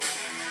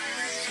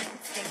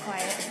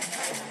quiet.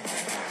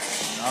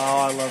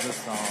 Oh, I love this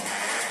song.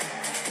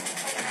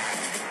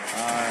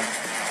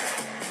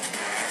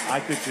 I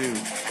could do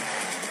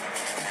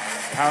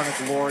Power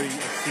and Glory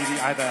CD.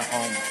 I have that at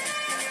home.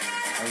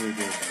 I really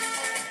do.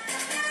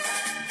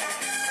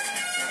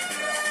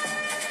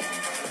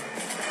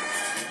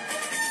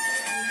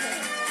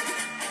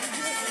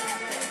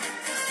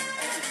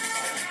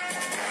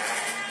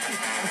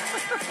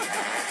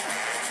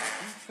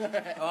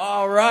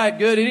 All right,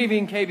 good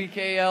evening,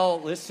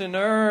 KBKL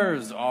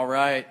listeners. All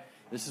right,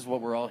 this is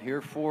what we're all here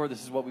for.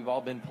 This is what we've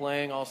all been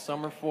playing all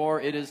summer for.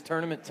 It is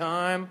tournament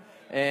time,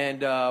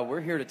 and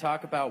we're here to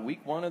talk about week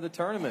one of the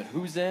tournament.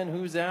 Who's in,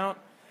 who's out,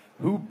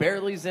 who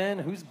barely's in,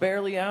 who's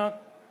barely out,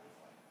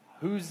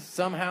 who's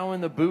somehow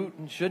in the boot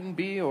and shouldn't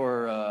be,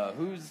 or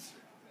who's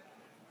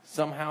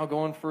somehow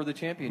going for the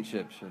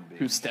championship, should be.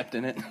 Who stepped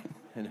in it?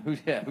 And who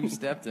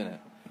stepped in it.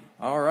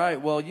 All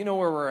right, well, you know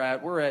where we're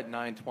at. We're at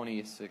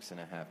 926 and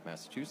a half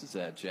Massachusetts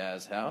at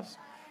Jazz House.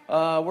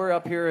 We're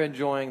up here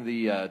enjoying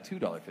the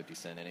 $2.50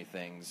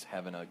 anythings,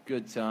 having a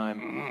good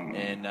time,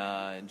 and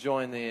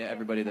enjoying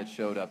everybody that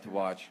showed up to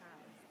watch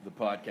the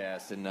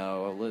podcast, and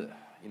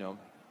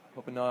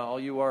hoping all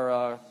you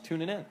are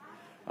tuning in.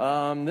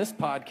 This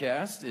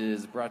podcast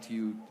is brought to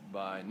you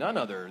by none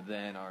other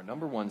than our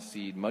number one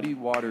seed, Muddy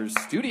Waters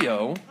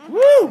Studio.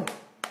 Woo!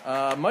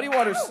 Muddy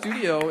Waters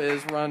Studio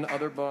is run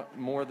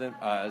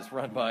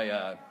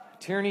by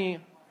Tierney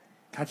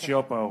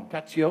Cacioppo.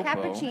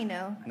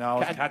 Cappuccino. No,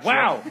 it's Cacioppo.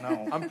 Wow!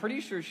 No. I'm pretty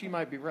sure she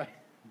might be right.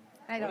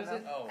 I don't What know.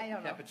 is it? Oh, I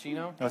don't know.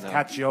 Cappuccino? No, it's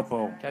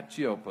Cacioppo.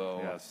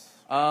 Cacioppo. Yes.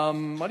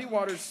 Muddy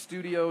Waters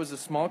Studio is a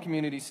small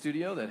community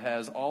studio that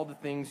has all the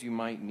things you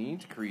might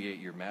need to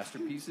create your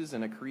masterpieces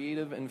in a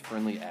creative and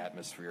friendly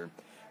atmosphere.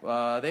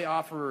 They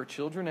offer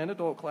children and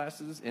adult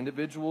classes,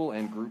 individual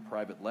and group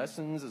private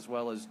lessons, as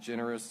well as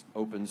generous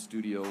open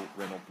studio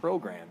rental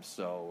programs.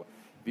 So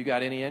if you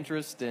got any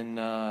interest in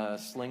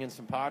slinging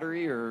some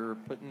pottery or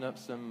putting up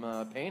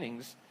some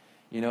paintings,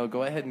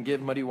 go ahead and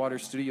give Muddy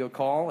Waters Studio a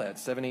call at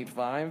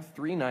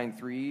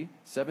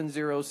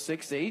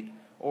 785-393-7068,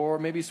 or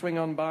maybe swing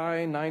on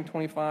by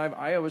 925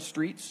 Iowa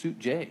Street, Suite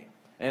J.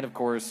 And, of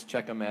course,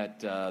 check them at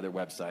their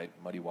website,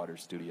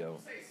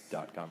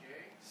 muddywaterstudio.com.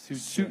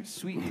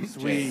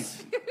 Sweet.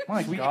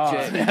 My Sweet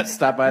God. J. Yeah,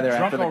 stop by there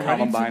Drunk after the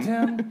already, Columbine.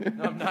 Tim?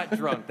 No, I'm not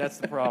drunk. That's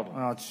the problem.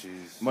 Oh,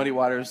 jeez. Muddy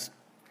Waters,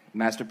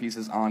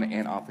 masterpieces on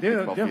and off the Do you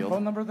kickball have a field.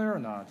 phone number there or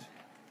not?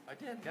 I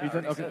did. You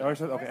did?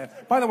 Okay.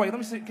 By the way, let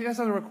me say, can I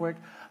say that real quick?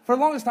 For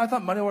the longest time, I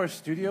thought Muddy Waters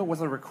Studio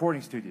was a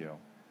recording studio.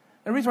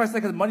 And the reason why I say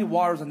because Muddy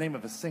Waters is the name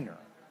of a singer.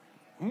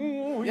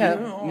 Ooh, Yeah,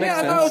 yeah. makes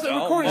I thought it was a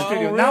recording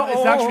studio. Now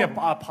it's actually a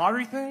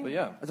pottery thing? But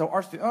yeah. It's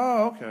our studio.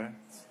 Oh, okay.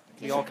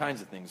 Be all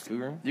kinds of things,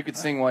 Cougar. You could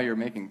sing while you're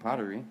making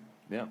pottery.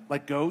 Yeah.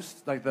 Like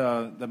Ghost? Like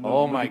the movie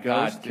Oh, my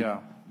God. Ghost? Yeah.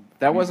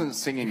 That wasn't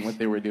singing what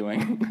they were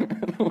doing.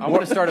 I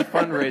want to start a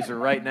fundraiser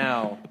right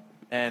now,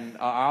 and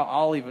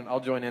I'll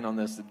join in on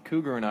this.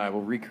 Cougar and I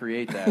will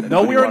recreate that.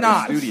 No, we are Muddy Waters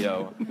not.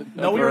 Studio.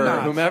 No, we are for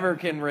not. Whomever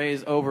can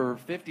raise over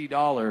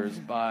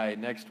 $50 by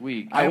next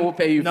week. I will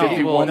pay you No.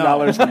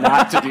 $51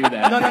 not to do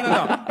that. No.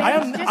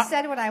 I just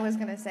said what I was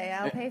going to say.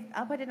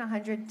 I'll put in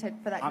 100 for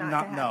that I'm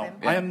not to not, no.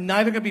 happen. I am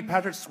neither going to be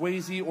Patrick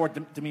Swayze or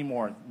Demi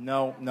Moore.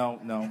 No.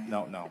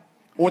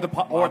 Or the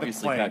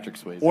Obviously clay. Patrick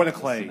Swayze Or the in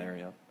this clay.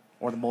 scenario.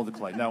 Or the molded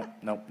clay. No.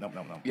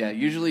 Yeah,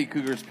 usually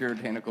Cougar's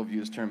puritanical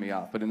views turn me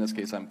off, but in this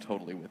case, I'm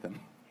totally with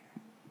him.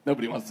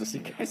 Nobody wants to see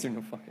You it. guys are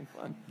no fucking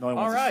fun. No one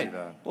All wants to right. see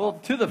that. Well,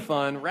 to the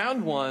fun.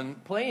 Round one,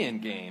 play-in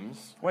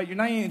games. Wait, you're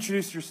not even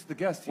introduced the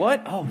guest yet.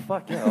 What? Oh,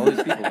 fuck yeah. All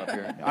these people up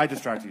here. I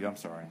distracted you. I'm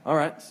sorry. All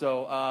right.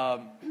 So,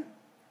 of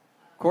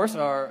course,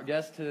 our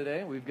guest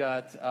today, we've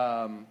got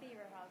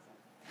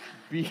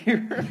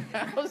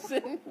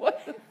Beerhausen.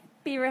 What?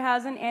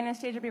 Beaverhausen,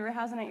 Anastasia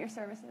Beaverhausen at your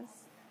services.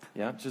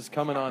 Yeah, just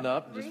coming on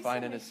up, just Marisa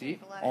finding a makes me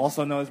seat. blush.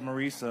 Also known as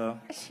Marisa.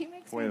 She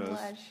makes Cuevas. me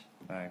blush.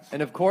 Thanks.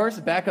 And, of course,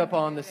 back up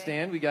on the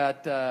stand, we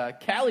got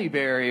Callie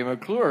Berry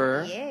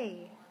McClure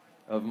Yay.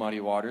 of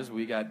Muddy Waters.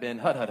 We got Ben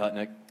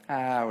Hutnick,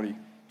 Howdy.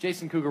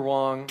 Jason Cougar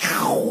Wong,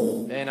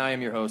 and I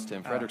am your host,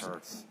 Tim That Frederickson.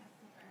 hurts.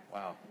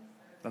 Wow.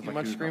 That's Too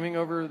my much cue. screaming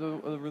over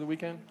the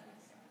weekend?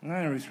 I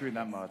didn't really scream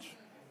that much.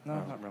 No,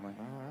 not really.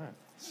 All right.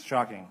 It's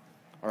shocking.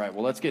 All right,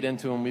 well, let's get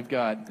into them. We've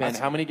got, Ben,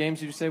 how many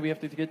games did you say we have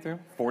to get through?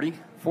 40?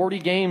 40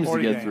 games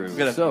 40 to get games. through. We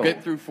gotta So,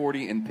 get through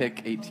 40 and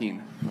pick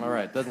 18. all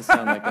right, doesn't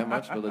sound like that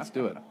much, but let's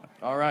do it.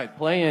 All right,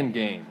 play-in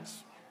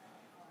games.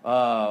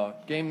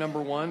 Game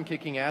number 1,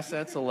 kicking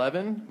assets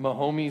 11,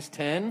 Mahomes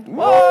 10.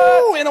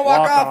 Whoa! And a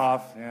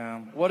walk-off. Yeah.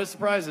 What a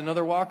surprise,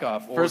 another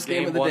walk-off. Or First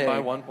game of the won day. by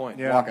 1 point.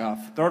 Yeah.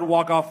 Walk-off. Third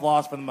walk-off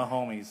loss for the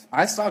Mahomes.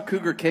 I saw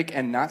Cougar kick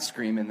and not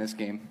scream in this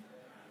game.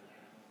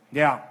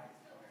 Yeah.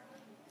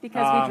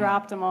 Because we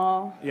dropped them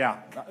all. Yeah.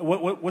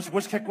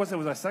 Which kick was it?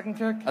 Was it a second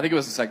kick? I think it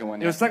was the second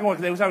one. It was the second one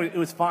because it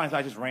was fine, so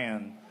I just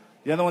ran.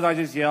 The other ones I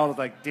just yelled,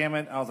 like, damn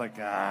it. I was like,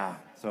 ah.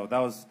 So that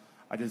was,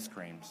 I did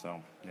scream,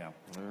 so, yeah. All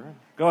right.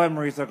 Go ahead,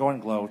 Marisa. Go ahead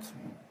and gloat.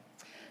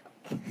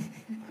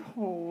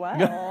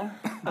 Well,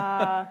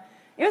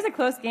 it was a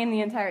close game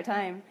the entire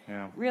time.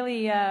 Yeah.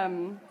 Really,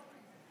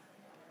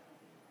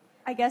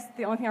 I guess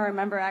the only thing I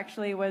remember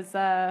actually was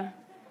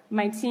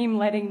my team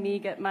letting me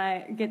get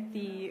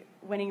the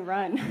winning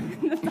run.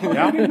 That's all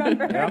I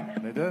remember. Yeah,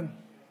 they did.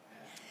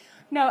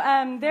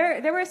 No,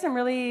 there were some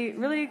really,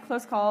 really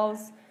close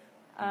calls.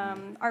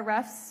 Our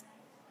refs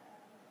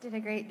Did a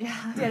great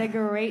job. did a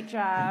great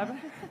job.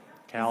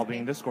 Cal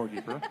being the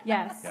scorekeeper.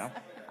 Yes. Yeah.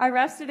 Our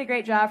refs did a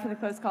great job for the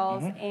close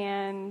calls,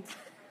 and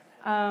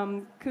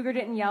Cougar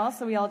didn't yell,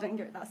 so we all didn't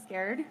get that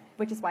scared,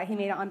 which is why he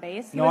made it on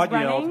base. He No, was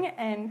I yelled. running,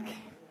 and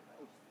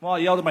Well, I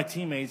yelled at my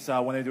teammates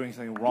when they were doing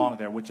something wrong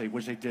there, which they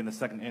did in the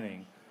second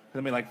inning.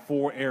 They made like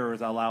 4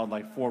 errors. I allowed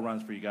like 4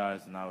 runs for you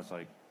guys, and I was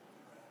like,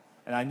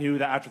 and I knew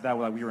that after that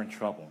we were in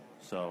trouble.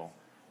 So,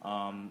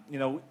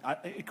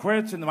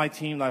 credit to my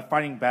team, like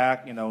fighting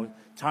back,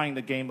 tying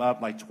the game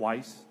up like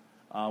twice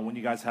when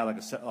you guys had like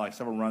a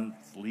 7 runs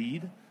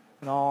lead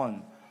and all,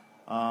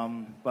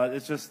 but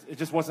it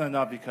just wasn't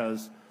enough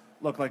because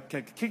look, like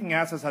Kicking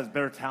Assets has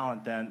better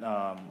talent than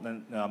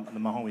the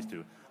Mahomies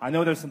do. I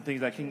know there's some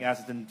things that Kicking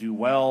Assets didn't do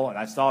well, and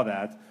I saw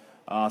that.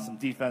 Some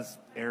defense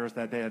errors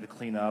that they had to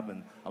clean up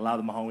and allow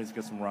the Mahomies to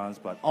get some runs.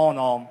 But all in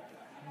all,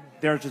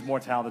 they're just more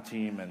talented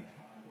team, and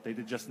they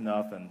did just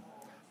enough. And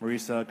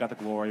Marisa got the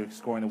glory,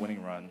 scoring the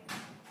winning run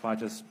by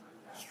just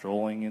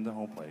strolling into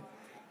home plate.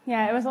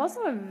 yeah, it was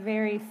also a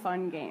very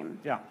fun game.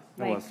 Yeah,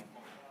 it Like, was.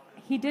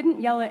 He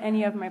didn't yell at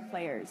any of my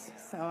players,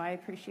 so I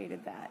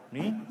appreciated that.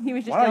 Me? He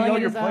was just Why do I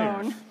yelling yell at at his your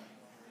own. players?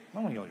 I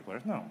don't want to yell at your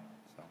players, no.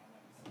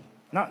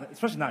 So.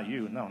 Especially not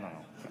you. No.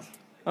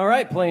 All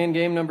right, playing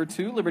game number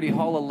 2, Liberty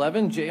Hall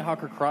 11,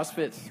 Jayhawker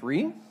CrossFit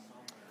 3.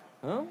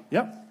 Huh?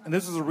 Yep, and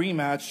this is a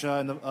rematch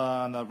in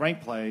the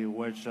rank play,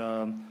 which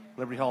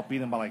Liberty Hall beat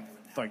them by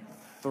like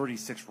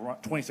 26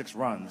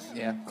 runs.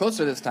 Yeah,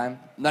 closer this time.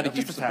 Not a Just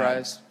huge a tad.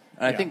 surprise.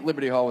 And I Yeah. think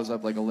Liberty Hall was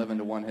up like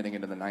 11-1 heading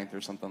into the 9th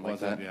or something like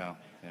Was that. it? Yeah.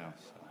 So,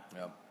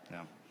 Yep.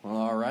 yeah. Well,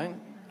 all right.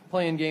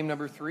 Playing game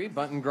number 3,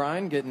 Bunt and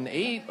Grind, getting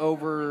 8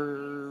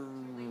 over.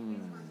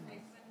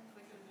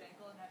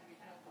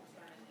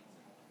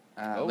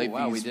 Oh, late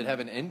wow. We fees. did have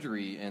an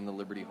injury in the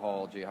Liberty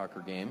Hall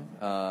Jayhawker game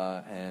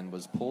and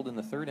was pulled in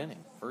the 3rd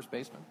inning. First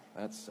baseman.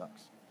 That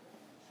sucks.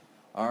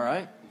 All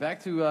right.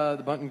 Back to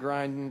the Bunt and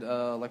Grind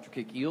Electric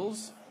Kick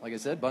Eels. Like I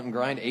said, Bunt and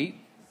Grind 8,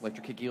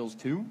 Electric Kick Eels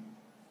 2.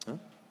 Huh?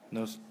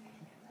 No.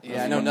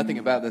 Yeah, I know nothing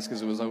about this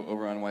because it was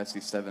over on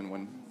YC7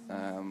 when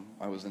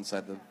I was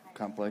inside the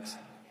complex.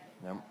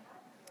 Yep.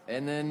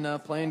 And then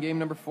playing game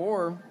number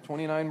 4,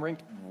 29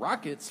 ranked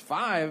Rockets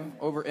 5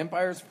 over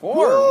Empires 4.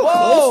 Whoa!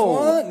 Whoa!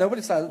 What?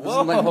 Nobody saw it. This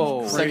Whoa. is like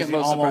the second Crazy,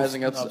 most almost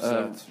surprising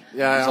upset.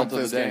 Yeah, result on of the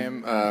this day.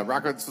 game,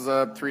 Rockets was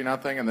up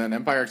 3-0, and then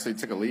Empire actually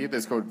took a lead. They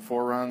scored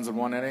 4 runs in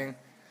 1 inning,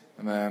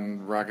 and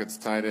then Rockets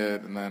tied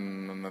it, and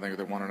then I think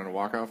they won it in a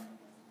walk-off.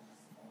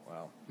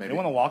 Wow. Maybe. They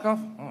want to walk off?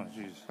 Oh,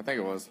 jeez. I think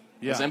it was.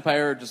 Yeah. Was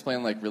Empire just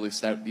playing like really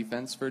stout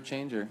defense for a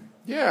change, or?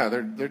 Yeah,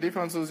 their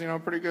defense was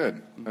pretty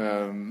good.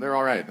 They're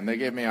all right, and they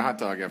gave me a hot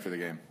dog after the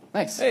game.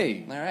 Nice.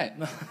 Hey. All right.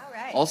 All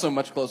right. Also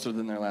much closer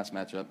than their last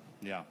matchup.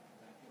 Yeah.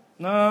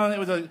 No, it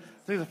was I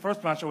think the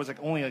first match was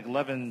only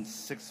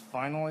 11-6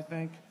 final, I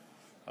think.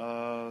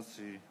 Let's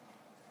see.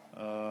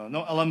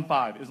 No,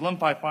 11-5. It was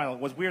 11-5 final. It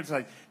was weird. It's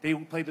like they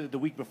played the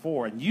week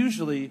before, and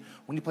usually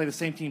when you play the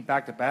same team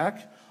back to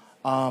back,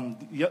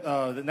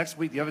 the next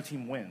week the other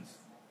team wins.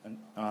 And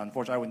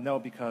unfortunately, I would know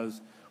because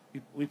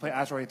we played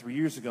Asteroid 3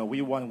 years ago.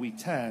 We won week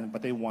 10,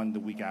 but they won the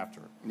week after.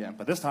 Yeah.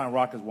 But this time,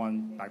 Rockets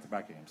won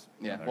back-to-back games.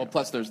 Yeah. There Well, you go.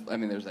 plus there's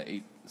an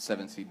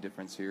 8-7 seed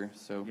difference here,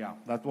 so Yeah.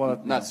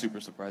 not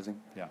super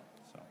surprising. Yeah.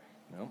 So.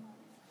 No.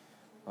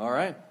 All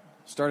right.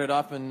 Started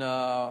off in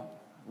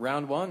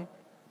round 1,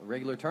 the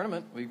regular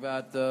tournament. We've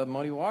got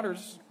Muddy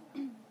Waters,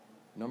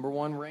 number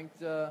 1 ranked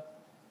for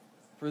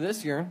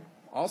this year.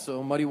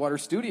 Also, Muddy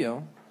Waters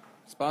Studio,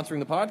 sponsoring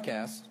the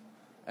podcast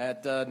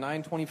at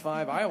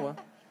 925 Iowa.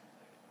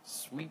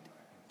 Sweet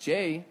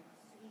J.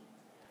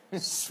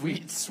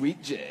 Sweet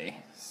J.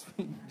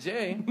 Sweet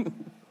J.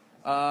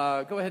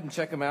 Go ahead and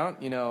check them out.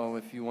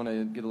 If you want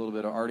to get a little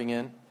bit of arting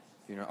in, if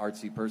you're an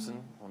artsy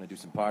person, want to do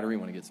some pottery,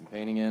 want to get some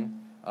painting in.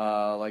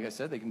 Like I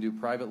said, they can do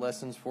private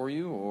lessons for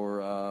you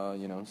or,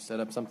 set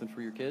up something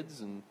for your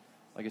kids. And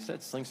like I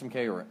said, sling some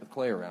clay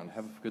around.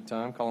 Have a good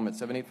time. Call them at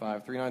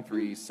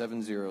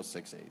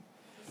 785-393-7068.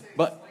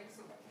 But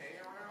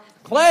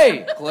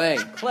Clay!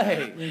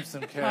 Leave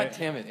some God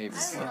damn it,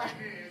 Avery.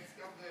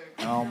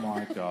 Oh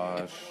my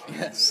gosh.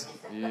 Yes.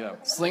 Yeah.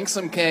 Sling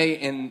some K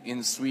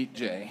in Sweet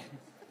J.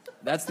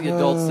 That's the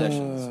adult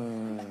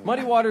sessions.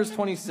 Muddy Waters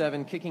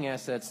 27, Kicking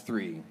Assets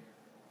 3.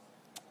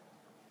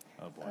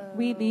 Oh boy.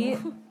 We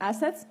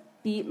Assets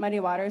beat Muddy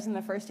Waters in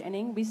the first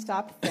inning. We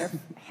stopped their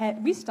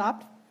we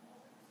stopped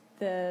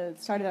the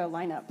start of their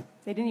lineup.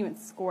 They didn't even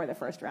score the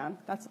first round.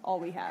 That's all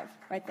we have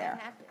right there.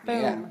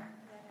 Boom. Yeah.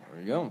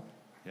 There you go.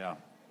 Yeah.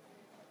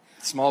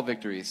 Small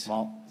victories.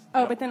 Small.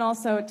 Oh, but then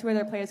also 2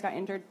 other players got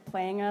injured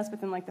playing us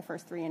within like the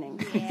first 3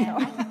 innings. Yeah,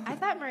 I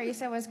thought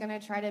Marisa was going to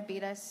try to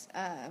beat us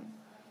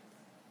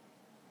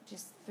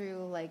just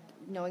through,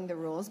 knowing the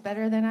rules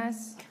better than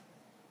us.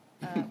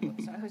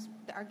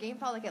 Our game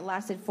felt like it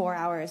lasted 4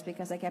 hours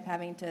because I kept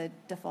having to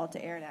default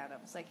to air it out. I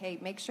was like, hey,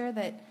 make sure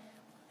that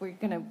we're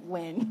going to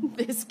win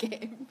this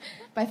game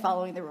by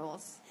following the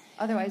rules.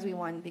 Otherwise, we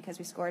won because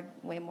we scored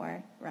way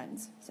more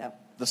runs. So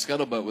The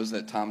scuttlebutt was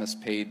that Thomas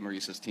paid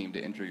Maurice's team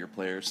to injure your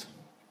players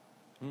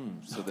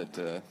so that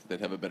they'd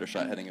have a better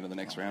shot heading into the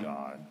next round.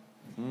 God.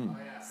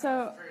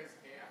 So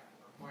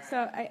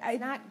I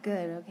not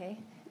good, okay?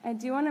 I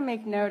do want to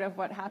make note of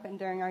what happened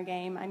during our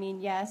game. I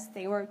mean, yes,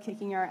 they were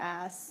kicking our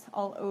ass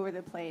all over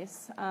the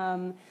place.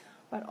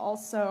 But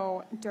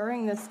also,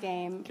 during this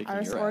game, Kicking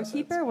our your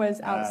scorekeeper was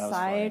that was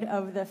outside funny.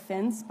 of the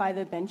fence by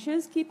the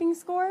benches keeping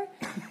score.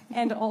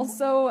 And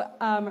also,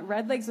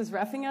 Red Legs was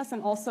reffing us,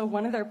 and also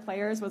one of their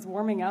players was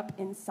warming up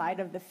inside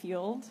of the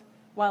field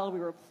while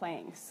we were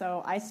playing.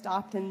 So I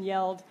stopped and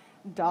yelled,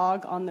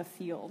 "Dog on the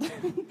field."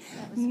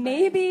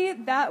 Maybe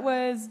that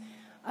was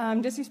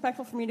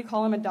disrespectful for me to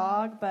call him a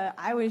dog, but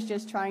I was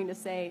just trying to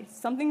say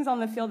something's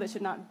on the field that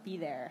should not be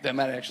there. That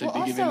might actually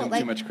be giving them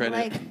too much credit.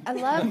 Like,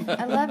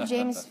 I love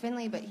James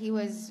Finley, but he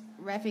was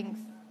reffing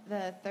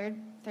the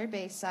third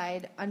base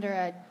side under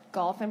a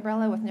golf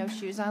umbrella with no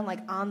shoes on, like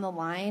on the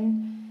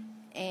line,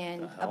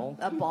 and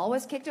a ball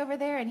was kicked over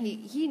there, and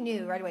he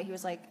knew right away. He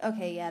was like,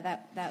 okay, yeah,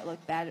 that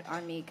looked bad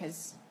on me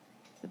because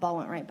the ball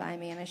went right by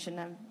me, and I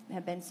shouldn't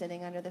have been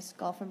sitting under this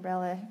golf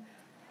umbrella.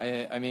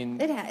 I mean,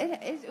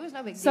 It was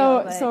no big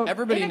So- deal. so- But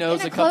everybody in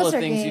knows in a couple of closer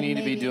things you game, need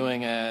to be maybe.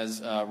 doing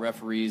as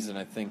referees, and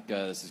I think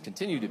this has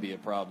continued to be a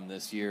problem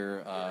this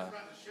year. I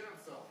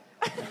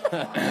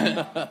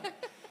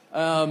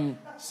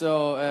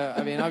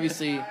mean,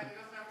 obviously,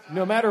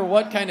 no matter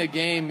what kind of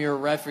game you're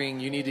refereeing,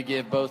 you need to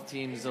give both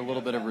teams a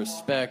little bit of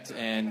respect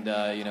and,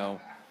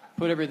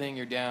 put everything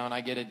you're down.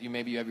 I get it.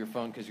 Maybe you have your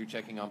phone because you're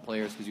checking on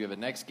players because you have a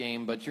next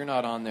game, but you're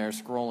not on there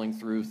scrolling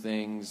through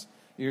things.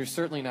 You're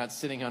certainly not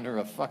sitting under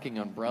a fucking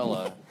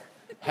umbrella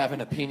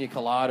having a pina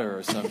colada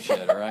or some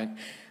shit, all right?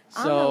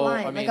 On the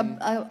line, like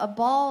a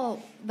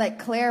ball that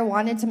Claire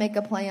wanted to make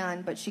a play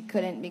on, but she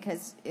couldn't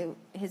because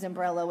his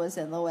umbrella was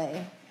in the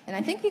way. And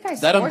I think you guys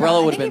that scored umbrella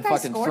on- I would have think been you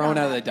guys fucking scored thrown on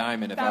out of the that.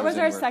 diamond if I That was was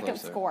our anywhere second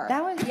closer. score.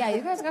 That was, yeah,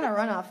 you guys got to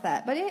run off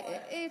that, but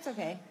it's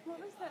okay.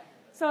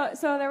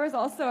 So there was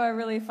also a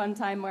really fun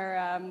time where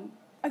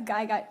a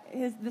guy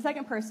the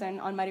second person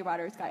on Mighty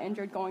Waters got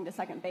injured going to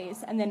second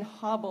base and then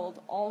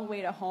hobbled all the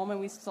way to home, and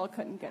we still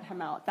couldn't get him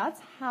out.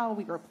 That's how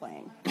we were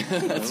playing.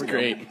 That's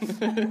great.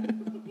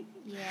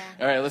 Yeah.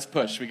 All right, let's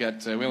push. We only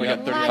got A lot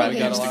of 35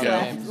 games games to left. go.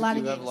 A lot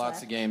of We have games lots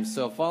left. of games.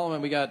 So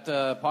following, we got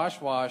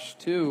Poshwash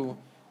 2,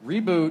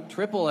 Reboot,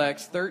 Triple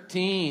X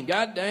 13.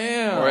 God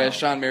damn. Or as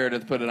Sean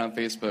Meredith put it on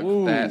Facebook,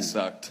 Ooh. that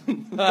sucked.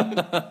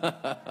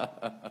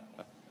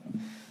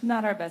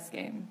 Not our best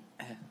game.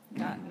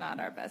 Not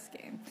our best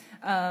game.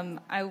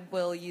 I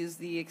will use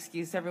the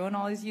excuse everyone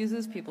always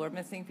uses. People are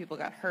missing. People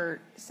got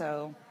hurt.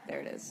 So there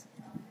it is.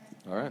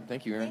 All right,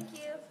 thank you, Aaron. Thank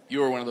you. You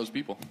were one of those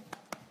people.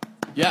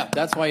 Yeah,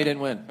 that's why you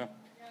didn't win.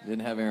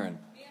 Didn't have Aaron.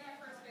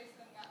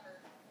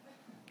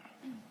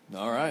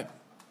 All right.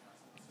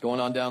 Going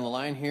on down the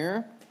line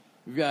here.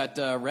 We've got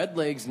Red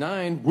Legs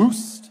 9,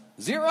 Woost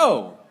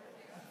 0.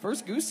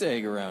 First goose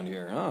egg around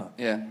here, huh?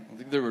 Yeah, I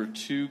think there were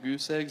 2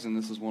 goose eggs, and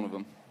this is one of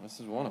them. This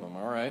is one of them.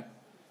 All right.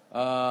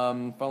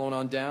 Following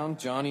on down,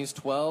 Johnny's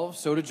 12,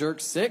 Soda Jerk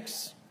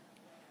 6.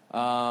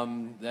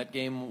 That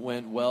game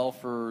went well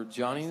for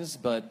Johnny's,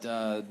 but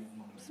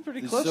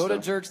pretty the close, Soda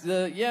though. Jerks,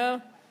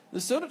 the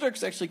Soda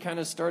Jerks actually kind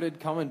of started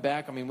coming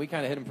back. I mean, we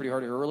kind of hit them pretty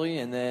hard early,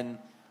 and then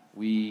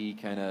we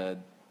kind of,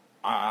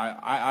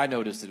 I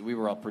noticed that we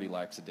were all pretty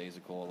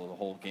lackadaisical the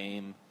whole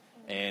game,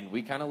 and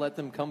we kind of let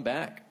them come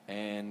back.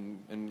 And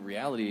in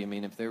reality, I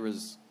mean, if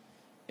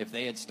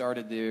they had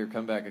started their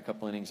comeback a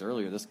couple innings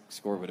earlier, this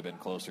score would have been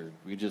closer.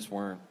 We just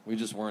weren't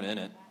in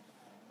it.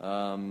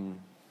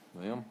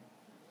 Yeah.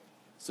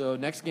 So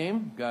next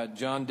game, got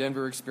John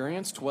Denver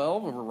Experience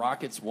 12 over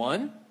Rockets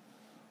 1.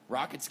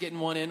 Rockets getting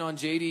one in on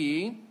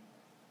JDE.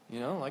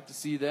 Like to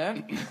see that.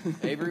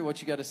 Avery,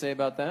 what you got to say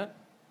about that?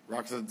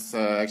 Rockets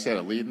actually had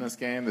a lead in this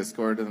game. They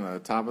scored in the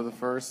top of the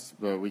first,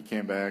 but we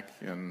came back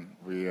and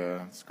we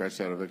scratched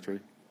out a victory.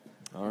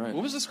 All right.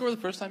 What was the score the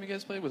first time you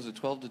guys played? Was it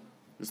 12 to It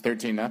was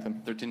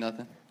 13-0.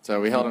 13-0?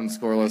 So we held them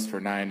scoreless for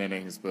 9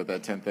 innings, but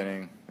that 10th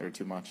inning, they were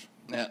too much.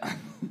 Yeah.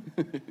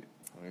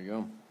 There you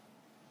go.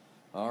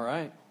 All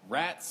right.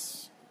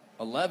 Rats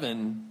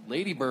 11,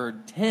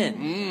 Ladybird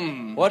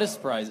 10. What a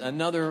surprise.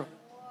 Another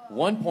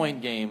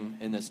 1-point game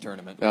in this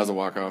tournament. That was a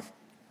walk-off.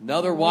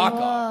 Another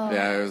walk-off.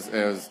 Yeah,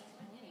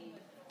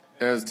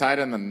 it was tied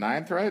in the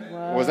 9th, right?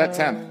 Or was that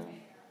 10th?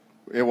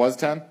 It was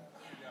 10?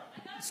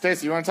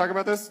 Stacey, you want to talk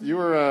about this? You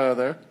were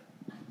there.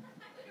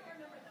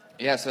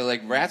 Yeah, so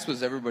Rats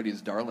was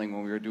everybody's darling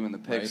when we were doing the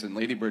picks, Right. and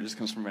Ladybird just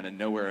comes from out of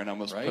nowhere and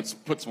almost Right.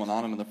 puts one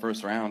on him in the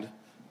first round.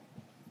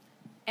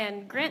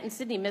 And Grant and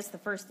Sydney missed the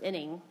first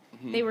inning.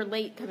 They were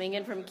late coming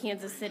in from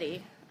Kansas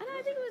City. And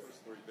I think it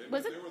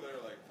was it? They were there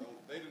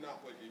they did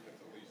not play defense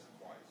at least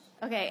twice.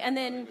 Okay, and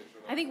then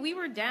I think we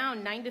were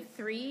down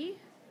 9-3.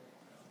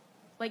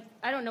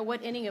 I don't know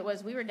what inning it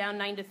was. We were down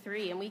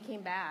 9-3, and we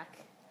came back.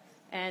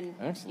 And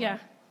Excellent. yeah,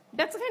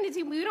 That's the kind of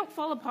team we don't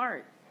fall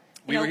apart.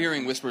 We were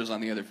hearing whispers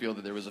on the other field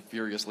that there was a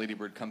furious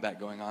Ladybird comeback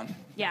going on.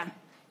 Yeah,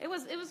 it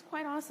was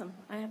quite awesome,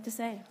 I have to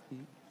say.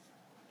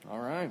 All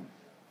right.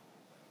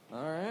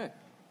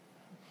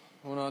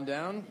 Going on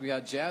down, we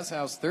got Jazz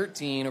House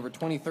 13 over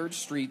 23rd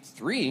Street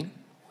 3.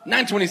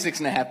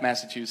 926.5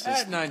 Massachusetts.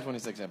 At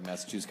 926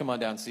 Massachusetts. Come on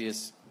down, see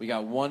us. We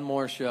got one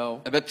more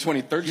show. I bet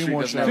 23rd Street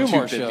doesn't Two have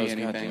more 250 shows.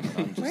 anything.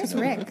 Where's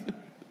Rick?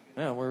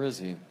 Yeah, where is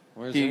he?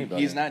 Where's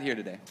anybody? He's not here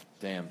today.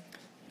 Damn.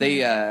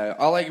 They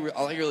all I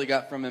really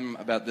got from him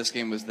about this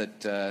game was that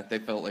they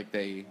felt like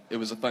it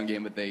was a fun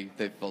game, but they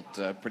felt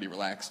pretty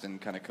relaxed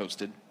and kind of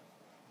coasted.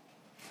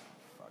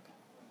 Fuck.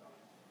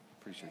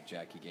 Pretty sure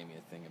Jackie gave me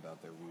a thing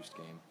about their Roost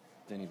game.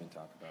 Didn't even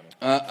talk about it.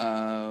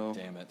 Uh-oh.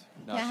 Damn it.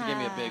 No, she gave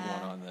me a big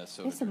one on the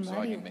soda It's a so I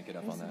muddy- can make it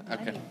up on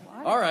that. Okay.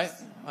 All right.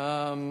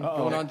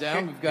 Going on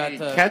down, we've got...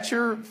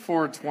 Catcher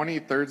for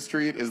 23rd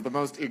Street is the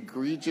most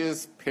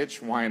egregious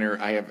pitch whiner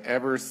I have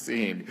ever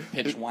seen.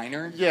 Pitch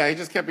whiner? Yeah, he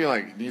just kept being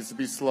like, needs to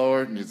be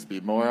slower, needs to be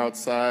more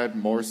outside,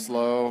 more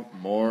slow,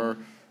 more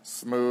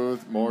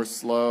smooth, more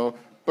slow.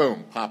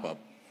 Boom, pop up.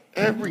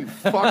 Every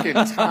fucking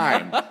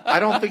time. I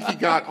don't think he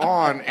got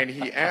on, and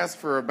he asked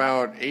for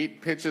about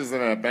 8 pitches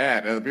and a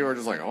bat, and the people were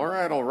just like, all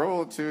right, I'll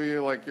roll it to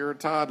you like you're a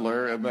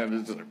toddler, and then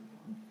it's just like,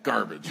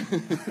 garbage.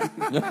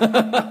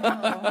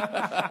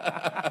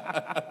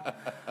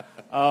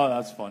 Oh,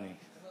 that's funny.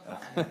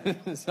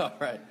 It's all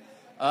right.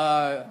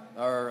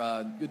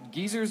 Our good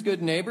Geezers,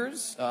 good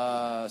neighbors,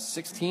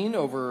 16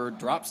 over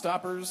Drop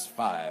Stoppers,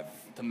 5.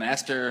 The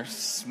master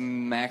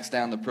smacks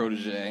down the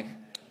protege.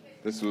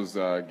 This was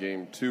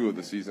game 2 of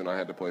the season. I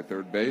had to play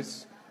third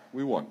base.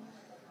 We won.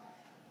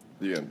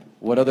 The end.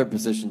 What other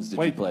positions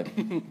did you play?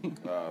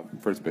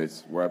 First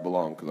base, where I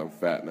belong, because I'm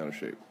fat and out of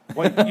shape.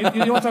 Wait, you want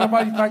to talk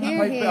about the fact you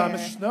played Here.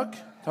 Mr. Snook?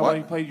 Talk about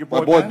you played your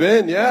My boy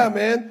Ben, yeah,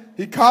 man.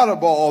 He caught a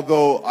ball,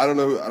 although I don't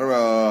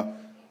know.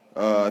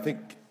 I think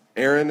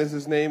Aaron is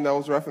his name. That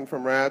was referenced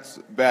from Rats.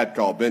 Bad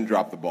call. Ben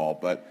dropped the ball,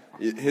 but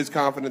his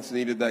confidence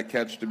needed that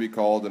catch to be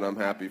called, and I'm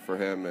happy for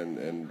him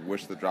and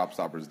wish the drop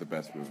stoppers the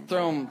best move.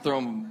 Throw him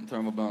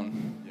a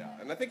bone. Yeah,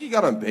 and I think he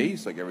got on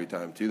base like every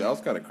time too. That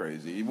was kind of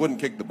crazy. He wouldn't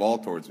kick the ball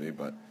towards me,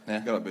 but he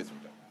got on base every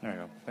time. There you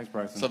go. Thanks,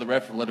 Bryson. So the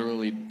ref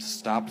literally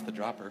stopped the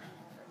dropper.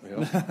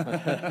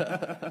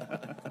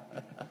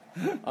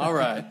 All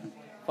right.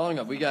 Following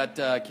up, we got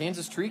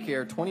Kansas Tree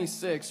Care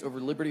 26 over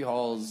Liberty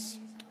Halls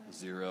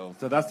 0.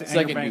 So that's the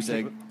second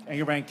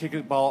Anger Bank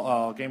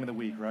kickball game of the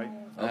week, right?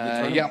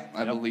 Yeah,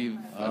 I believe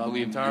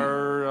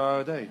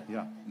Entire day,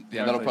 yeah.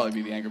 Yeah, that'll probably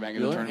be the Anger Bank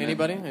of the tournament.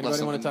 Anybody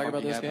Unless want to talk something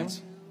about this funky game?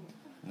 happens.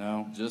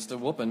 No. Just a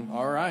whooping.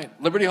 All right.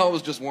 Liberty Hall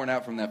was just worn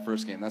out from that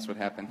first game. That's what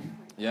happened.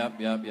 Yep.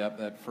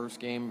 That first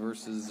game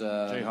versus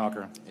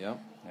Jayhawker. Yep.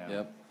 Yeah.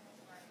 Yep.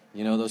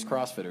 You know those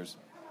CrossFitters.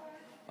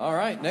 All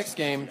right. Next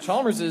game.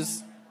 Chalmers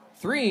is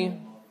 3.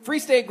 Free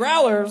State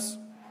Growlers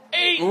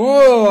 8.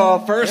 Ooh,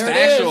 first There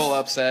it actual is.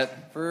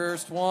 upset.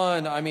 First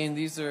one. I mean,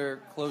 these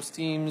are close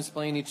teams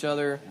playing each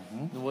other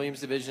in the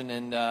Williams division,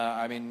 and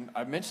I mean,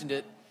 I've mentioned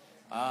it.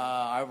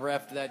 I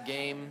reffed that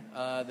game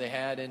they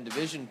had in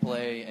division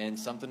play, and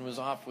something was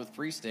off with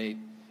Free State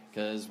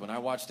because when I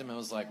watched them, I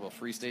was like, well,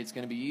 Free State's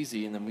going to be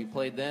easy, and then we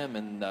played them,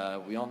 and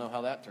we all know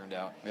how that turned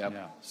out. Yep.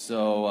 Yeah.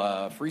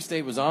 So Free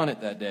State was on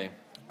it that day.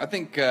 I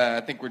think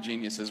we're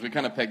geniuses. We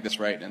kind of pegged this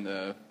right in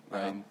the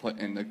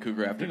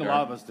Cougar After I think a Dark.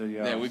 lot of us do,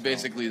 yeah. Yeah, we so.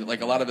 basically,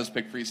 like a lot of us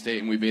picked Free State,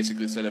 and we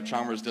basically said if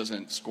Chalmers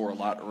doesn't score a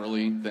lot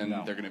early, then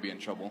No. they're going to be in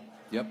trouble.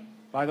 Yep.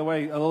 By the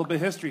way, a little bit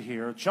of history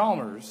here.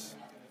 Chalmers,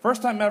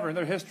 first time ever in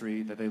their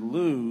history that they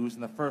lose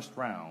in the first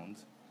round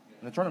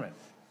in the tournament.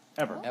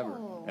 Ever.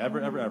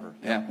 Ever.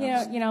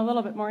 Yeah. You know, a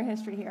little bit more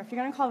history here. If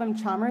you're going to call them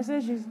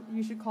Chalmerses,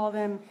 you should call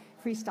them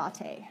Free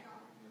State.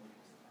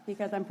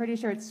 Because I'm pretty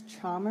sure it's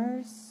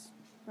Chalmers,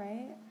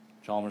 right?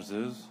 Chalmers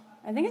is.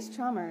 I think it's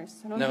Chalmers.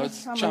 I don't No, think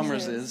it's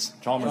Chalmers is.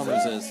 Chalmers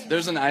is.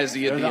 There's an IZ at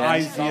There's the an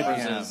end. IZ at the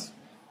Chalmers end. is.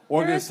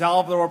 Or the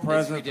Salvador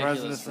president,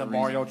 ridiculous for a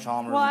Mario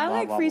Chalmers. Well, I blah,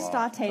 like blah, Free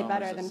blah. State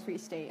better Chalmers than is. Free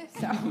State.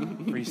 So,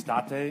 Free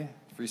State.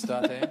 Free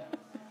State.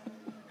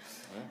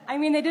 I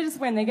mean, they did just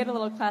win. They get a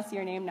little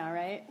classier name now,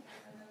 right?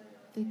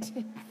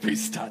 Free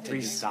State.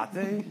 Free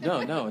State? No,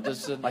 it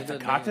doesn't. Like it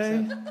doesn't Tecate? make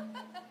any sense.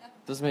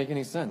 Doesn't make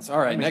any sense. All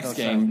right, Makes next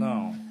no game. sense,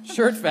 no.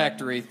 Shirt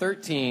Factory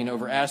 13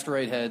 over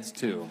Asteroid Heads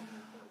 2.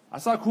 I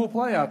saw a cool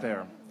play out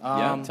there.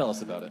 Yeah, tell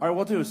us about it. All right,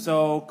 we'll do.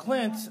 So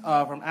Clint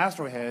from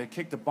Asteroid Head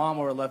kicked a bomb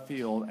over left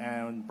field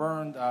and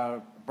burned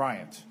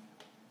Bryant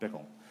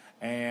Bickle.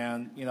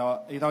 And, you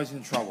know, he thought he was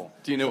in trouble.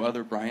 Do you know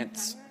other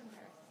Bryants?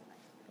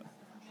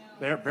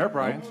 Bear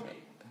Bryant.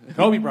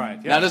 Kobe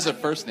Bryant. Yeah. Not as a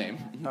first name.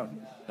 No,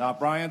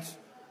 Bryant.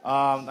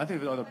 I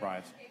think there's other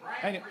Bryants.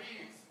 Bryant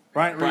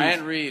Reeves.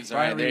 Brian Reeves. All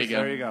right, there you go.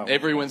 There you go.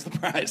 Avery wins the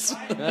prize.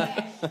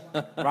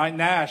 Brian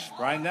Nash.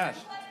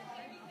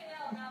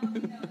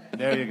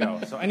 There you go.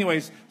 So,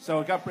 anyways,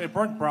 it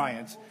burnt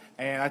Bryant,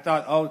 and I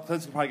thought, oh,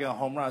 Clint's probably get a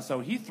home run. So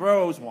he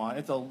throws one.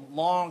 It's a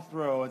long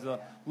throw. It's a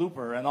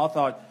looper, and I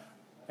thought,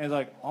 and it's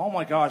like, oh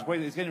my gosh,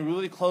 wait, it's getting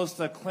really close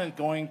to Clint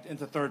going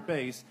into third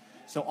base.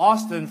 So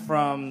Austin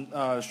from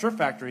Shirt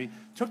Factory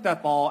took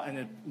that ball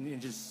and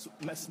just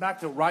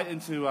smacked it right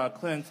into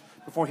Clint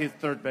before he hit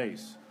third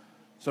base.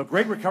 So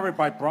great recovery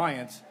by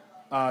Bryant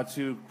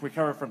to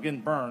recover from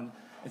getting burned.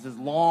 It's his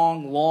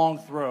long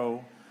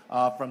throw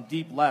from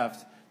deep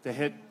left to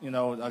hit,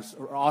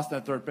 Austin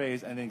at third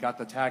base, and then got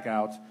the tag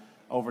out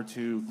over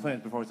to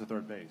Clint before he was at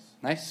third base.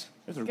 Nice.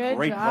 It was a Good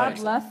great job,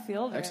 play. left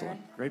fielder.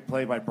 Excellent. Great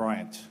play by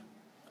Bryant.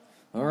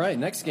 All right,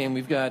 next game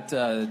we've got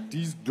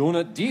D's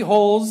Donut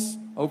D-Holes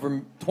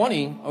over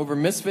 20 over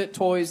Misfit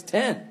Toys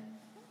 10.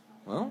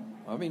 Well,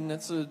 I mean,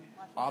 that's an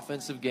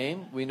offensive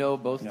game. We know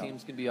both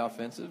teams can be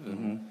offensive.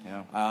 And,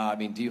 I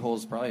mean,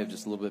 D-Holes probably have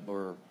just a little bit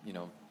more,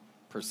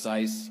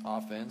 precise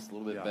offense, a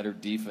little bit better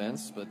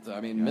defense. But,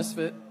 I mean,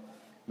 Misfit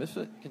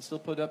can still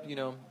put up,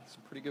 some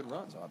pretty good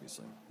runs,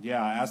 obviously.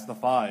 Yeah, as the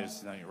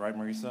fives. You're right,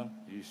 Marisa?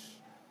 Yeesh.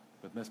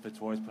 With Misfit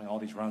Toys putting all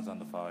these runs on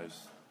the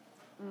fives.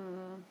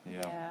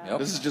 Yeah. Yep.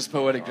 This is just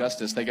poetic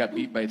justice. They got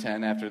beat by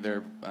 10 after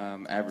their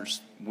average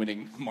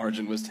winning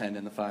margin was 10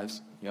 in the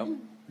fives. Yep.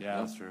 Yeah,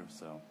 that's true.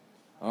 So.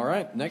 All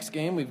right, next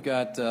game we've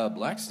got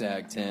Black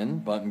Stag 10,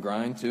 Bunt and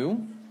Grind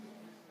 2.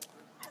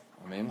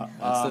 I mean,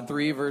 that's the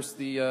 3 versus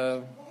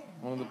the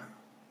one of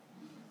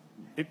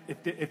the.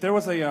 If there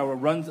was a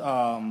run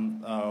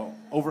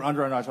over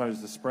under, I'm not sure it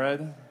was the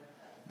spread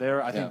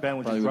there. I think Ben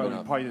would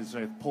probably just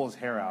pull his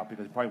hair out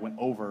because he probably went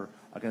over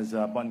against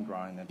Bunt and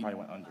Grind and probably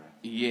went under.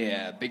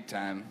 Yeah, big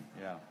time.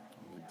 Yeah,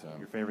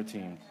 your favorite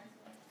team.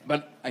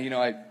 But I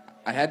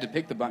had to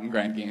pick the Bunt and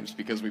Grind games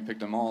because we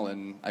picked them all,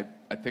 and I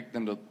picked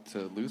them to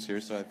lose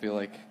here. So I feel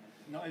like.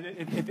 No,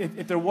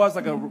 if there was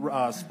like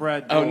a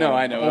spread. Oh no,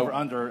 I know. Over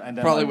under, and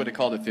then probably would have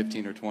called it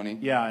 15 or 20.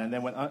 Yeah, and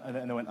then went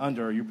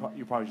under. You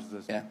probably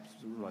just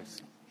like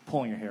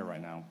pulling your hair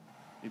right now,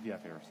 if you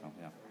have hair. So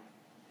yeah.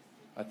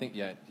 I think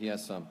he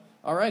has some.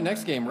 All right,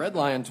 next game: Red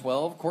Lion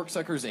 12,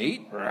 Corksuckers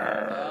 8.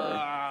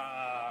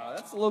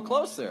 That's a little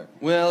close there.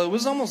 Well, it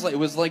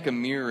was like a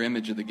mirror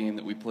image of the game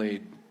that we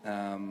played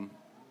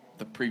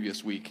the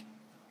previous week,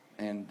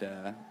 and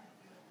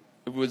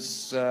it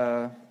was.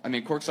 I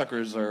mean,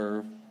 Corksuckers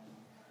are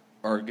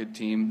a good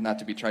team, not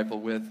to be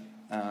trifled with.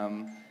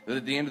 But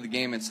at the end of the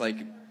game, it's like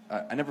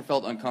I never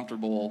felt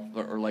uncomfortable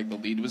or like the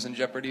lead was in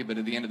jeopardy. But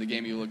at the end of the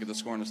game, you look at the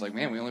score and it's like,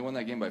 man, we only won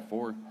that game by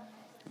 4.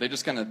 They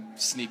just kind of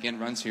sneak in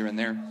runs here and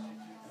there.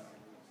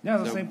 Yeah,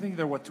 the same thing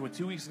there.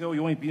 2 weeks ago, you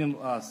only beat them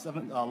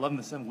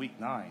 11-7 week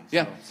 9.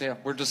 So. Yeah.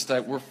 We're just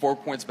we're 4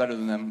 points better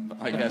than them,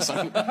 I guess.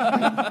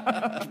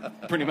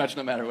 Pretty much,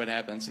 no matter what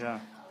happens. Yeah.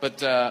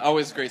 But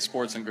always great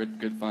sports and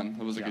good fun.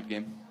 It was a good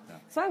game. Yeah.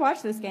 So I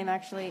watched this game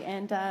actually,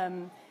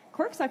 and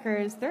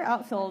Corksuckers, their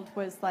outfield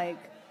was like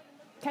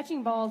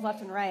catching balls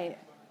left and right,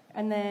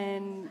 and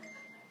then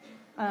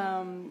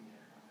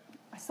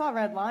I saw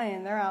Red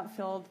Lion. Their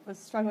outfield was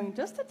struggling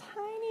just a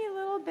tiny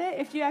little bit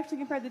if you actually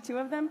compared the two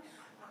of them.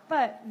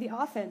 But the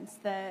offense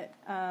that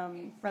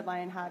Red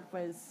Lion had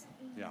was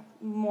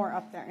more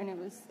up there, and it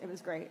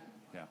was great.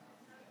 Yeah,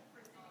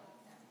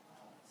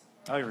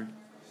 I agree.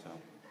 So,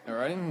 all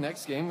right,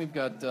 next game we've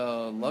got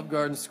Love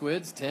Garden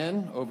Squids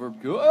 10 over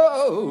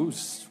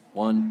Ghost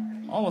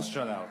 1. Almost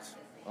shutouts.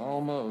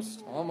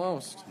 Almost.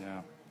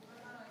 Yeah.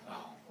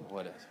 Oh,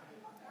 what is?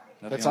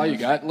 That's all you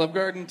got. Love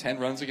Garden 10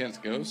 runs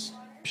against Ghost.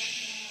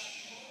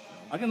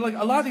 A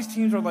lot of these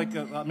teams are like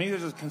maybe they're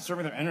just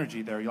conserving their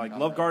energy there. You're like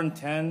Love Garden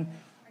 10.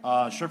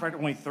 Shirt Factory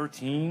only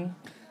 13.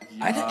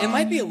 It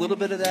might be a little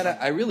bit of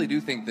that. I really do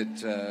think that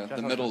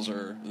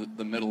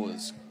the middle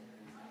is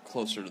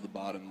closer to the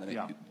bottom than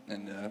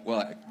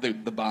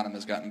the bottom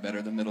has gotten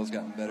better. The middle's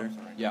gotten better.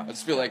 Yeah, I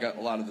just feel like a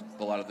lot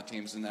of the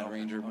teams in that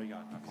range are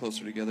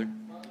closer together.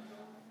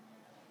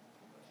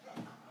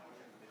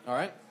 All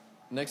right,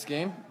 next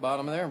game,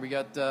 bottom of there, we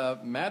got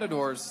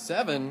Matadors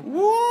 7,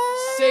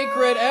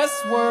 Sacred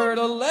S-Word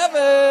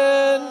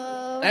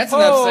 11. That's an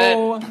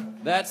upset.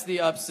 That's the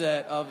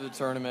upset of the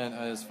tournament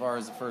as far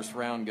as the first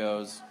round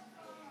goes.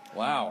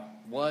 Wow,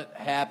 what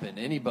happened?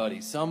 Anybody,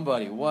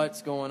 somebody,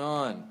 what's going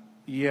on?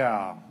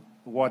 Yeah,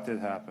 what did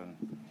happen?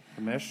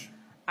 Mish?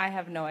 I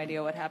have no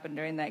idea what happened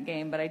during that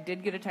game, but I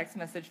did get a text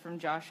message from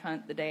Josh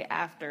Hunt the day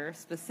after,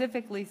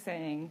 specifically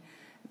saying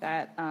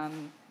that I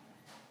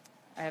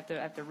have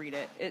to read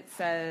it. It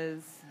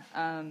says,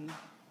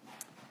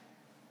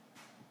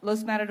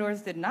 Los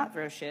Matadors did not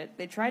throw shit.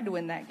 They tried to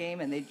win that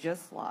game, and they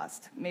just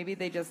lost. Maybe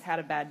they just had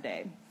a bad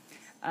day.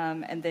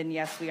 And then,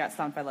 yes, we got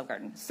stomped by Love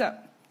Garden. So,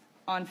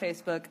 on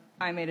Facebook,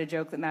 I made a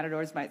joke that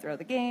Matadors might throw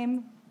the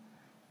game,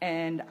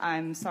 and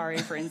I'm sorry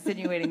for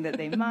insinuating that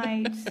they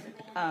might.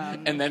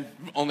 And then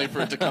only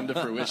for it to come to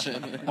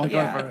fruition.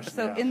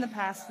 In the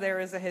past, there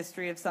is a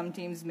history of some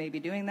teams maybe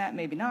doing that,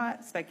 maybe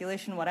not,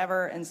 speculation,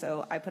 whatever, and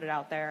so I put it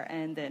out there,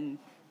 and then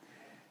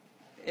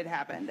it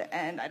happened,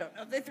 and I don't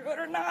know if they threw it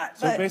or not.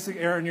 So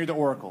basically, Aaron, you're the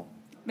Oracle.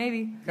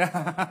 Maybe.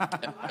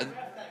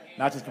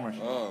 Not just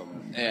commercial.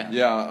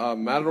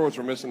 Matadors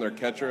were missing their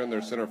catcher and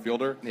their center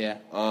fielder. Yeah.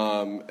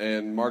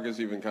 And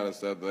Marcus even kind of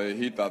said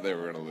he thought they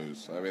were going to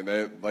lose. I mean,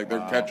 their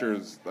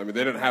catchers. I mean,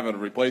 they didn't have a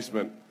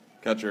replacement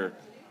catcher,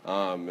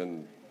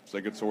 and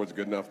Sacred Sword's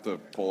good enough to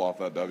pull off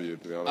that W,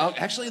 to be honest.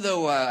 Actually,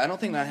 though, I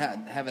don't think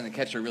that having the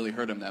catcher really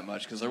hurt him that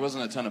much because there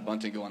wasn't a ton of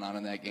bunting going on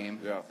in that game.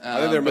 Yeah. I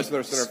think they're missing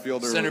their center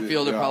fielder. Center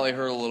fielder probably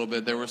hurt a little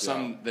bit. There were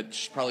some that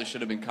probably should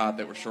have been caught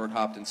that were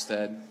short-hopped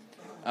instead.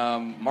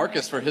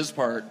 Marcus, for his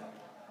part,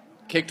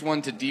 kicked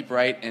one to deep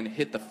right and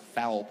hit the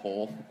foul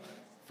pole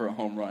for a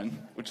home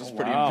run, which is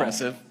pretty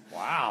impressive.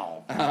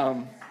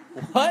 Wow.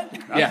 What?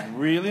 That's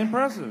really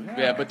impressive.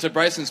 Yeah, but to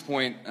Bryson's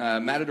point,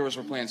 Matadors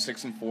were playing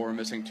 6 and 4,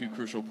 missing 2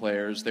 crucial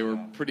players. They were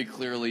pretty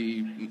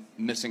clearly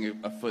missing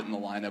a foot in the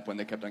lineup when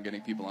they kept on getting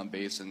people on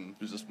base, and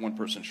there's just one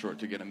person short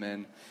to get them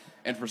in.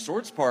 And for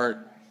Sword's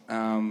part,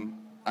 I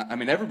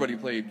mean, everybody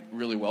played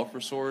really well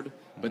for Sword,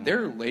 but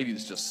their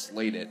ladies just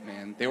slayed it,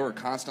 man. They were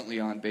constantly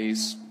on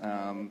base,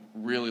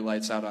 really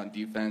lights out on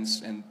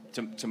defense, and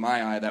to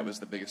my eye, that was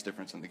the biggest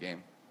difference in the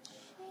game.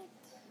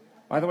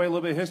 By the way, a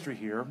little bit of history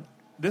here.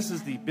 This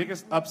is the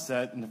biggest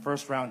upset in the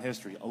first round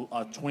history,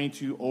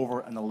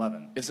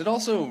 22-11. Is it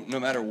also, no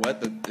matter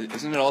what,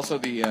 isn't it also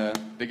the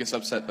biggest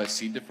upset by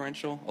seed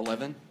differential,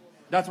 11?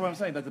 That's what I'm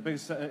saying. That's the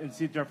biggest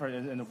seed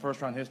difference in the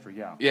first round history,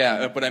 yeah.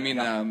 Yeah, but I mean,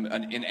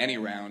 in any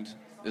round,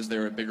 is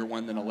there a bigger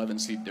one than 11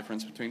 seed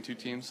difference between 2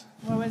 teams?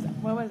 What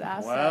was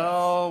assets?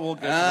 Well, we'll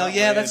get to that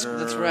yeah, later.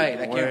 that's right.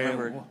 I can't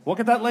remember. We'll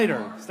get that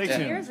later. Stay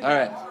tuned. All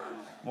right.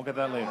 We'll get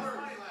that later.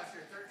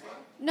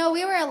 No,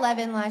 we were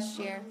 11 last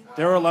year.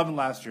 They were 11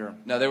 last year.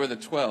 No, they were the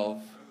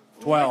 12.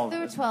 12. They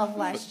were 12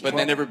 last year. But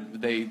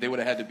they would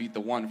have had to beat the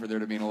 1 for there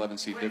to be an 11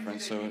 seed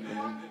difference. So.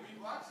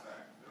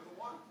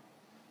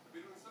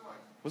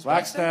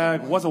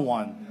 Flagstag was a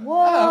 1. Whoa.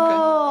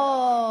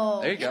 Oh,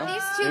 okay. There you go. Get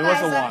these two It was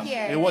guys a up 1.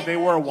 here. They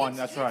were a 1.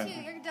 That's right.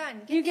 You're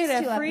done. You these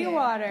get two a up free here.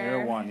 water.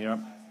 They're 1. Yep.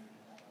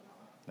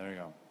 There you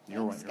go.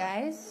 You're Thanks, 1.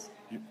 guys.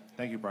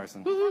 Thank you, Bryson.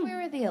 I thought we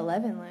were the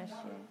 11 last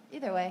year.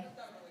 Either way.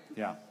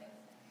 Yeah.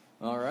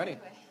 All righty.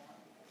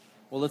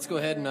 Well, let's go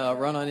ahead and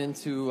run on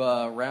into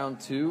round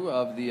 2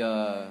 of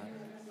the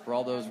for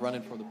all those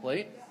running for the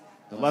plate.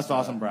 The less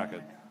awesome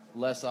bracket.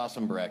 Less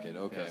awesome bracket.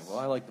 Okay. Yes. Well,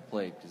 I like the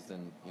plate because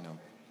then,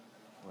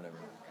 whatever.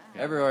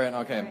 Everyone,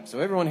 okay. So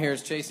everyone here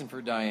is chasing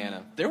for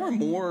Diana. There were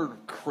more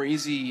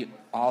crazy,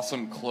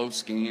 awesome,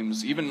 close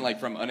games, even like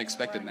from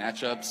unexpected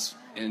matchups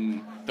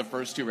in the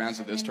first 2 rounds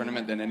of this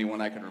tournament than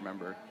anyone I can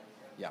remember.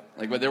 Yeah.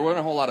 But there weren't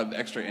a whole lot of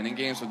extra inning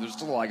games, but there's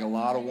still like a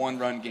lot of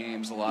one-run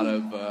games, a lot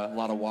of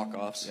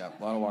walk-offs. Yeah,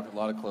 a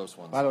lot of close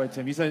ones. By the way,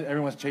 Tim, you said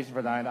everyone's chasing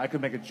for Diana. I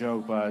could make a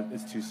joke, but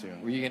it's too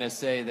soon. Were you going to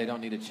say they don't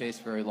need to chase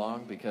very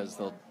long because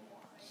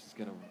she's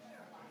going to...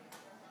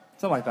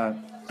 Something like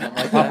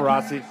that.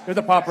 Paparazzi. There's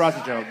a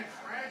paparazzi joke.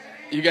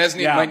 You guys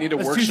might need to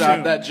it's too workshop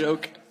soon. that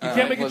joke. You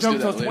can't make a Let's joke do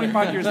that until later.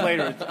 25 years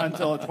later.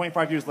 Until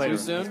 25 years later. Too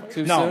soon?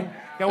 Too no. soon?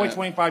 Gotta wait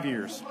 25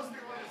 years.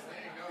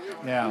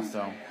 Yeah,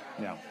 so.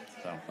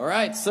 All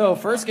right, so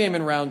first game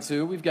in round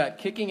 2, we've got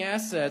Kicking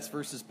Assets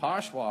versus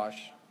Poshwash.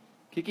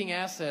 Kicking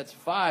Assets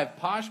 5,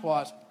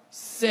 Poshwash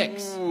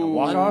 6.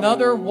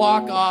 Another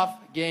walk-off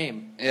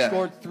game. Yeah.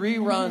 Scored 3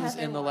 runs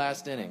in the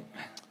last inning.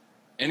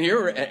 And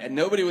here,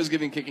 nobody was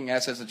giving Kicking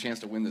Assets a chance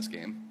to win this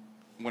game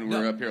when we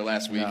were up here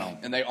last week,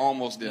 and they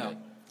almost did it.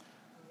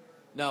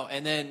 No,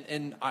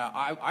 and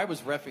I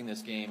was reffing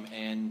this game,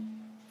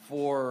 and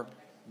for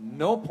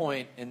no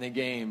point in the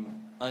game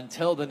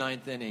until the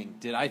 9th inning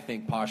did I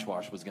think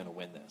Poshwash was going to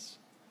win this.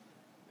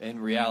 In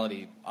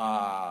reality,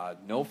 no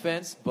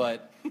offense,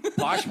 but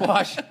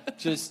Poshwash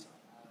just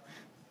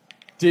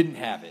didn't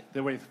have it.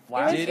 They went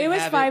flat. It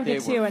was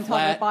 5-2 until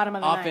the bottom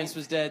of the Offense ninth.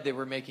 was dead. They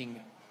were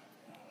making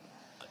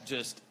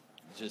just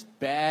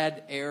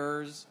bad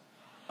errors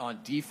on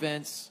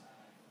defense.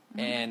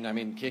 And, I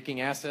mean, Kicking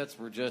Assets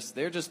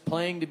they're just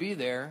playing to be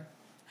there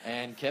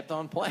and kept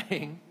on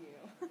playing.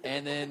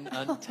 And then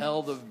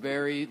until the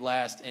very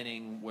last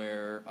inning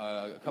where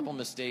a couple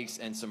mistakes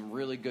and some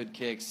really good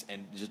kicks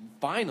and just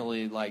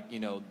finally,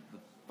 the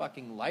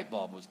fucking light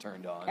bulb was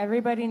turned on.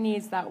 Everybody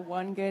needs that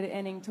one good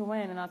inning to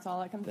win, and that's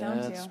all it comes down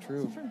to. That's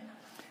true.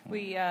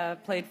 We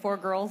played 4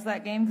 girls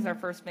that game because our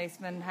first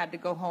baseman had to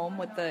go home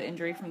with the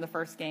injury from the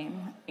first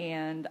game,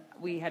 and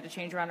we had to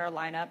change around our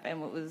lineup,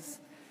 and it was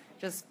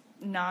just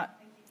not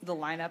the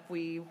lineup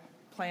we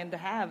planned to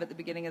have at the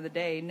beginning of the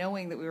day,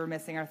 knowing that we were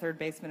missing our third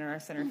baseman and our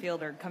center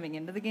fielder coming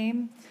into the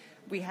game.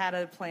 We had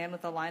a plan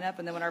with the lineup,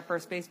 and then when our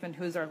first baseman,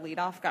 who's our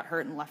leadoff, got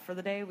hurt and left for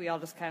the day, we all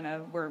just kind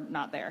of were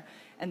not there.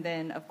 And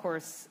then, of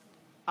course,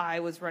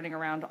 I was running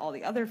around all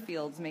the other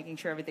fields, making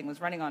sure everything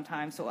was running on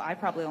time, so I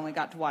probably only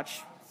got to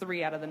watch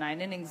 3 out of the 9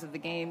 innings of the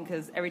game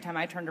because every time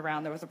I turned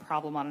around, there was a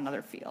problem on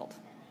another field.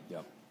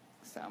 Yep.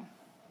 So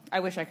I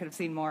wish I could have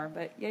seen more,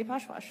 but yay,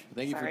 Poshwash.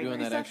 Thank you for Sorry, doing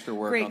that Marisa. extra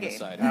work Great on the game.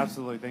 side.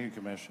 Absolutely. Thank you,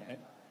 Commissioner.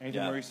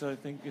 Anything, Yeah. Marisa, I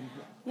think?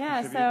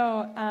 Yeah,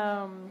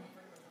 so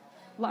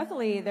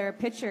luckily their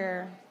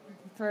pitcher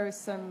throws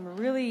some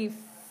really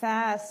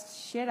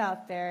fast shit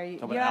out there.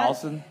 Talking about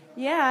Allison?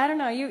 Yeah, I don't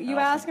know. You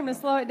ask them to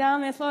slow it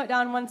down, they slow it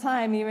down one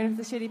time, even if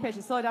it's a shitty pitch.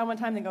 They slow it down one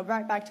time, then go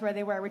right back to where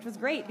they were, which was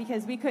great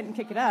because we couldn't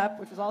kick it up,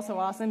 which was also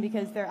awesome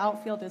because their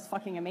outfield is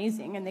fucking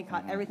amazing, and they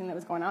caught everything that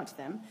was going out to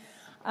them.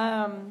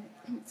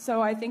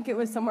 So I think it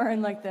was somewhere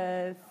in like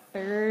the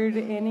third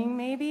inning,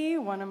 maybe,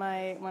 one of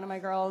my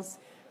girls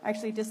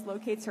actually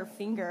dislocates her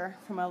finger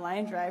from a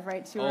line drive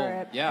right to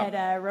her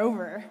at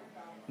Rover.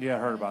 Yeah, I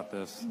heard about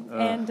this.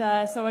 And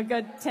so a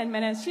good 10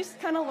 minutes, she's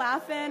kind of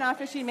laughing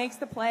after she makes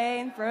the play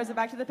and throws it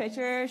back to the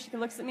pitcher. She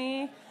looks at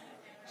me.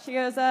 She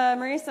goes,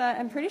 Marisa,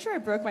 I'm pretty sure I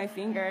broke my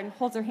finger, and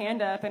holds her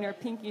hand up, and her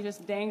pinky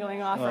just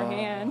dangling off her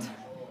hand.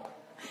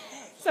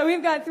 So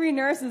we've got 3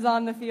 nurses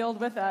on the field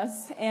with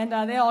us, and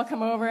they all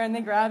come over and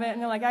they grab it,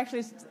 and they're like,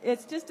 actually,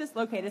 it's just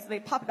dislocated, so they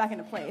pop it back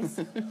into place.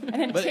 And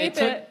then tape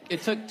it.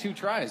 It took 2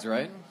 tries,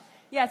 right?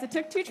 Yes, it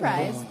took 2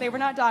 tries. They were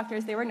not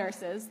doctors, they were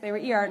nurses. They were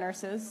ER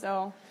nurses,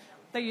 so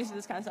they're used to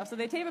this kind of stuff. So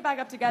they tape it back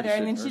up together,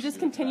 and then she just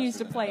continues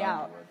to play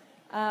out.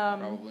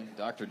 Probably.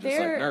 Doctor just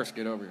like, nurse,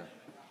 get over here.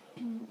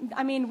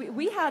 I mean,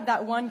 we had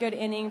that one good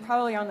inning,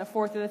 probably on the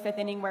 4th or the 5th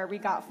inning, where we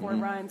got 4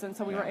 runs, and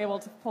so we were able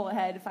to pull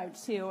ahead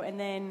 5-2. And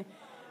then,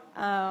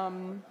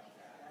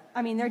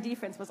 I mean, their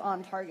defense was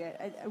on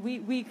target.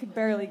 We could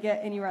barely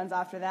get any runs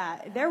after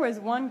that. There was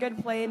one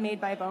good play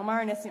made by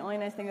Bomar, and it's the only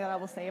nice thing that I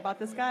will say about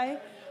this guy.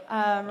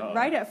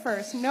 Right at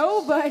first,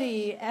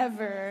 nobody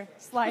ever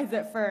slides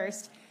at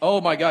first. Oh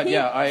my God! He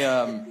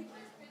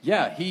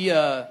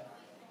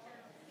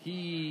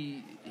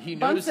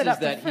notices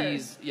that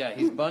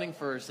he's bunting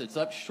first. It's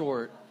up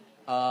short.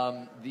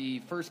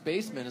 The first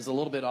baseman is a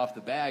little bit off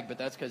the bag, but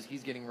that's because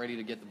he's getting ready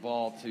to get the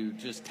ball to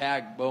just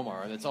tag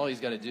Bomar. That's all he's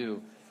got to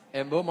do.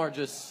 And Bomar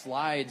just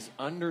slides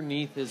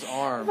underneath his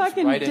arms right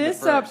into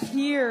first.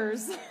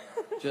 Disappears.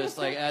 Just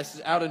like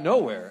out of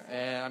nowhere.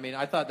 And I mean,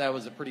 I thought that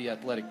was a pretty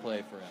athletic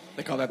play for him.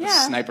 They call that the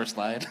sniper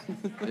slide.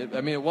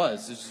 It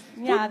was.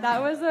 Yeah,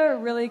 that was a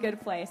really good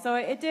play. So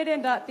it did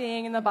end up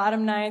being in the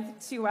bottom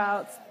 9th, 2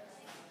 outs,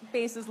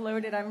 bases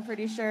loaded, I'm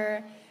pretty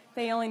sure.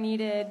 They only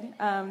needed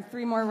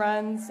 3 more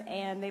runs,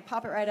 and they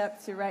pop it right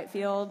up to right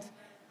field.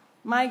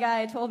 My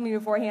guy told me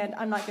beforehand,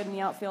 I'm not good in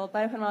the outfield,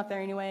 but I put him out there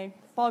anyway.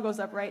 Ball goes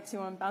up right to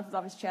him, bounces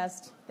off his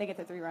chest. They get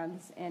the 3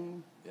 runs,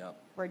 and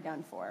we're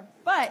done for.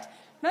 But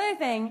another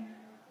thing,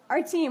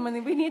 our team,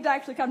 when we need to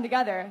actually come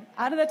together,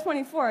 out of the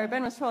 24,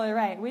 Ben was totally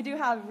right. We do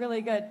have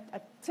really good,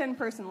 a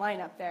 10-person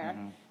lineup there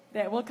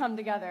that will come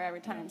together every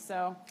time.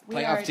 So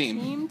we are a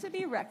team to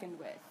be reckoned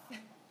with.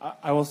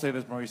 I will say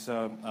this,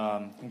 Marisa.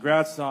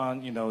 Congrats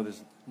on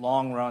this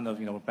long run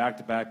of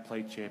back-to-back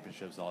plate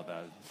championships, all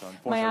that. So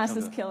my ass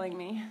is killing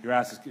me. Your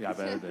ass is, I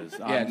bet it is.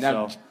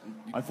 So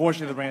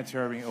unfortunately, the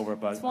Ranchero being over,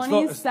 but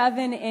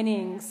 27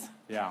 innings.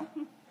 Yeah,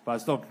 but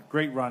still a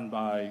great run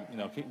by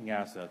kicking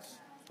assets.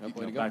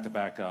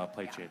 Back-to-back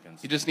plate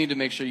champions. You just need to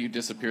make sure you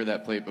disappear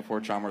that plate before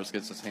Chalmers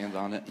gets his hands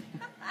on it.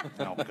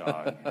 Oh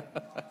God.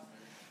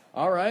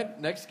 All right,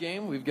 next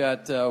game we've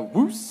got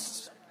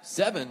Woos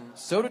 7,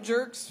 Soda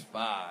Jerks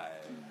 5.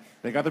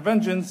 They got their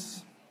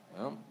vengeance.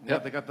 Well,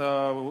 They got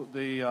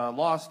the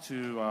loss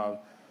to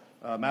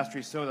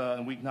Mastery Soda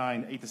in Week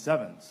 9,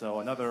 8-7.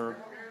 So another.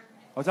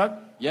 What's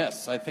that?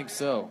 Yes, I think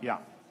so. Yeah.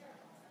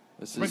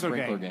 This is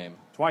Sprinkler game.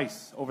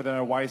 Twice over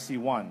there,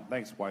 YC1.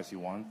 Thanks,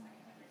 YC1.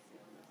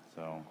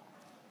 So,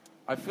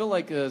 I feel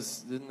like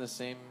didn't the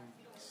same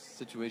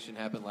situation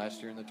happen last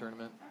year in the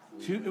tournament?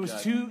 Two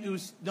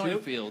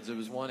fields. It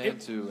was 1 and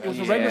 2. It was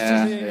a regular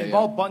season. It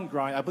involved button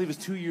grind. I believe it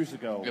was 2 years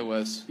ago. It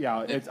was. Yeah,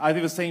 I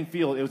think the same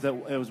field. It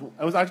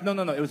was actually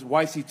no. It was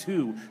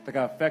YC2 that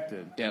got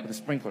affected. Yeah, with the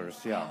sprinklers.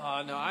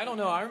 Yeah. No, I don't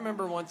know. I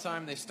remember one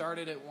time they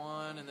started at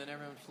 1 and then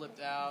everyone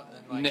flipped out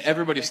and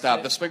everybody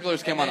stopped. The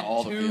sprinklers came on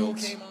all the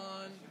fields. 2 came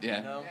on.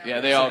 Yeah,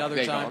 they all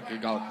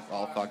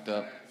fucked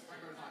up.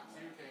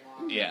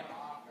 Yeah.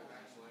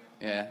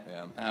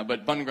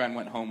 But Bun Grind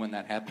went home when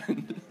that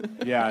happened.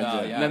 Yeah,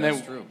 I did. And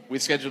then we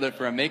scheduled it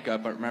for a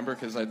makeup, I remember,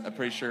 because I'm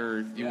pretty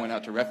sure you went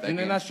out to ref that game.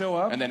 Didn't they not show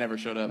up? And they never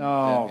showed up.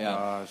 Oh,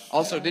 gosh.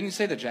 Also, didn't you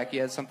say that Jackie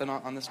had something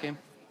on this game?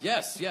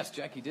 Yes,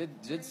 Jackie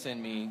did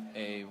send me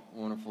a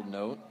wonderful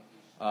note.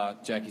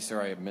 Jackie,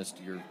 sorry I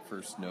missed your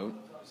first note.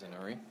 I was in a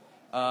hurry.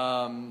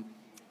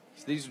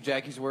 So these are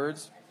Jackie's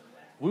words.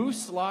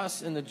 Woos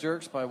lost in the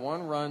Jerks by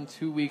 1 run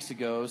 2 weeks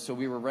ago, so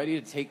we were ready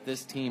to take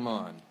this team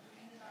on.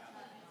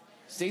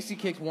 Stacy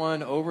kicked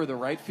one over the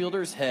right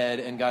fielder's head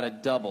and got a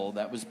double.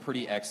 That was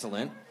pretty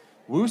excellent.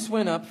 Woos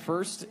went up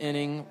first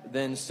inning,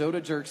 then Soda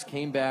Jerks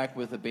came back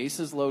with a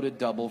bases-loaded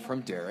double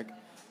from Derek.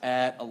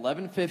 At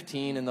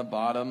 11:15 in the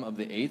bottom of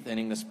the 8th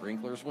inning, the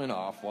sprinklers went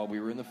off while we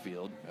were in the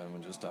field.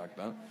 Everyone just talked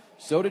about it.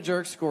 Soda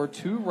Jerks scored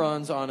 2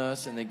 runs on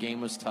us, and the game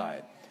was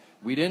tied.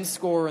 We didn't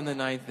score in the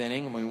 9th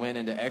inning, and we went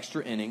into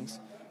extra innings.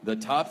 The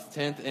top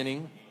 10th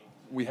inning,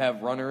 we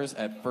have runners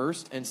at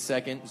first and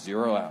second,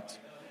 0 outs.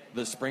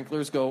 The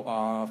sprinklers go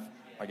off,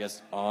 I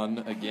guess, on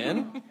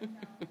again.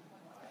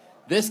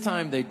 This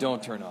time they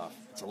don't turn off.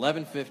 It's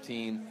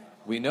 11:15.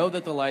 We know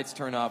that the lights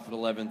turn off at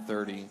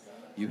 11:30.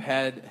 You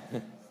had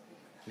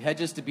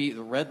just to beat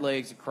the Red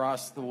Legs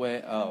across the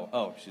way.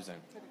 Oh, she's in.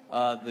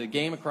 The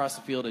game across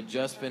the field had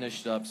just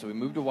finished up, so we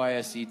moved to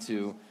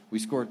YSC2. We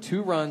scored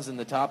 2 runs in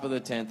the top of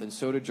the 10th, and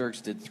Soda Jerks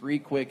did 3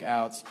 quick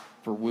outs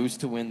for Woos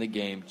to win the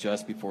game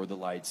just before the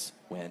lights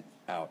went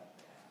out.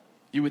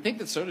 You would think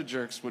that Soda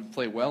Jerks would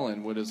play well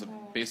in what is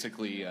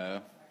basically,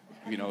 a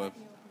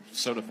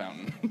soda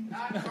fountain.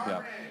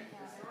 Yeah.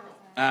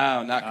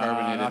 Oh, not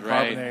carbonated, not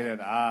right? carbonated.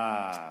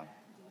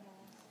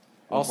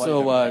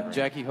 Also,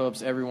 Jackie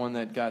hopes everyone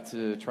that got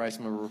to try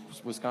some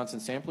of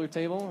Wisconsin sampler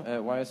table at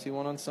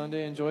YSC1 on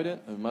Sunday enjoyed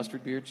it.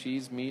 Mustard beer,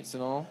 cheese, meats,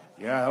 and all.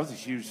 Yeah, that was a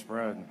huge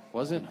spread.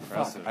 Was it?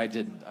 Impressive. Fuck, I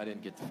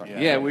didn't get the fuck.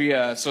 Yeah, we.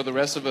 So the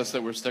rest of us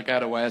that were stuck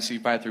out at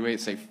YSC 5 through 8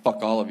 say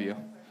fuck all of you.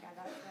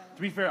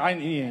 To be fair, I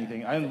didn't eat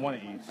anything. I didn't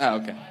want to eat. Oh,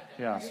 okay.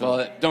 Yeah. So.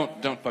 Well,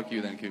 don't fuck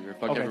you then, Cougar.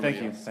 Fuck Okay, everybody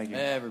thank you. else. Thank you.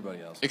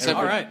 Everybody else.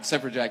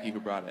 Except for Jackie,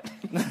 who brought it.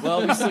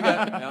 Well, we still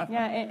got. Yeah.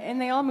 Yeah,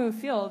 and they all moved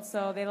fields,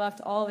 so they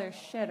left all their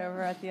shit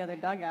over at the other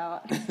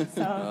dugout.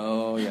 So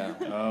Oh, yeah.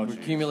 We're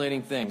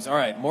accumulating things. All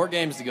right, more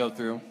games to go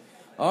through.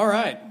 All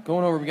right,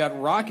 going over, we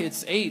got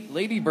Rockets 8,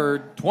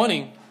 Ladybird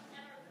 20.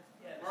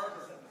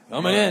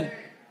 Coming in.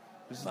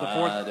 This is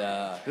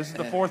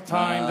the fourth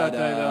time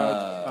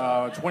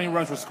that 20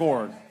 runs were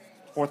scored.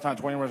 Fourth time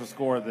 20 runs were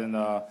scored in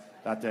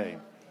that day.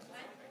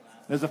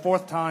 There's the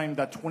fourth time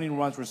that 20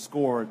 runs were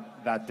scored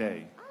that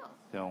day.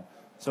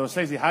 So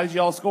Stacey, how did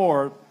you all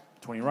score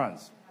 20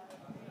 runs?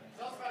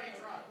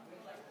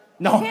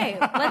 No. Okay,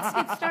 let's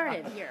get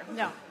started here.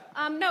 No,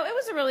 it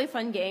was a really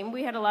fun game.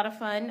 We had a lot of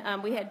fun.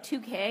 We had 2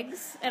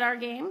 kegs at our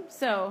game,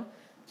 so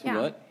Two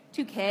what?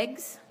 2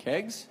 kegs.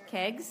 Kegs?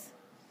 Kegs.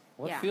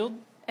 What Yeah. field?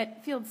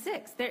 At field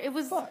 6. There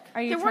was.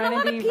 Are you there weren't a trying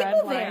lot to of be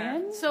people Red there,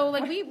 Lion? so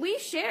like we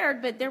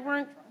shared, but there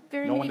weren't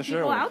very No one many to share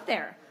people with. out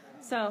there.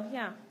 So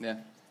yeah.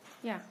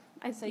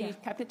 So you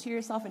kept it to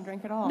yourself and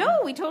drank it all. No,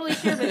 we totally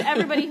shared with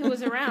everybody who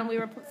was around. We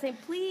were saying,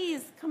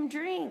 please come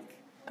drink.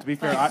 To be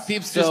fair,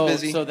 Peep's just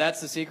busy. So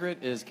that's the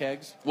secret is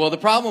kegs? Well, the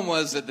problem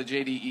was that the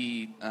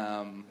JDE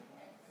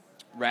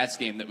Rats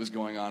game that was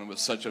going on was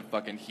such a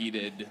fucking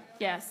heated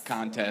Yes.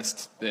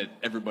 contest that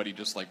everybody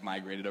just like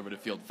migrated over to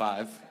field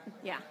 5.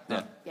 Yeah.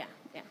 Yeah. Yeah.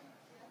 Yeah.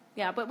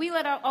 Yeah. But we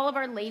let all of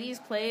our ladies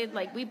play.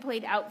 Like we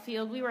played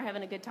outfield. We were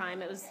having a good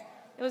time. It was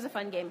a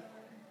fun game.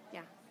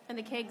 Yeah. And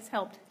the kegs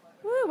helped.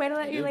 Woo, way to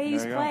let your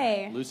ladies There you go.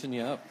 play. Loosen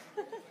you up.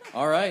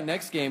 All right,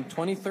 next game,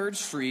 23rd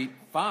Street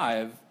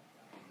 5,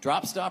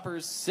 Drop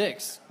Stoppers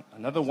 6.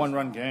 another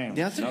one-run game.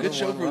 Yeah, it's a Another good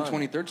show one from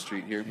run. 23rd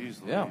Street here. Jeez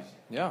Yeah, Louise.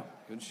 yeah,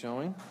 good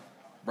showing.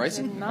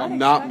 Bryson? Did If not I'm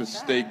not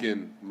expect that.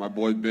 mistaken, my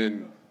boy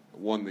Ben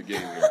won the game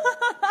here.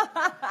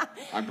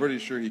 I'm pretty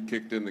sure he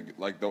kicked in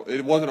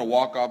it wasn't a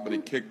walk-off, but he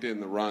kicked in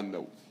the run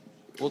that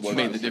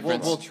made the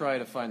difference. We'll try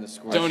to find the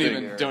score. Don't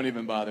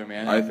even bother,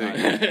 man. I think.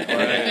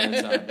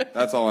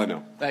 That's all I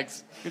know.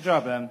 Thanks. Good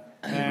job, Ben.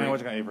 And what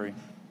you got, Avery?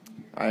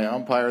 I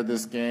umpired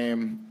this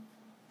game.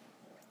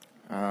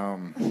 I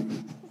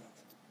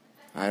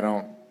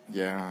don't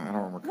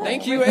recall.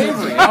 Thank you,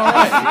 Avery. All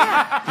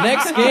right.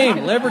 Next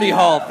game, Liberty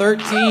Hall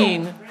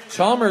 13,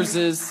 Chalmers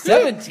is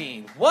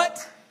 17.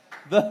 What?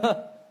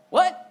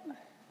 What?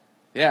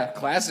 Yeah,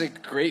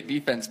 classic great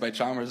defense by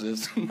Chalmers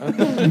is.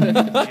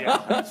 Yeah.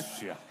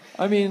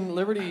 I mean,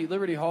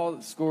 Liberty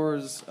Hall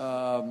scores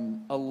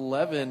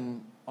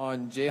 11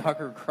 on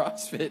Jayhawker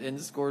CrossFit and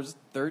scores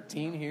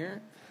 13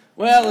 here.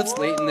 Well, it's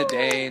late in the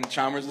day, and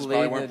Chalmers Late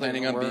probably in weren't the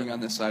planning on work. being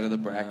on this side of the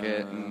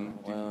bracket,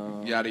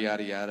 and yada,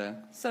 yada, yada.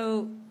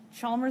 So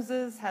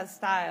Chalmers's has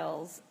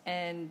Styles,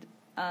 and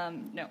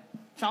no,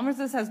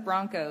 Chalmers's has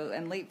Bronco,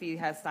 and Lateview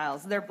has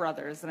Styles. They're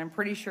brothers, and I'm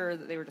pretty sure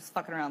that they were just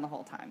fucking around the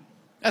whole time.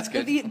 That's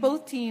good.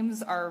 Both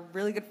teams are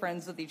really good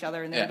friends with each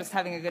other, and they're Yeah. just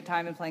having a good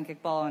time and playing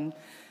kickball, and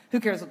who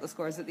cares what the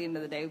score is at the end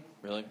of the day,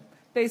 Really?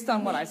 based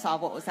on what I saw,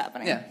 what was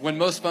happening. Yeah, when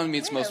most fun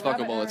meets most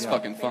fuckable, it's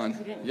fucking fun.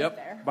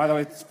 Yep. By the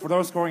way, for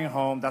those scoring at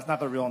home, that's not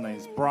their real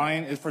names.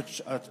 Brian is for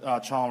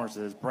Chalmers.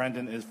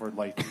 Brendan is for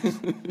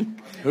Lathan.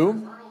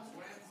 Who?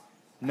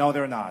 No,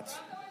 they're not.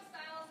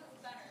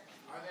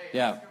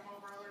 Yeah,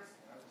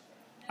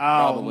 Oh,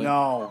 Probably.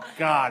 no.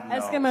 God, no.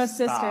 Eskimo Stop.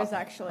 sisters,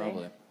 actually.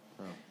 probably.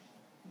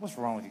 What's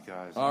wrong with you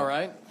guys? All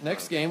right.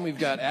 Next game, we've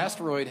got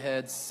Asteroid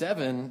Head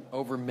 7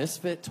 over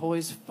Misfit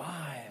Toys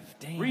 5.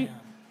 Damn.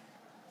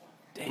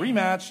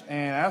 Rematch,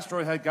 and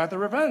Asteroid had got the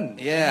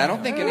revenge. Yeah, I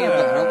don't think any of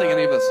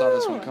us saw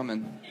this one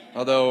coming.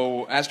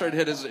 Although Asteroid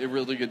Head is a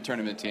really good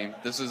tournament team.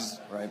 This is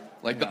Right.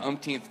 like the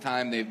umpteenth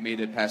time they've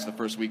made it past the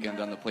first weekend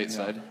on the plate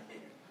side.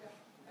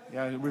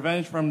 Yeah,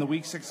 revenge from the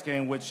Week 6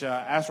 game, which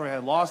Asteroid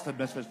had lost to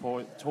Misfit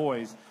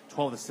Toys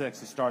 12-6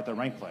 to start the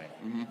rank play.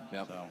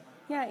 Yep. So.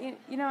 Yeah,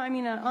 I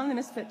mean, on the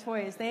Misfit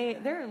Toys,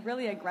 they're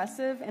really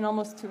aggressive and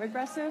almost too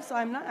aggressive, so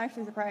I'm not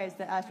actually surprised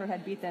that Asteroid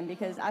had beat them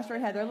because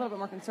Asteroid Head, they're a little bit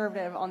more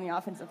conservative on the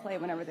offensive play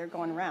whenever they're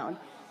going around.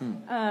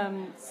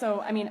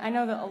 So, I mean, I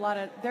know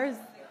that there's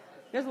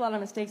a lot of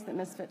mistakes that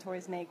Misfit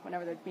Toys make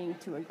whenever they're being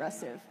too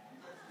aggressive,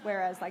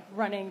 whereas, like,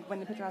 running when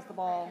the pitcher has the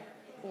ball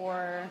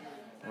or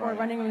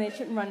running when they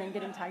shouldn't run and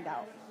getting tagged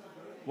out.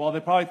 Well,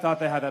 they probably thought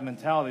they had that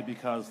mentality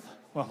because,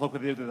 well, look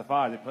what they did to the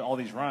 5. They put all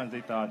these runs.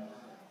 They thought,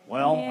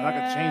 well, we're not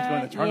going to change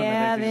going to the tournament.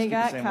 Yeah, they they just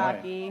got keep the same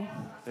cocky. way.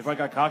 They probably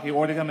got cocky,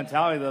 or they got a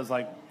mentality that was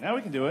like, yeah,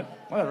 we can do it.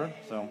 Whatever.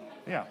 So,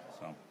 yeah.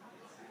 So.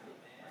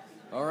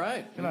 All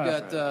right. Good We've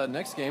night, got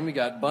next game. We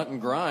got Bunt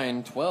and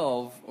Grind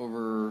 12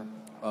 over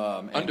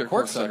Under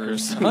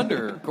Corksuckers.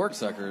 Under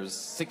Corksuckers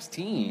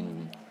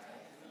 16.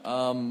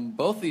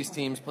 Both these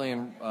teams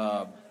playing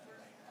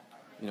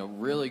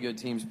really good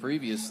teams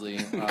previously.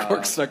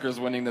 Corksuckers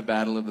winning the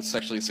battle of the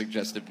sexually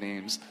suggestive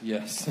names.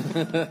 Yes.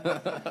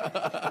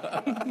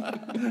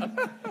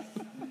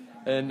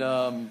 And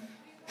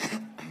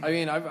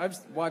I've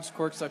watched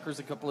Corksuckers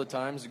a couple of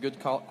times. A good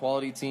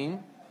quality team.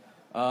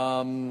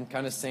 Kind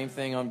of same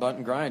thing on Bunt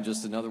and Grind.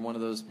 Just another one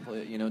of those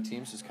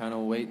teams just kind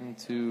of waiting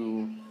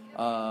to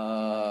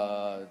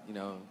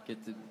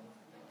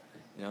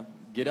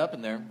get up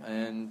in there,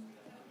 and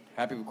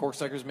happy with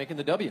Corksuckers making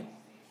the W.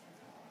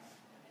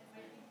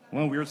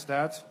 One weird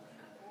stats.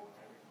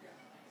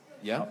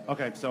 Yeah.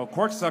 Okay, so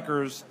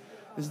Corksuckers,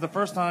 this is the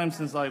first time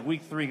since like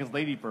week 3 against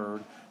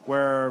Ladybird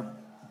where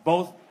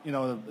both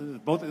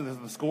the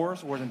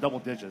scores were in double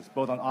digits,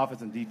 both on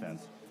offense and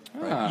defense.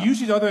 Right.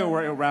 Usually the other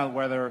way around,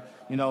 whether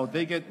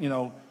they get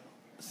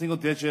single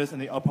digits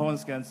and the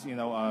opponents gets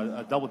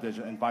a double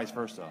digit and vice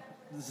versa.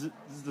 This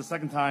is the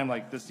second time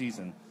like this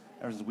season.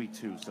 Ever since week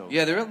 2, so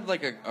yeah, they're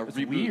like a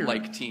reboot weird.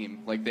 like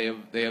team. Like they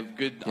have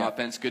good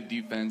offense, good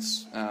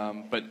defense,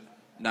 but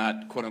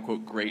not quote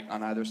unquote great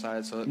on either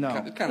side. So it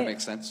kind of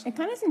makes sense. It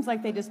kind of seems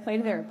like they just play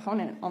to their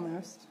opponent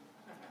almost.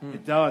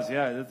 It does,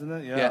 yeah, doesn't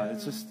it? Yeah.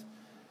 It's just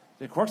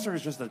the Corksuckers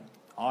is just an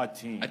odd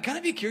team. I'd kind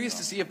of be curious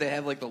to see if they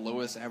have like the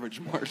lowest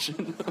average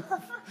margin.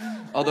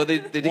 Although they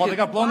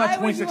got blown out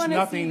Why would you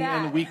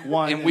 26-0 in week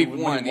 1. in week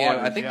 1. Yeah,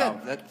 Waters, I think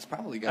that's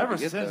probably got ever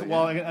to get since. though,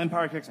 Well,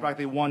 Empire kicks back,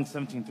 they won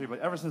 17-3, but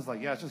ever since,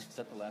 it's just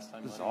the last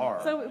time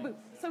bizarre.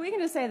 So we can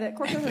just say that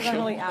Corksuckers are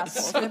really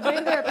assholes. They play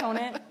to their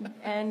opponent,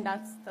 and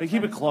that's They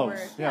keep their it close.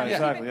 sport. Yeah, they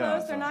exactly. keep it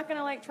close. Yeah, They're so. not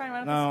going to try and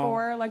run up No. the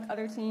score like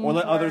other teams. Or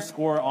let others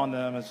score on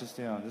them. It's just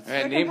it's,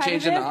 They're name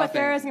change in the competitive, but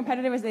they're as offense.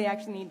 competitive as they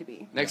actually need to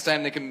be. Next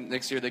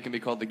year they can be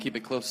called the Keep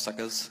It Close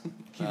Suckers.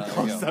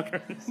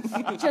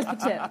 Corksuckers. Just the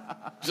tip.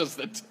 Just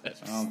the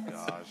tips. Oh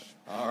gosh.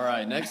 All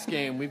right, next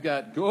game we've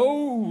got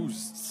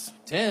Ghosts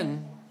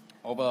 10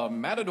 over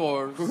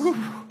Matadors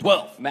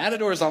 12.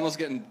 Matador's almost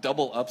getting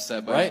double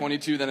upset by Right.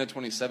 22, then a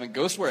 27.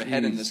 Ghosts were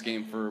ahead in this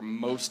game for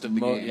most of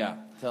the game. Yeah,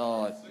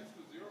 up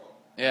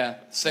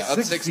 6-0.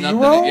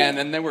 6-0? Yeah, and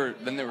then they were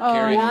Oh,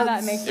 carried. now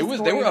that makes It was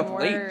the they were score up even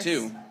late worse.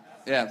 too.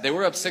 Yeah, they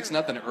were up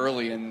 6-0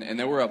 early, and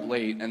they were up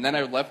late. And then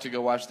I left to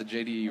go watch the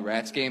JD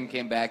Rats game.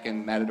 Came back,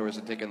 and Matadors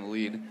had taken the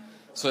lead.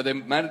 So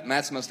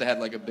Mats must have had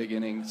like a big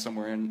inning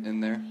somewhere in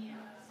there.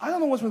 I don't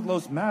know what's with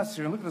Los Mats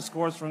here. Look at the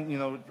scores from in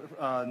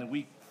the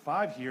week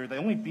 5 here. They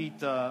only beat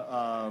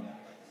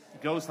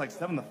Ghosts like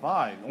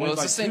 7-5. Well,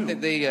 it's the same thing.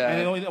 They and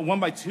they only won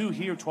by 2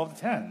 here,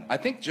 12-10. I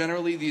think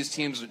generally these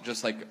teams are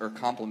just are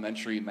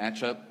complementary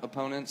matchup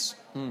opponents.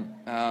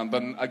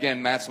 But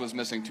again, Mats was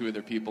missing 2 of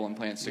their people and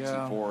playing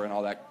 6-4 and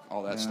all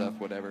that stuff,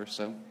 whatever.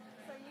 So.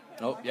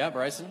 Oh yeah,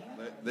 Bryson.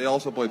 They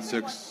also played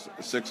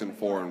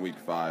 6-4 in week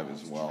 5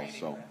 as well.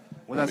 So.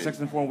 Was that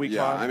 6-4 in week 5?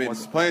 Yeah, I mean,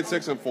 playing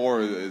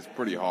 6-4 is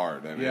pretty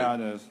hard. I mean, Yeah,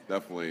 it is.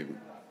 Definitely.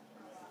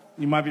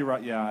 You might be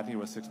right. Yeah, I think it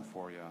was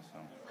 6-4. Yeah. So.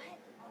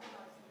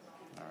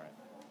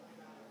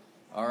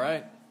 All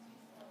right.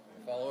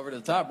 Fall over to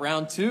the top.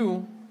 Round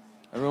 2.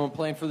 Everyone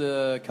playing for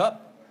the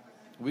cup.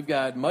 We've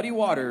got Muddy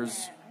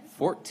Waters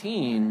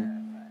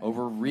 14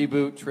 over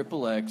Reboot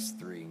Triple X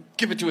 3.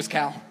 Give it to us,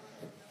 Cal.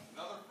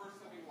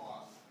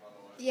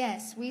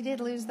 Yes, we did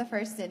lose the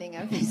first inning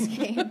of this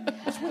game.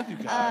 What's with you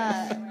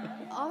guys?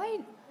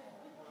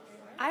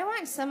 I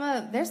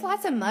want there's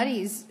lots of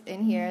muddies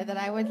in here that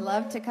I would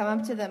love to come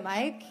up to the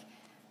mic.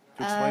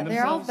 To explain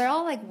They're all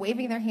themselves? like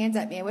waving their hands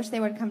at me. I wish they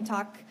would come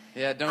talk.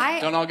 Yeah,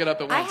 don't all get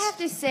up at once. I have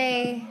to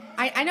say,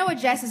 I know what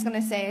Jess is going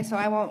to say, so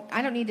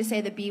I don't need to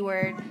say the B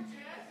word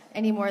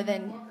any more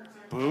than.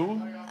 Boo?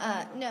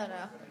 No.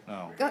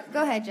 Oh. Go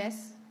ahead,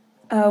 Jess.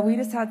 We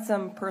just had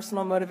some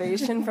personal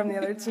motivation from the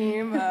other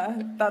team.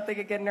 Thought they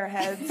could get in our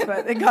heads,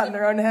 but they got in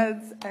their own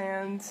heads,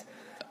 and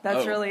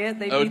that's really it.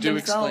 They beat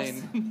themselves.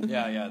 Explain.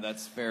 Yeah,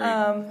 that's very.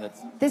 That's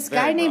This very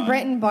guy named broad.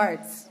 Brenton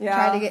Bartz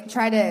Yeah.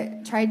 tried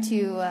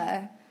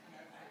to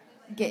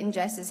get in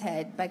Jess's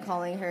head by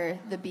calling her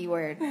the B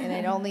word, and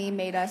it only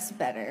made us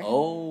better.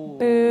 Oh.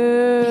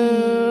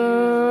 Boo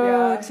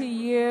to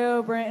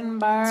you, Brenton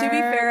Barr. To be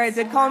fair, I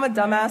did call him a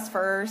dumbass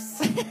first,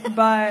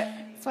 but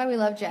That's why we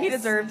love Jess. he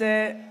deserved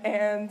it,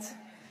 and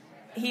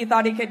he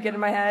thought he could get in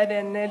my head,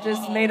 and it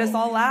just made us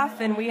all laugh,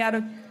 and we had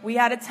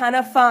a ton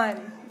of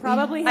fun.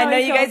 Probably. I how know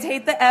he you feels. guys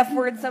hate the F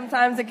word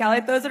sometimes, and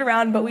Callie throws it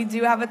around, but we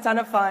do have a ton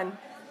of fun.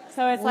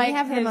 So it's We like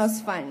have the his-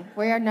 most fun.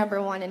 We are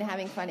number 1 in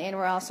having fun, and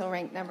we're also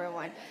ranked number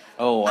 1.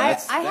 Oh, I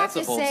that's have a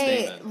to bold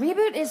say, statement.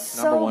 Reboot is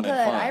Number so 1 good. in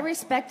fun. I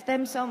respect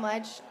them so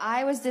much.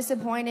 I was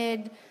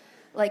disappointed.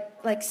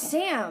 Like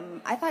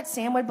Sam, I thought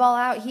Sam would ball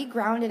out. He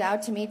grounded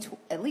out to me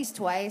at least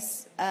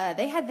twice.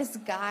 They had this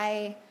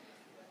guy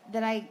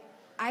that I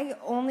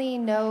only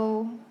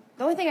know.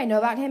 The only thing I know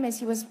about him is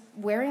he was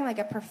wearing like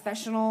a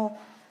professional,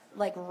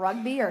 like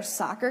rugby or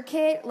soccer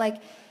kit.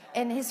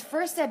 And his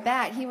first at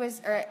bat,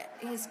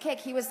 his kick,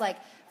 he was like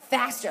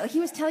faster. Like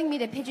he was telling me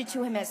to pitch it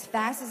to him as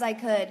fast as I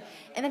could,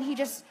 and then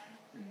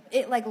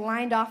it like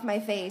lined off my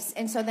face.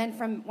 And so then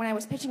from when I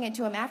was pitching it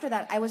to him after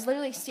that, I was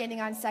literally standing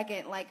on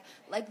second, oh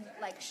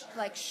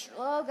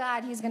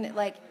God, he's gonna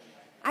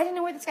I didn't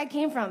know where this guy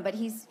came from, but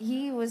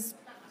he was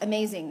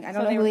amazing. I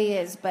don't know who he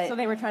is, but so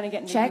they were trying to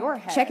get into check your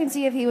head. check and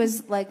see if he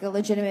was like a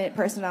legitimate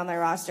person on their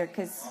roster.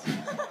 Because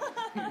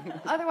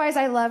otherwise,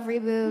 I love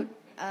Reboot.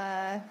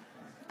 I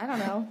don't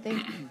know.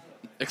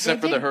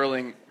 Except they for the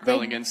did-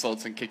 hurling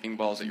insults and kicking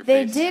balls at your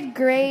They face. did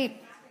great.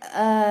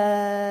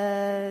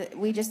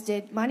 We just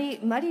did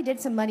Muddy did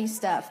some muddy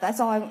stuff. That's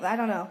all. I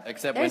don't know.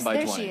 Except There's- win by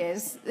there 20. she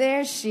is.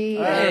 There she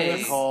Hey.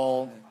 is.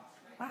 Nicole.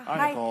 Hi,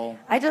 Hi. Nicole.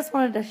 I just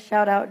wanted to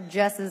shout out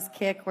Jess's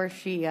kick where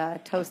she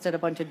toasted a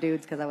bunch of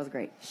dudes because that was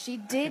great. She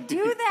did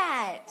do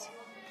that.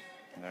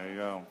 There you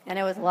go. And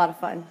it was a lot of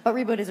fun. But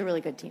Reboot is a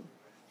really good team.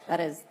 That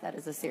is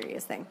a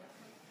serious thing.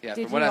 Yeah,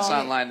 Did from what you I saw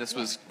all- online, this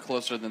was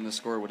closer than the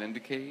score would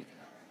indicate.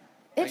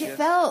 I It guess.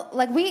 felt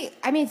like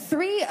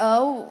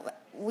 3-0.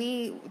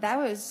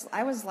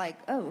 I was like,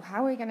 oh,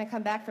 how are we going to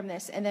come back from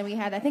this? And then we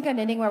had, I think, an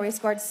inning where we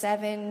scored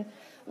 7.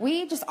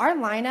 Our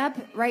lineup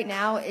right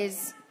now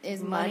is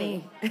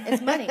money.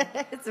 It's money.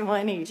 It's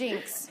money.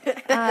 Jinx.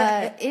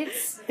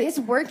 It's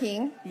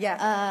working.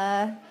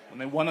 Yeah. When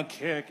they won a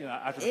kick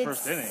after the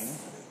first inning,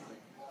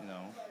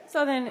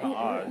 So then,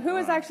 Uh-uh. who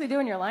is actually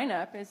doing your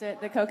lineup? Is it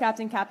the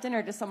captain,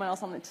 or just someone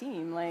else on the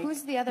team? Like,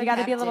 Who's the other You got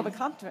to be a little bit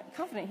captain?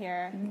 confident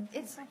here.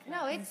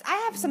 I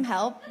have some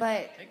help,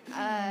 but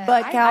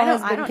But Cal I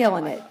has don't been do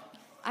killing much. it.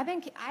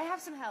 I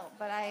have some help,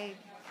 but I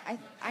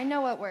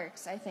know what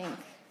works. I think.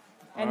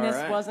 And All this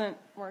right. wasn't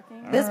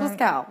working. This was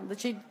Cal.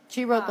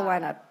 She wrote the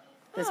lineup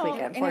this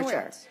weekend, and for it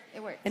sure. worked.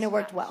 It worked. And it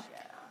worked well.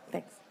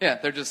 Thanks. Yeah,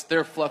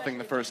 they're fluffing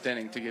the first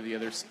inning to give the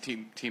other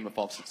team a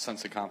false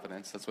sense of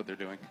confidence. That's what they're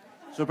doing.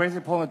 So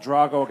basically pulling a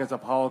Drago against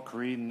Apollo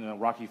Creed in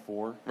Rocky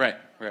 4. Right.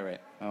 Okay.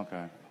 All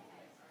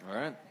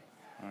right.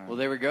 Well,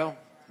 there we go.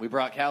 We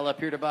brought Cal up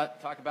here to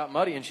talk about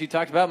Muddy, and she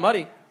talked about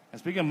Muddy. And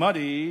speaking of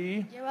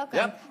Muddy, You're welcome.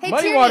 Yep. Hey,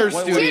 Muddy Tierney, Waters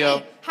Studio.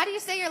 Tierney, how do you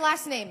say your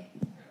last name?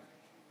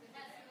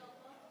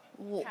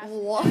 We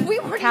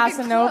weren't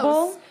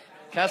Casanova?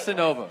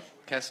 Casanova.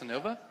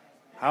 Casanova?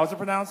 how is it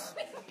pronounced?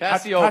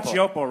 Cacioppo.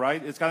 Cacioppo,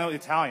 right? It's kind of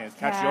Italian. It's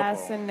Cacioppo.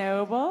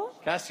 Casanova?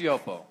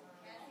 Cacioppo.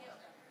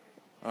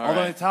 All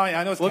Although right. in Italian,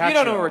 I know it's Well, if you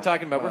don't know what we're Cacio.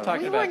 talking about, we're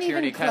talking We about weren't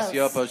Tierney even close.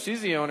 Cacioppo.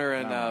 She's the owner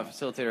and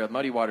facilitator of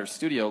Muddy Waters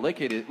Studio,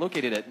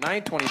 located at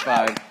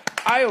 925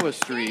 Iowa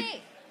Street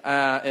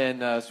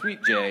in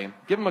Suite J.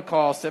 Give them a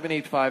call,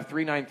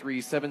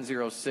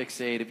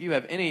 785-393-7068. If you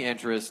have any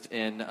interest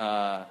in,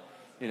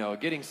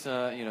 getting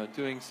some,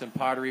 doing some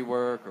pottery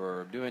work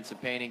or doing some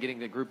painting,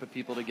 getting a group of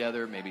people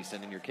together, maybe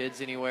sending your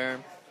kids anywhere.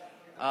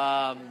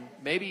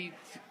 Maybe,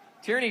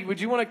 Tierney, would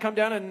you want to come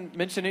down and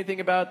mention anything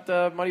about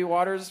Muddy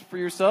Waters for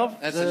yourself?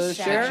 That's to a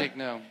share? shake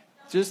no.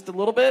 Just a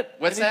little bit?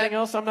 What's Anything that?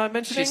 else I'm not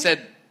mentioning? She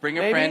said, bring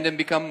a Maybe? friend and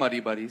become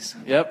muddy buddies.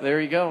 Yep, there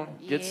you go.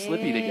 Get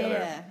slippy together.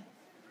 Yeah.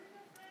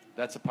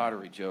 That's a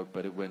pottery joke,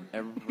 but it went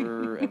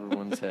over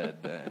everyone's head,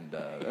 and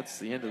that's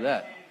the end of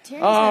that.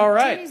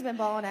 Tierney's been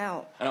balling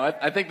out. I know,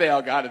 I think they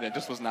all got it. It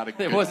just was not a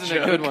good It wasn't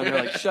joke. a good one.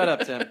 They're like, shut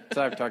up, Tim.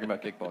 Sorry for talking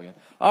about kickball again.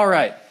 All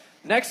right.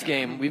 Next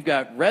game, we've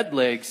got Red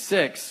Lake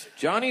 6,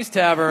 Johnny's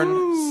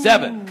Tavern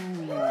 7.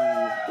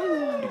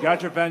 You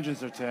got your vengeance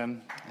there,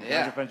 Tim. You Yeah.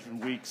 got your vengeance from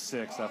week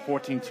 6,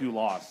 14-2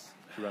 loss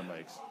to Red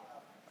Lakes.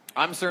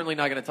 I'm certainly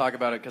not going to talk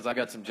about it because I've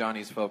got some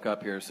Johnny's folk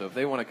up here, so if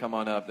they want to come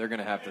on up, they're going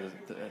to have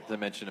to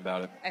mention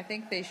about it. I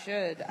think they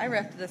should. I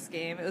refed this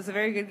game. It was a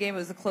very good game. It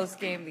was a close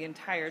game the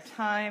entire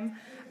time.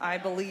 I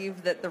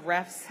believe that the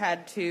refs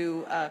had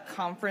to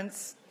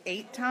conference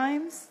 8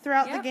 times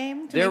throughout the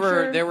game. To There make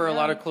were sure, a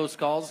lot of close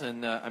calls,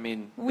 and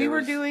we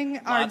were doing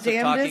our lots of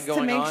talking damnedest to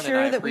going make on, and sure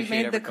I that we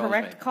appreciate made the every call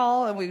correct made.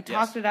 call, and we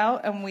talked it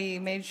out, and we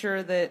made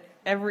sure that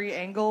every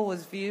angle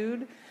was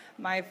viewed.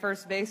 My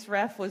first base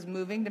ref was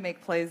moving to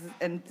make plays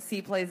and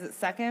see plays at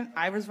second.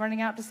 I was running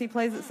out to see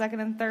plays at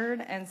second and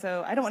third, and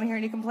so I don't want to hear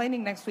any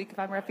complaining next week if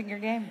I'm reffing your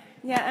game.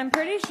 Yeah, I'm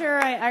pretty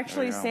sure I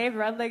actually There you go. saved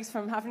Red Legs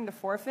from having to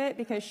forfeit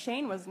because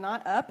Shane was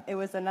not up. It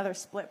was another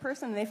split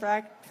person. And they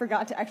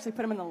forgot to actually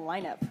put him in the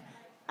lineup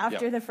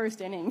after the first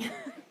inning.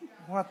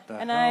 What the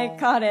And hell? I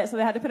caught it, so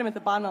they had to put him at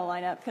the bottom of the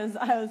lineup because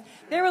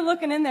they were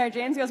looking in there.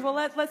 James goes, well,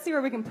 let's see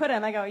where we can put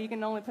him. I go, you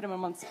can only put him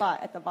in one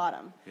spot at the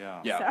bottom.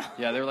 Yeah, So-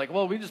 yeah. They were like,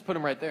 well, we just put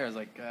him right there. I was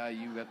like,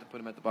 you have to put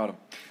him at the bottom.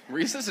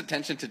 Reese's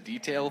attention to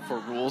detail for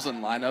rules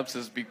and lineups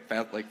is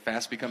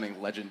fast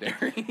becoming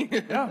legendary.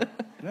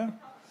 Yeah.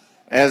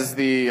 As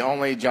the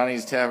only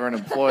Johnny's Tavern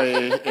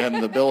employee in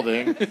the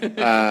building,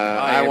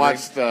 I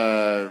watched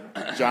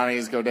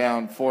Johnny's go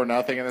down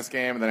 4-0 in this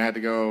game, and then I had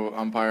to go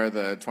umpire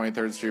the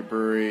 23rd Street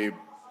Brewery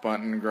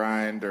bunt and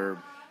grind or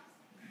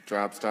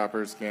drop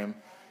stoppers game.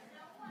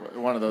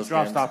 One of those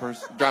Drop games.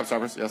 stoppers. Drop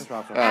stoppers, yes.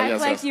 Drop stoppers. Act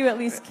yes, like yes. you at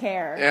least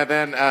care. And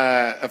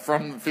then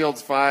from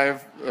fields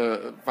 5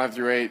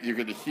 through 8, you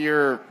could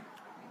hear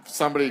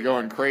somebody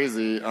going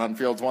crazy on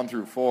fields 1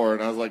 through 4,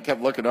 and I was like, kept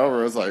looking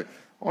over. I was like,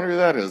 I wonder who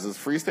that is. Is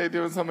Free State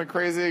doing something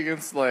crazy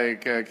against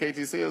like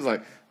KTC? I was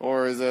like,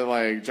 or is it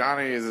like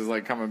Johnny's is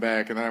like coming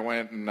back? And then I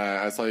went and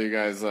I saw you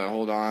guys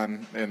hold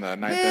on in the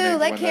ninth inning. Boo, to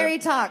let win Carrie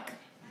that. talk.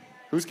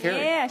 Who's Carrie?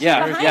 Yeah, she's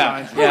Yeah, behind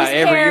yeah, him. yeah. Who's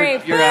Avery, Carrie?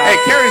 you're Boo! out. Hey,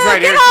 Carrie's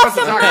right here. Get She's off supposed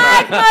to the talk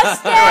about mic, it.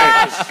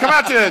 mustache! Anyway, come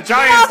out to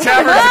Johnny's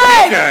Tavern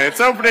in Topeka. It's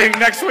opening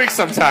next week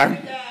sometime.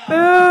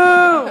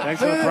 Boo!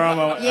 Thanks for the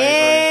promo.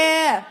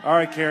 Yeah. Avery. All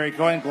right, Carrie,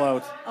 go ahead and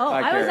gloat. Oh, Hi,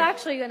 I was Carrie.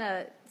 actually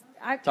gonna.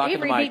 Talking to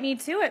Avery Mike. beat me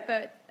to it,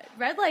 but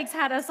Red Legs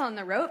had us on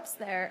the ropes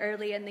there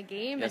early in the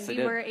game, Yes, and they we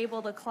did. were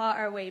able to claw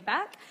our way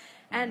back.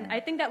 And I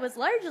think that was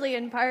largely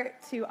in part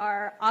to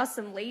our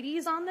awesome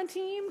ladies on the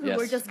team who Yes.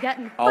 were just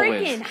getting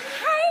Always. freaking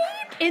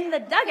hype in the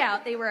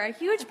dugout. They were a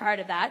huge part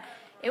of that.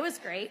 It was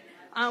great.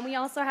 We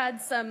also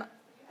had some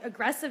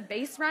aggressive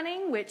base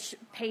running, which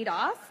paid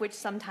off, which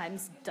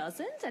sometimes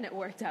doesn't, and it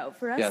worked out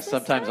for us. Yeah, this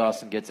sometimes time.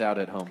 Austin gets out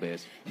at home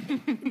base.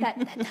 That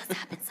does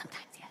happen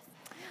sometimes, yes.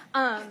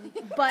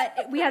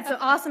 But we had some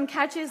awesome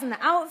catches in the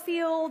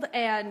outfield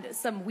and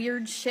some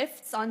weird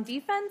shifts on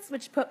defense,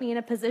 which put me in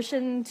a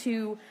position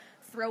to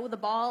throw the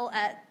ball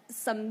at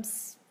some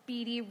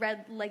speedy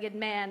red-legged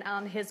man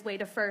on his way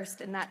to first,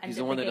 and that ended He's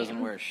the one that game.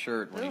 doesn't wear a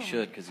shirt when he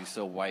should because he's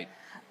so white.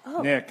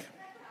 Oh, Nick.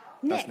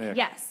 That's Nick. Nick.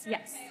 Yes,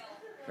 yes.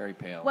 Very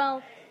pale.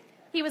 Well,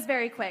 he was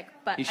very quick,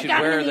 but he I should got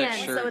him wear in the the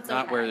end, shirt, so it's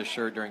not okay. wear the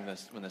shirt during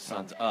this when the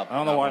sun's up. I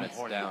don't know not why when I'm it's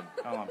pointing. down.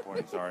 I don't know why I'm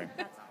pointing. Sorry.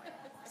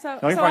 So,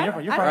 No, you're so fine. You're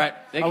fine. You're I, fine. All right,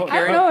 thank you, Oh, I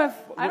Carrie.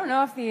 don't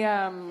know if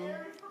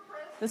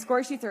the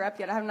score sheets are up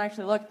yet. I haven't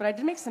actually looked, but I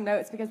did make some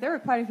notes because there were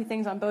quite a few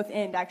things on both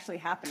ends actually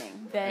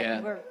happening that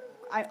Yeah. were.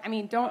 I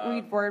mean, don't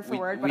read word for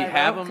word. We But I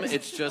have wrote, them. 'cause-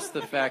 It's just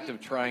the fact of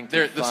trying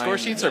to. The score find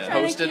sheets are the- Trying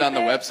to posted keep on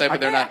the it- website,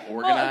 but they're not Yeah.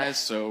 organized,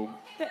 so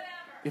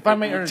If I it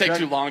may would take interject,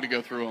 too long to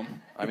go through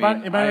them. I If I-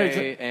 mean, if I I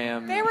may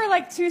am. They were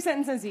like 2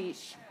 sentences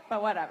each,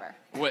 but whatever.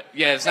 What?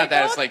 Yeah, it's not They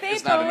that. both- It's like they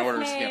it's not in both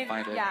order, so you made- can't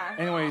find it. Yeah.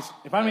 anyways,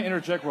 if I may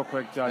interject real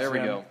quick, Josh. There we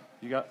Tim, go.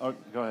 You got? Oh,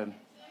 go ahead.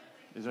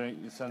 Is there any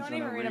sense Don't you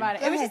even wanna read about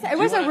it. It was ahead. just. It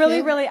was a wanna really,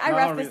 read? really. I No,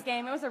 ref I'll this read-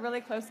 game. It was a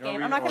really close You wanna game.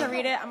 read I'm not it going to or-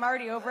 read it. I'm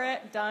already over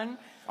it. Done.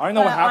 I already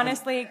know But what happened.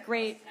 honestly,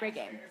 great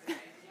game.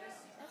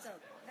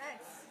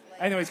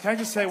 Anyways, can I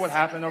just say what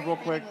happened real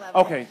quick?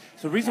 Okay,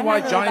 so the reason why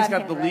really Johnny's bad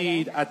got the handwriting.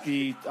 lead at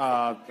the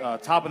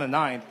top of the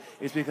ninth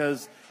is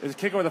because it was a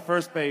kick over the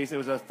first base, it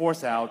was a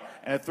force out,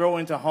 and a throw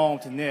into home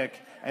to Nick,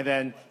 and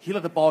then he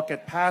let the ball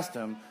get past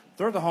him.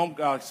 Third to home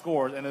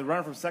scores, and the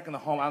runner from second to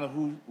home, I don't know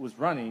who was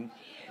running.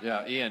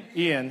 Yeah, Ian.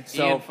 Ian.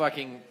 So, Ian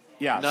fucking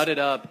Yes. nutted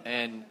up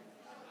and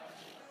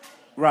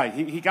right,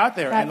 he got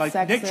there, and like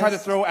That's Nick tried to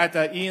sexist. throw at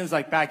Ian's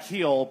like back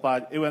heel,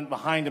 but it went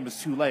behind him. It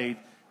was too late,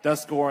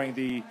 thus scoring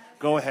the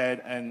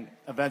go-ahead and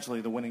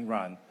eventually the winning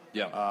run.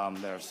 Yeah.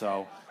 There.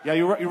 So yeah,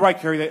 you're right,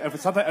 Kerry. that If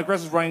it's something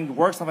aggressive running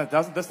works, something it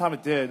doesn't. This time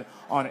it did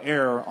on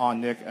air on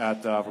Nick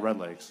at for Red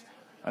Legs,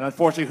 and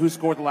unfortunately, who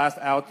scored the last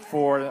out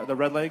for the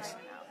Red Legs?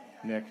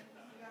 Nick.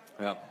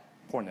 yeah,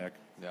 Poor Nick.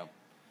 yeah.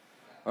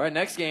 All right,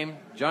 next game,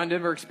 John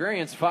Denver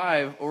Experience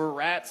 5 or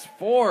Rats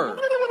 4. On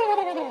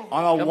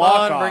a Come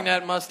walk-off. on, bring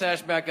that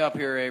mustache back up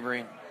here,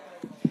 Avery.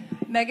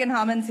 Megan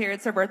Hammond's here.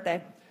 It's her birthday.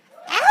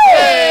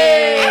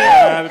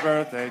 Happy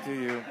birthday to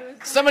you.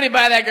 Somebody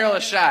buy that girl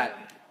a shot.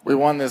 We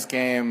won this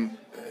game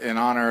in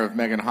honor of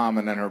Megan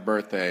Hammond and her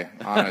birthday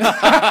on the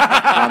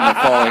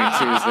following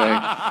Tuesday.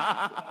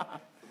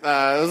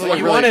 This is Well, like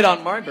you really- won it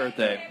on my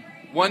birthday.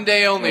 One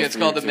day only. That's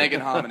It's called the weird, too.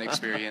 Megan Hammond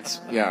Experience.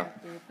 Yeah.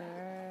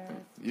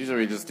 Usually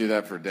we just do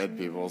that for dead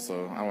people,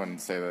 so I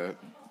wouldn't say that.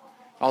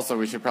 Also,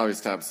 we should probably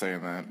stop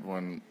saying that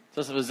when.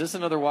 So was this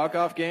another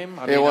walk-off game?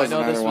 I It was I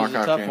know this another was a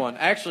walk-off tough game. one.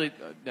 Actually,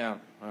 down.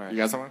 All right. You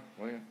got someone?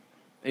 What do you?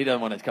 He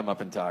doesn't want to come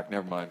up and talk.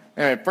 Never mind.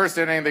 Anyway, first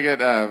inning, they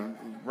get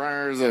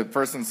runners at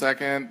first and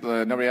second,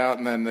 nobody out,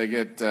 and then they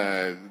get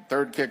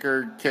third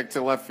kicker, kick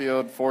to left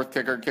field, fourth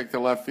kicker, kick to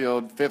left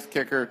field, fifth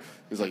kicker.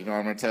 He's like,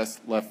 I'm going to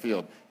test left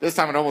field. This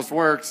time it almost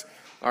works.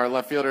 Our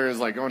left fielder is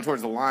like going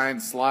towards the line,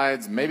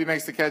 slides, maybe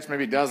makes the catch,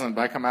 maybe doesn't.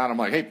 But I come out, I'm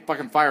like, hey,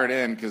 fucking fire it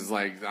in, because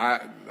like I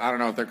don't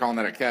know if they're calling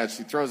that a catch.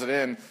 He throws it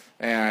in,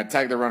 and I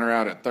tag the runner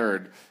out at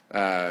third.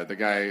 The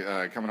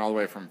guy coming all the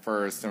way from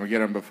first, and we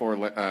get him before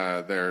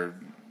their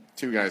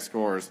two guy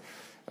scores.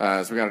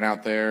 So we got an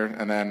out there,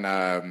 and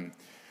then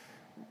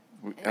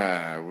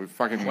we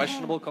fucking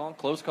Questionable call,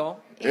 close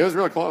call. It was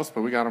really close,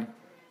 but we got him.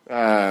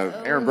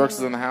 Aaron Brooks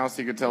is in the house.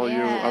 He could tell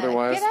you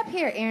otherwise. Get up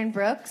here, Aaron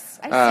Brooks.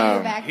 I see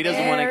you back He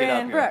doesn't there. want to get up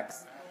Aaron here.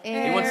 Brooks.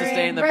 He wants to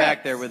stay in the Aaron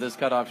back there Brooks. with his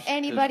cutoff.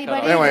 Anybody his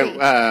cutoff.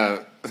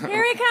 but Anyway,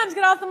 Here he comes.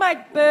 Get off the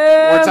mic. Boo.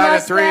 we're tied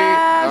at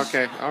mustache.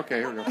 3. Okay,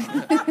 here we go.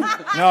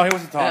 No, he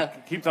wasn't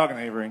talking. Keep talking,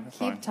 Avery. That's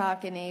fine. Keep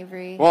talking,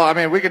 Avery. Well, I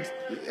mean,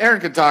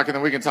 Aaron could talk, and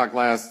then we can talk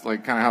last,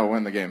 like kind of how we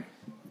win the game.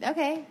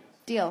 Okay,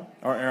 deal.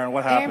 Or Aaron,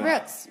 what Aaron happened?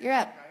 Brooks, you're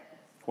up.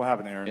 What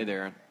happened, Aaron? Hey,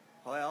 Aaron.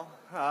 Well,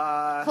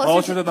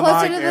 Closer to the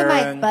closer mic, to the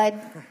Aaron. mic,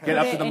 bud. Get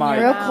up to the mic.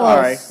 Real all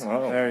right. close.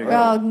 There you go.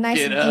 Real nice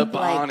Get and up deep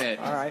on like. it.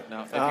 All right.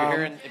 No,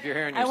 if you're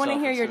hearing I yourself, wanna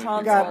hear your it's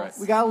tone. gonna be We all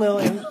right. got a little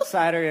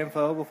insider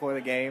info before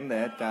the game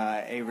that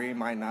Avery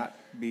might not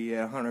be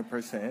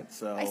 100%.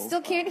 So I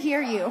still can't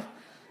hear you.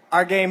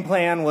 our game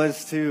plan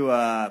was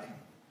to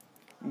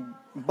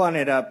bun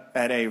it up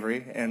at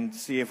Avery and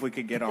see if we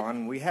could get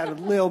on. We had a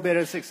little bit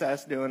of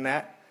success doing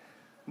that,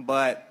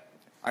 but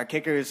our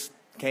kickers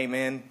came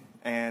in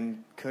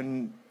and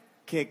couldn't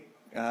kick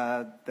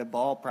the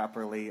ball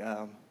properly.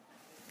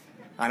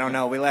 I don't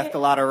know. We left a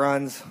lot of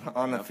runs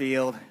on the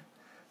field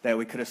that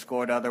we could have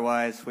scored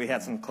otherwise. We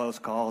had some close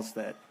calls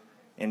that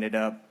ended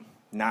up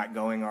not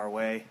going our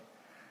way.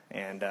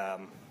 And,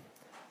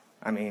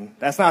 I mean,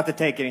 that's not to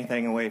take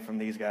anything away from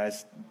these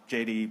guys.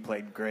 JD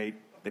played great.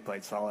 They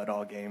played solid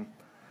all game.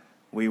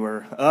 We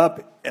were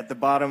up at the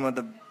bottom of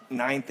the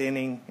 9th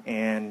inning,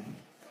 and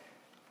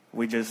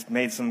we just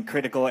made some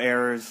critical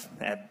errors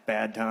at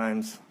bad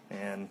times,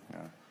 and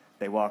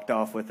they walked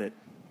off with it.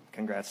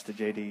 Congrats to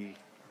JD.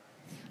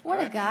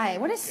 What a guy.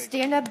 What a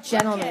stand-up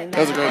gentleman. That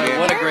was a great game.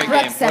 What a great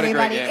Brooks, game. What a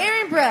great everybody. game.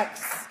 Aaron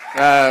Brooks.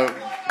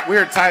 We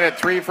were tied at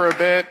 3 for a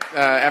bit.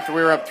 After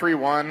we were up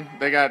 3-1,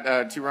 they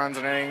got 2 runs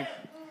an inning.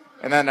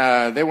 And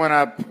then they went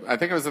up, I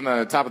think it was in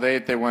the top of the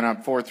 8th, they went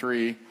up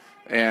 4-3.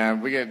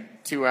 And we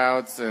get 2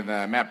 outs, and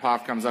Matt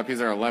Poff comes up. He's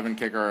our 11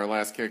 kicker, our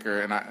last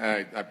kicker. And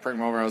I bring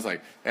him over. I was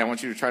like, hey, I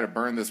want you to try to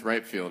burn this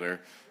right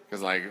fielder.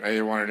 Because, like, I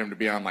either wanted him to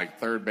be on, like,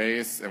 third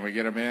base and we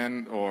get him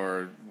in,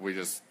 or we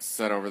just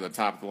set over the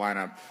top of the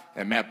lineup.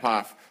 And Matt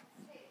Poff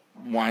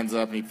winds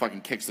up and he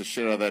fucking kicks the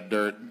shit out of that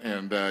dirt,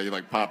 and he,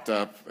 like, popped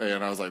up.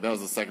 And I was like, that was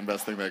the second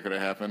best thing that could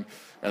have happened.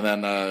 And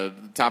then the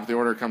top of the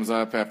order comes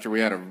up after we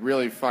had a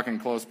really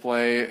fucking close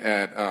play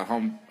at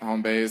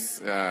home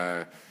base.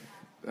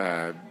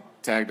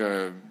 Tagged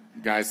a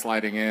guy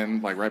sliding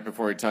in, like, right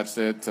before he touched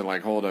it to,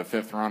 like, hold a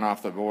 5th run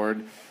off the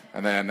board.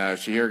 And then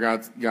Shahir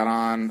got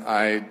on.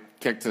 I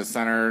kicked to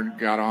center,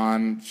 got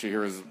on. Shahir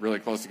was really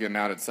close to getting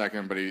out at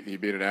second, but he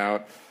beat it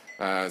out.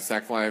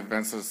 Sack fly,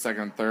 Vence's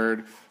second,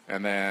 third.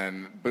 And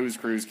then Booze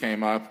Cruise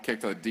came up,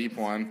 kicked a deep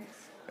one.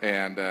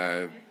 And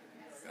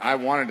I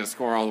wanted to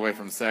score all the way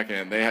from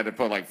second. They had to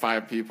put, like,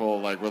 5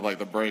 people, like, with, like,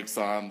 the brakes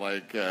on,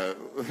 like,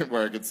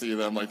 where I could see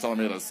them, like, telling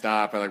me to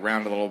stop. I, like,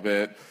 rounded a little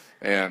bit.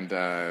 And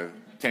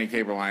Kenny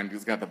Caberline,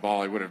 who's got the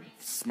ball, he would have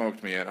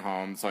smoked me at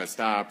home, so I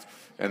stopped.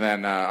 And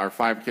then our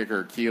 5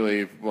 kicker,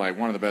 Keeley, like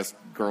one of the best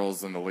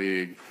girls in the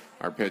league,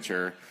 our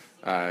pitcher,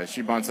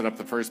 she bunts it up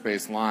the first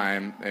base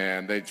line,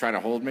 and they try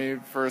to hold me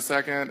for a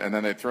second, and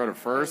then they throw to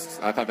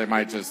first. I thought they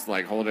might just,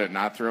 like, hold it and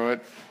not throw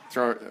it.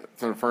 Throw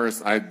to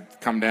first. I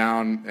come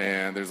down,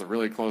 and there's a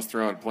really close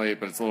throw at plate,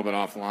 but it's a little bit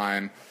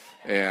offline.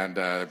 And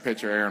the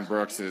pitcher, Aaron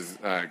Brooks, is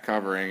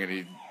covering, and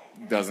he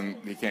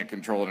can't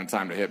control it in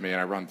time to hit me,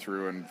 and I run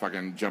through and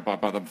fucking jump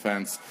up on the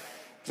fence,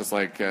 just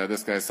like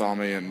this guy saw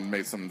me and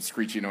made some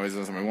screechy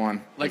noises, and we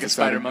won. Like a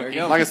spider monkey.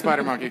 Like a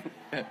spider monkey.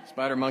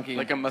 Spider monkey.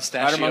 Like a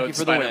mustachioed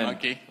spider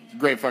monkey.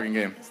 Great fucking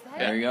game.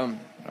 There you go.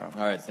 All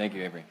right, thank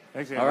you, Avery.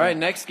 Thanks, Avery. All right,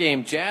 next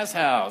game, Jazz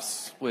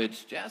House,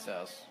 which Jazz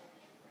House,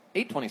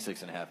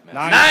 826 and a half, man.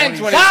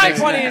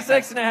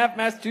 926 and a half,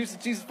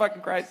 Massachusetts. Jesus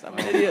fucking Christ, I'm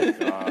an idiot.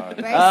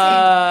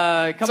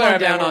 Come on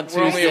down on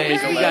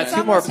Tuesdays. We got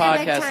 2 more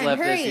podcasts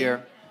left this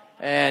year.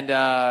 And,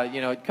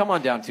 come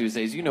on down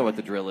Tuesdays. You know what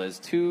the drill is.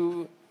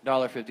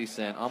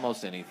 $2.50,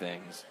 almost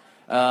anything.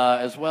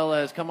 As well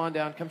as come on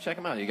down, come check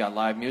them out. You got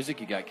live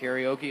music, you got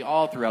karaoke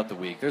all throughout the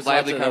week. There's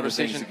lively lots of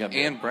conversation other things to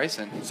come and in.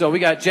 Bryson. So we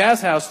got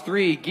Jazz House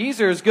 3,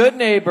 Geezers, Good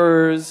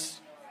Neighbors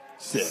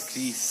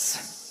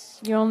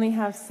 6. You only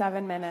have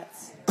 7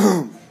 minutes.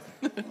 Do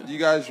you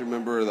guys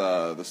remember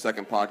the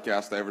second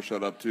podcast I ever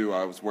showed up to?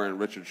 I was wearing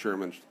Richard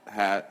Sherman's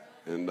hat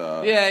and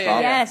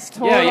Yes,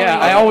 totally. Yeah,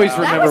 I always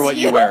remember what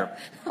you wear.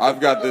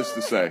 I've got this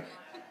to say.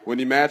 When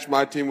you match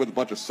my team with a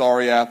bunch of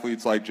sorry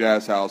athletes like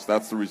Jazz House,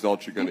 that's the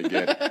result you're going to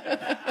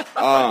get.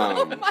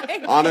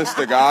 Honest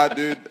to God,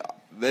 dude,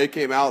 they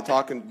came out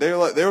talking. They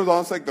was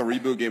almost like the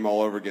reboot game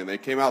all over again. They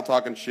came out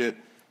talking shit.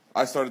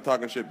 I started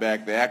talking shit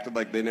back. They acted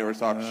like they never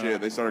talked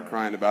shit. They started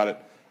crying about it.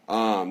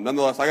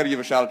 Nonetheless, I got to give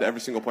a shout out to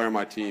every single player on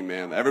my team,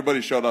 man. Everybody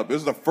showed up. This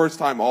is the first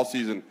time all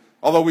season.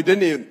 Although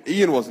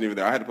Ian wasn't even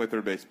there. I had to play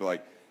third base, but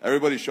like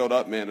everybody showed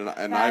up, man.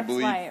 And I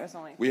believe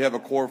we have a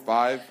core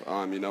 5.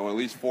 At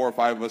least 4 or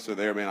 5 of us are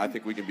there, man. I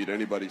think we can beat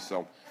anybody.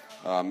 So,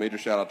 major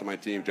shout out to my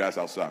team. Jazz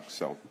House sucks.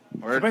 So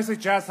basically,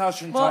 Jazz House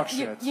shouldn't talk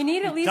shit. You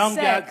need at least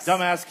 6.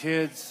 Dumbass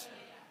kids.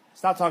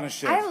 Stop talking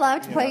shit. I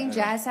loved playing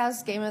Jazz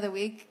House Game of the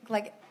Week.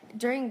 Like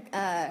during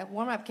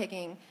warm-up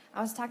kicking,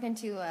 I was talking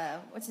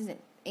to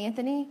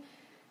Anthony.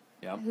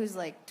 Yep. Who's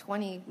like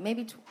 20,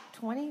 maybe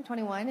 20,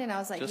 21, and I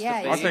was like,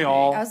 aren't they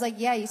all? I was like,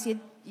 yeah, you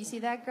see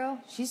that girl?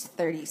 She's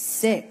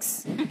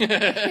 36.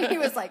 He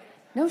was like,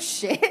 no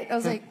shit. I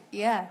was like,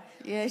 yeah,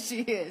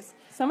 she is.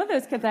 Some of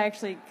those kids I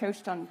actually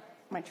coached on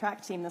my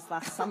track team this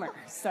last summer,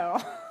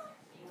 so.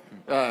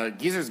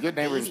 Geezer's Good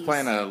Neighbors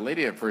playing a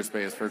lady at first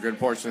base for a good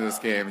portion of this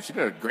game. She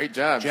did a great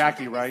job.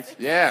 Jackie, right?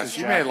 Yeah,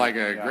 she made like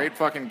a great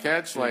fucking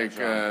catch, like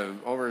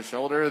over her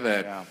shoulder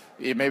that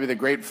maybe the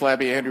great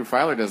flabby Andrew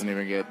Filer doesn't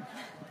even get.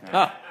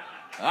 No,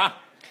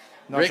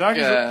 Rick,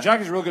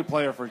 Jackie's a real good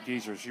player for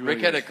Geezers.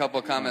 Rick had a couple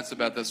of comments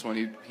about this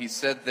one. He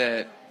said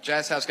that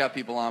Jazz House got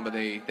people on, but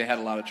they had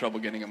a lot of trouble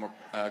getting them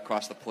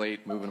across the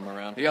plate, moving them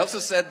around. He also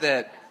said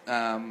that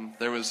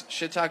there was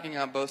shit talking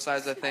on both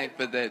sides, I think,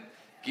 but that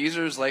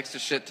Geezers likes to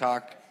shit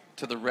talk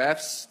to the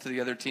refs, to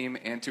the other team,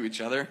 and to each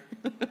other.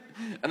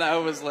 And I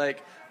was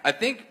like, I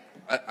think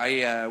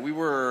we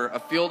were a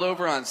field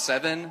over on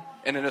 7,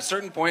 and at a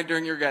certain point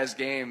during your guys'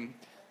 game,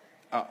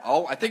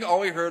 I think all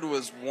we heard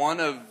was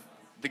one of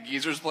the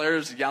Geezers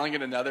players yelling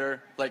at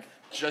another, like,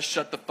 just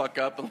shut the fuck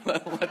up and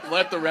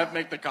let the ref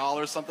make the call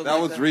or something That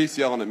like was that? Reese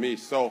yelling at me.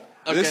 So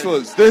Okay. this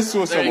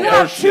was some you go.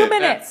 horse shit. 2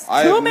 minutes.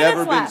 I 2 have minutes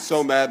never been left.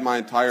 so mad my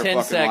entire 10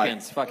 fucking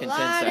seconds. life. Fucking 10 Lot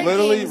of seconds.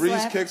 Literally, games Reese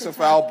left kicks to a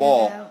foul talk it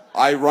ball. out.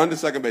 I run to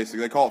second base.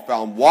 They call it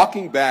foul. I'm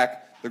walking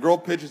back. The girl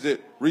pitches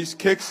it. Reese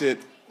kicks it.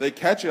 They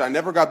catch it. I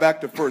never got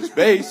back to first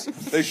base.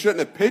 They shouldn't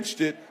have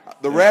pitched it.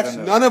 The refs,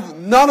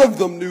 none of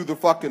them knew the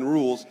fucking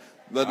rules.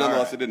 But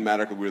nonetheless, it didn't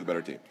matter because we were the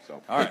better team.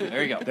 So. All right,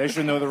 there you go. They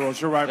should know the rules.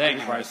 You're right,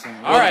 Thank you. Bryson.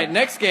 All right,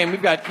 next game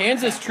we've got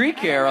Kansas Tree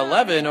Care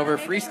 11 over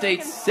Free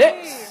State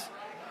 6.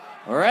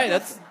 All right,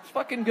 that's a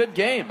fucking good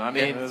game. I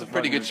mean, It's a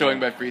pretty good showing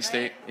by Free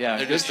State. yeah,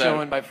 They're good just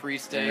showing by Free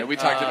State. Yeah, we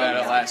talked about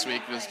it last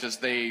week. It was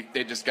just they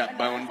just got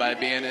boned by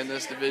being in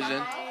this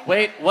division.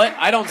 Wait, what?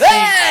 I don't see.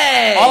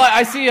 Hey!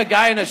 I see a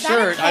guy in a that a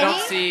shirt. I don't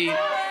Kenny? see.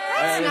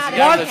 That's there's not a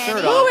guy a with a shirt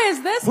Kenny. Who on.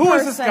 is this Who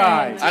person? is this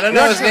guy? I don't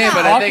know his name,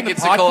 but I think Talking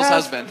it's the Nicole's podcast?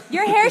 husband.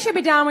 Your hair should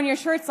be down when your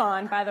shirt's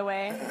on, by the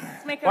way.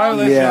 Let's make it all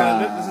Violation. Yeah,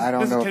 This is, I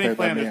don't this know is if Kenny they'd let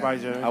Flanders, me by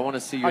in. Joe. I want to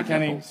see your Hi,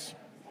 Kenny. nipples.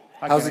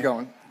 Hi, How's Kenny. it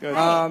going?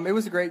 Good. It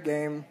was a great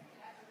game.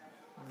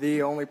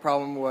 The only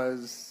problem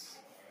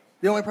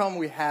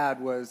we had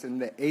was in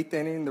the 8th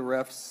inning, the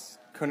refs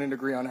couldn't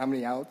agree on how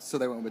many outs, so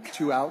they went with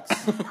 2 outs.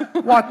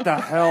 What the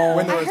hell?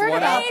 When there I was heard one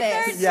about out.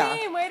 this.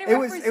 Yeah, Way to it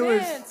was.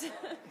 represent.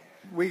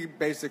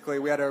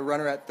 We had a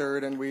runner at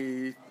third, and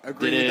we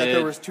agreed Did that it-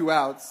 there was 2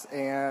 outs,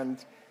 and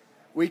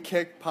we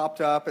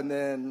popped up, and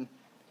then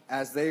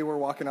as they were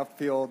walking off the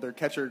field, their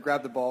catcher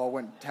grabbed the ball,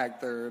 went tag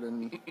third,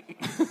 and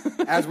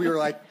as we were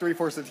like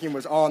 3/4 of the team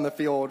was on the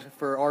field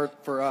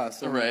for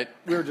us, and Right.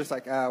 we were just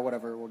like,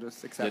 whatever, we'll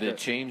just accept Did it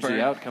change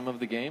the outcome of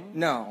the game?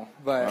 No,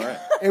 but All right.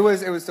 it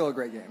was still a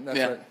great game. That's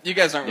Yeah, what, you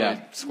guys aren't really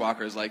Yeah.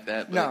 squawkers like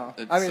that. But no,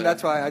 it's, I mean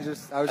that's why I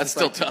was. that's just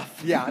still like,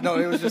 tough. Yeah, no,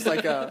 it was just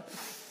like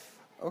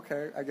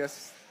okay, I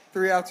guess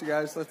 3 outs, you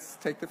guys. Let's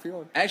take the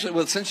field. Actually,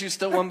 well, since you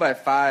still won by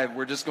 5,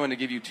 we're just going to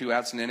give you 2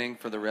 outs an inning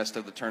for the rest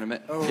of the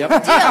tournament. Oh. Yep.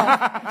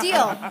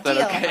 Deal. Is that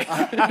okay?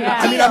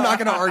 I mean, I'm not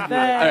going to argue.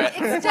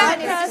 It's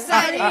done. It's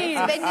decided.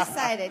 It's been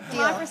decided.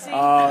 Deal.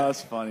 Oh,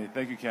 that's funny.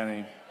 Thank you,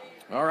 Kenny.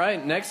 All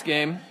right, next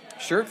game.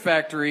 Shirt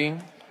Factory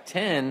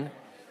 10.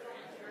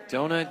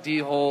 Donut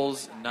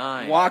D-Holes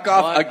 9. Walk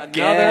off What,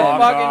 again. Another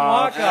Walk fucking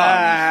off.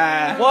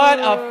 walk-off. What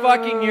a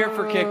fucking year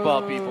for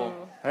kickball, people.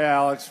 Hey,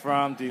 Alex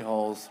from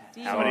D-Holes.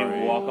 How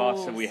many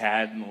walk-offs have we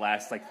had in the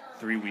last,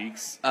 3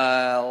 weeks?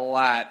 A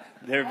lot.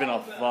 There have been a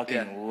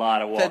fucking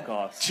lot of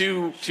walk-offs.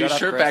 Two Shut up,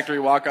 Shirt Chris. Factory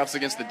walk-offs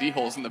against the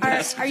D-Holes in the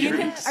past Are few you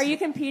weeks. are you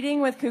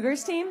competing with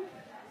Cougars team?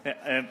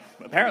 And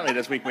apparently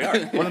this week we are.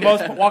 One of the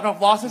most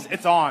walk-off losses,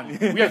 it's on.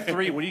 We have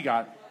 3. What do you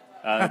got?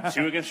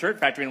 2 against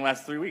Shirt Factory in the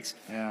last 3 weeks.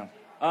 Yeah.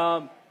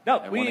 No,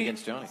 And one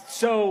against Johnny.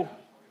 So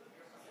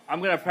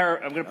I'm gonna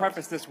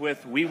preface this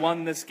with we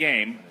won this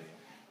game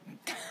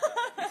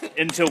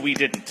until we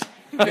didn't.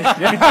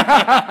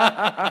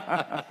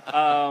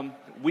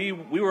 We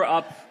were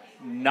up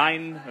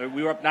 9.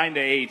 We were up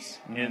 9-8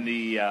 in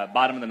the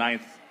bottom of the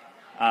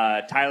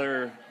 9th.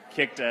 Tyler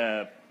kicked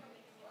a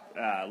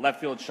left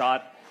field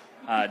shot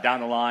down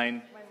the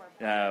line.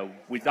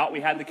 We thought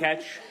we had the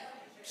catch.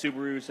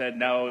 Subaru said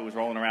no, it was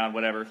rolling around,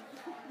 whatever.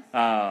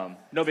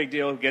 No big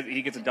deal.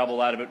 He gets a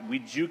double out of it. We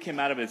juke him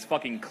out of his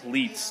fucking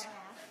cleats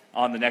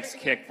on the next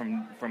kick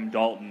from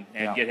Dalton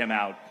and get him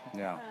out.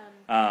 Yeah.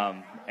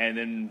 And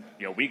then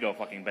we go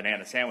fucking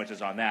banana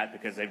sandwiches on that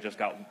because they've just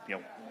got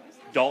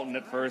Dalton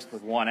at first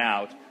with 1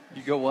 out.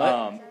 You go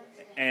what?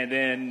 And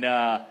then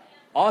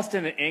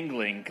Austin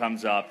Engling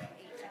comes up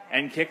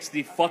and kicks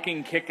the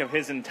fucking kick of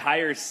his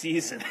entire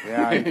season.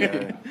 Yeah, I get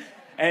it.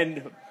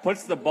 And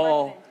puts the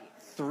ball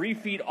 3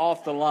 feet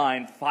off the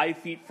line, 5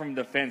 feet from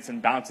the fence,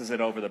 and bounces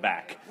it over the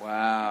back.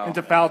 Wow.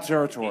 Into foul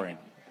territory.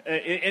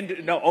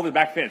 Over the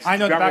back fence. I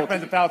know the Ground back rule-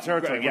 fence of foul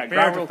territory. Yeah, Fair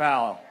ground to rule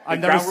foul.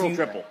 ground rule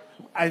triple.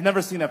 I've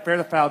never seen a fair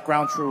to foul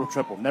ground rule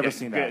triple. Never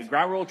seen that.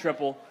 Ground rule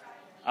triple.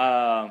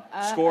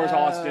 Scores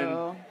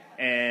Austin,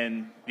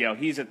 and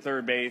he's at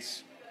third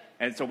base,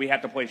 and so we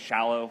have to play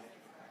shallow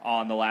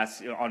on the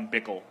last on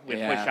Bickle. We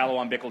have to play shallow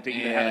on Bickle to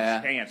even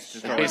have a chance. To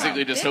throw it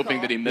Basically out. just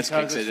hoping that he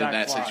miskicks it in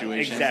that fly.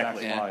 situation.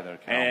 Exactly. Yeah.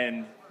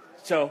 And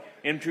so,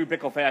 in true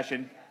Bickle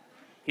fashion,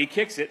 he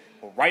kicks it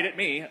right at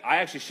me. I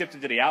actually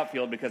shifted to the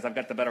outfield because I've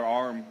got the better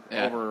arm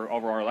over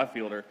our left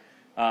fielder.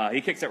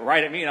 He kicks it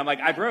right at me, and I'm like,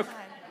 I broke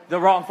the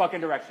wrong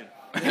fucking direction.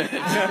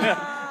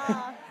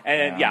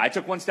 And I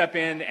took 1 step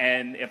in,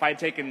 and if I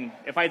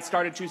had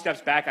started 2 steps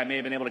back, I may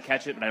have been able to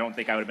catch it, but I don't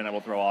think I would have been able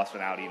to throw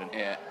Austin out even.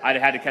 Yeah. I'd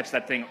have had to catch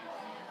that thing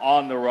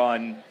on the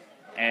run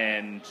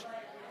and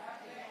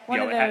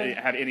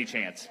have any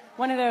chance.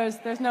 One of those.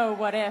 There's no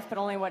what if, but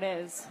only what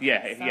is.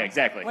 Yeah, So, yeah,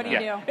 exactly. What do you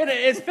do?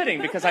 It's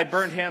fitting because I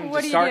burned him What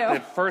to do you start do?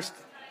 the first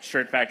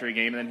Shirt Factory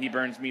game, and then he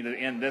burns me to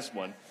end this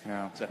one.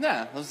 Yeah. So,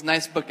 Yeah, those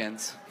nice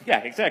bookends. yeah,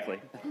 exactly.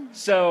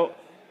 So,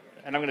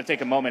 and I'm going to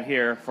take a moment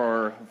here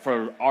for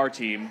our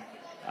team.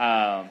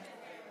 I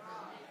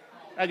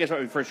guess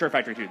for Shirt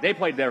Factory 2, they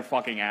played their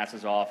fucking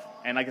asses off.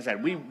 And like I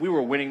said, we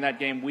were winning that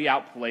game. We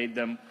outplayed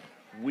them.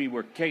 We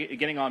were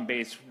getting on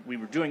base. We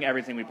were doing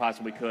everything we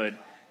possibly could.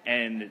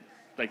 And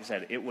like I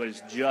said, it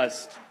was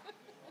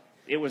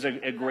it was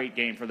a great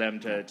game for them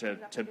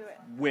to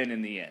win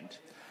in the end.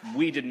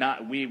 We did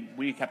not.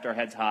 We kept our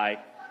heads high.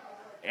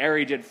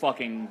 Ari did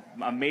fucking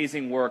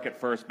amazing work at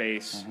first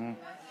base. Mm-hmm.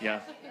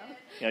 Yeah.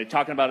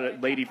 Talking about a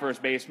lady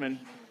first baseman,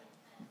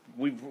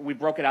 we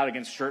broke it out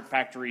against Shirt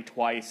Factory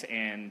twice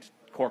and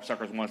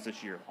Corksuckers once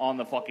this year on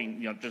the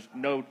fucking just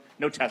no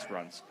test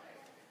runs.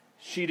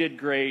 She did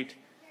great.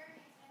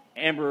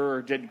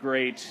 Amber did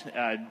great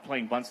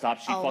playing bunt stop.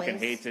 She Always. fucking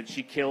hates it.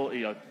 She killed.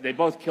 They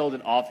both killed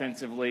it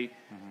offensively.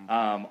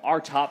 Mm-hmm.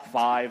 Our top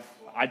five,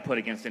 I'd put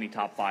against any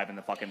top five in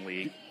the fucking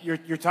league. Your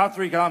top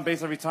three got on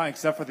base every time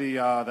except for the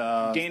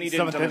Danny didn't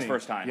seventh on his inning.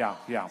 first time.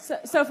 Yeah.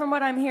 So from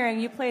what I'm hearing,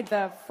 you played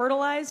the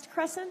fertilized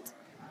crescent?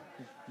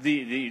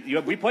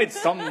 We played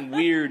some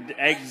weird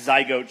egg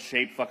zygote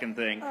shaped fucking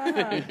thing.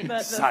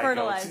 The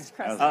fertilized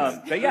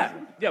crescent.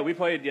 But we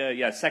played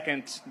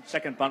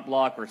second bunt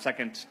block or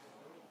second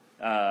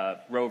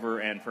rover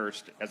and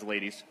first as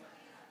ladies.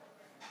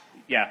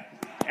 Yeah,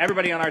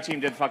 everybody on our team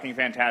did fucking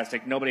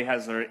fantastic. Nobody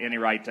has any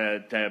right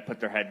to put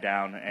their head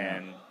down,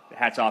 and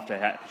hats off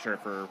to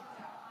Shirt for.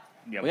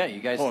 You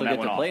guys still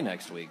get to play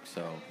next week,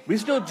 so we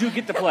still do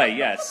get to play.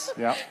 Yes.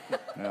 Yeah.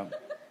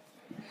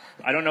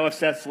 I don't know if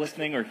Seth's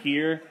listening or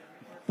here.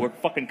 We're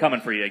fucking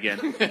coming for you again.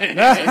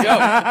 There you go.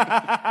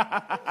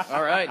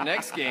 All right,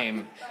 next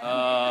game.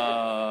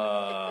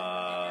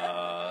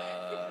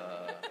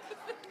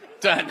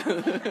 Done.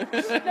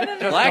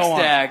 Black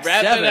Stag,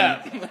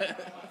 7.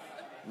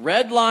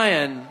 Red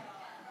Lion,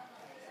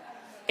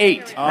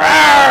 8.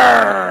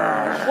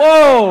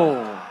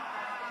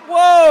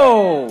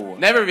 Whoa!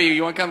 Neverview,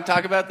 you want to come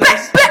talk about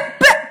this?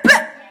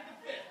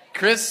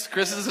 Chris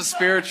is the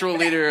spiritual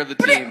leader of the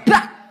team.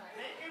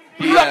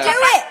 Do it.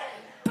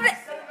 If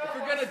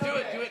we're gonna do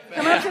it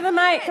Come up to the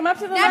mic. Come up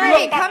to the Never.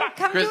 mic.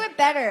 Come do it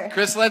better.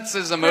 Chris lets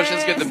his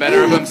emotions get the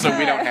better of him, so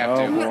we don't have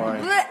to. Oh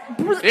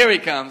boy. Here he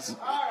comes.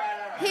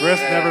 Chris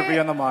never be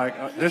on the mic.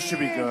 This should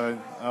be good.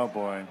 Oh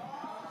boy.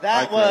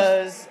 That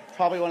was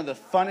probably one of the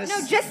funnest.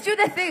 No, just do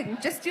the thing.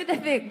 Just do the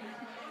thing.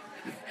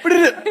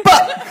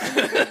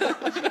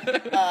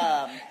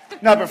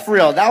 No, but for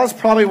real, that was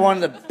probably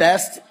one of the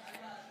best,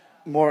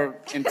 more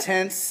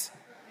intense,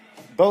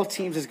 both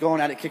teams is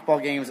going at it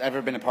kickball games I've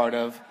ever been a part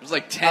of. It was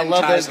like 10 I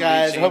love times those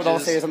guys. I hope it all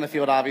changes. stays on the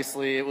field,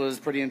 obviously. It was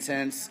pretty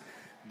intense.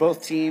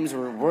 Both teams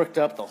were worked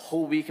up the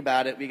whole week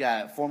about it. We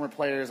got former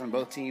players on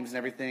both teams and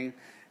everything.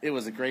 It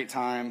was a great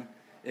time.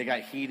 It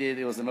got heated.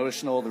 It was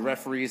emotional. The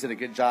referees did a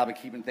good job of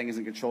keeping things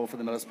in control for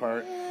the most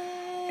part.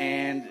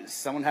 And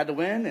someone had to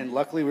win, and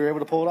luckily we were able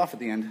to pull it off at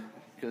the end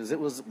because it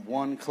was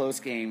one close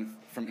game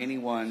from any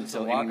one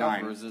till any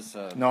nine. or is this?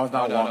 No, it's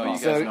not a walk-off. You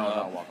guys So, know it's not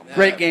a walk-off.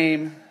 Great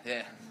game.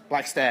 Yeah.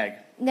 Black Stag.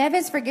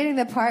 Nevin's forgetting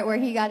the part where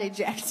he got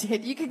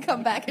ejected. You can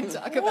come back and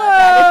talk about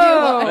that if you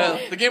want. Well,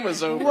 the game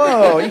was over.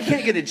 Whoa, you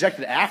can't get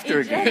ejected after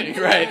a game.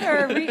 Right.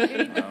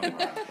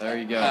 There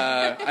you go.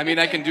 I mean,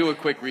 I can do a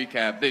quick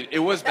recap. It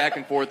was back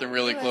and forth and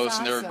really It was close,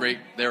 and awesome.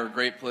 there were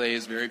great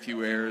plays, very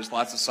few errors,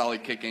 lots of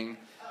solid kicking.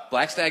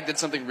 Black Stag did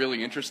something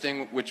really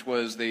interesting, which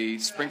was they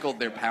sprinkled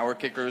their power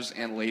kickers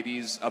and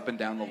ladies up and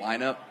down the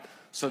lineup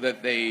so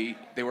that they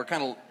were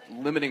kind of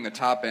limiting the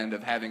top end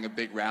of having a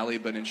big rally,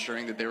 but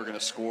ensuring that they were going to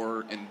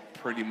score in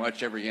pretty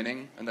much every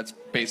inning, and that's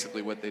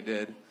basically what they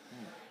did.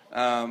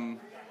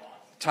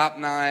 Top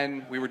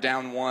 9, we were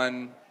down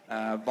 1.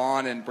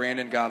 Vaughn and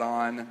Brandon got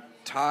on.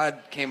 Todd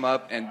came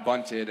up and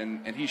bunted,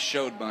 and he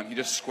showed bunt. He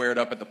just squared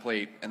up at the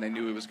plate, and they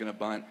knew he was going to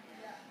bunt.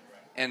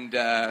 And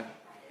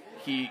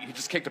he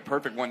just kicked a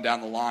perfect one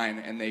down the line,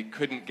 and they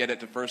couldn't get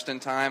it to first in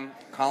time.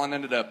 Colin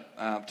ended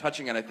up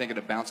touching it. I think it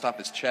had bounced off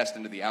his chest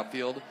into the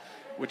outfield,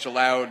 which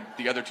allowed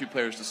the other two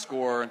players to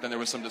score. And then there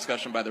was some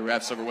discussion by the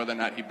refs over whether or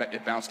not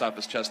it bounced off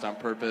his chest on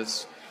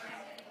purpose.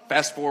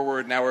 Fast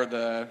forward,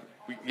 now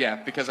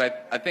because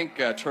I think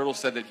Turtle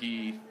said that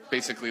he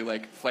basically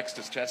flexed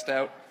his chest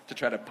out to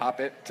try to pop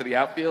it to the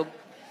outfield,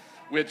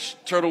 which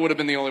Turtle would have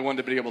been the only one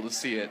to be able to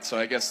see it. So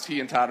I guess he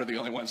and Todd are the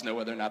only ones who know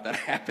whether or not that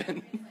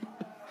happened.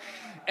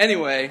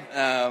 Anyway,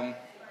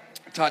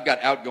 Todd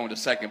got out going to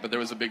second, but there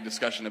was a big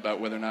discussion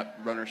about whether or not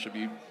runners should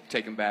be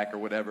taken back or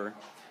whatever.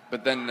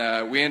 But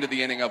then we ended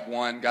the inning up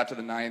 1, got to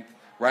the 9th.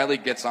 Riley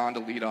gets on to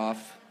lead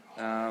off.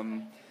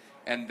 And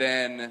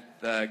then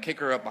the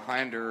kicker up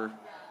behind her,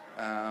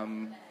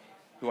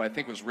 who I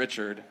think was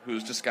Richard,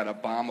 who's just got a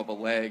bomb of a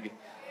leg,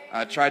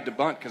 tried to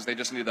bunt because they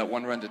just needed that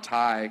one run to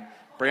tie.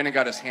 Brandon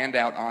got his hand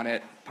out on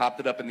it, popped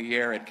it up in the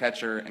air at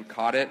catcher, and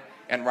caught it.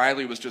 And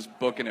Riley was just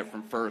booking it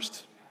from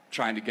first,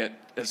 trying to get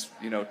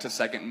to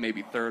second and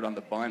maybe third on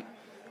the bunt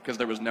because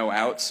there was no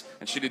outs,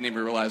 and she didn't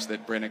even realize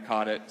that Brandon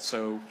caught it,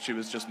 so she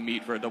was just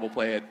meat for a double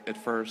play at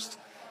first.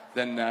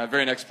 Then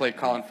very next play,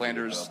 Colin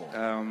Flanders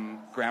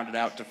grounded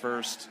out to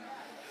first,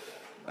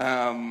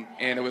 and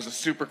it was a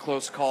super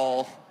close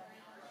call.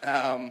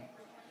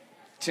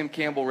 Tim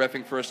Campbell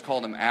reffing first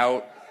called him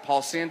out.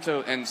 Paul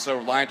Santos, and so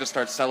Lion just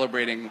starts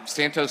celebrating.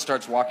 Santos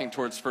starts walking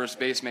towards first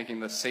base,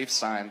 making the safe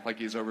sign like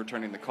he's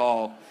overturning the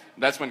call.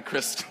 That's when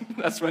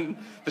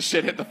the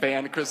shit hit the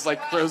fan. Chris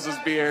throws his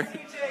beer.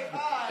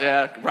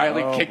 Yeah,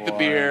 Riley kicked the boy.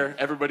 beer.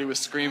 Everybody was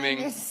screaming.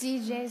 I miss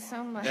CJ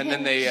so much. And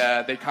then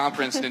they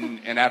conferenced,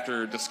 and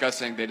after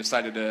discussing, they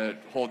decided to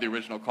hold the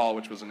original call,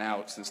 which was an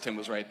out, since Tim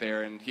was right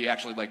there, and he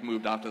actually like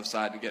moved off to the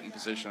side to get in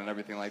position and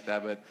everything like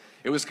that. But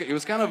it was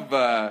kind of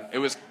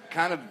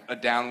a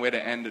down way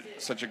to end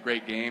such a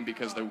great game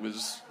because there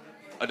was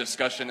a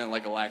discussion and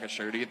like a lack of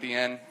surety at the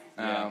end.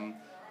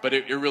 But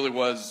it really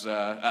was.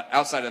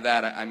 Outside of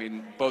that, I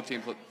mean, both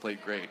teams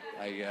played great.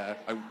 I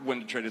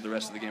wouldn't have traded the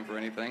rest of the game for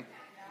anything.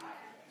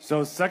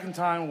 So second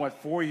time,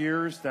 4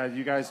 years that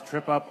you guys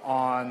trip up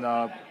on,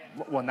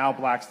 now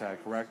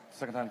Blackstad, correct?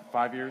 Second time,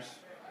 5 years?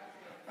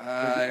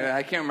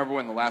 I can't remember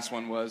when the last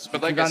one was.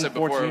 But like I said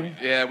before,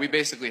 2014? we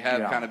basically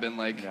have kind of been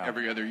like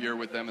every other year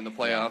with them in the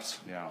playoffs.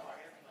 Yeah.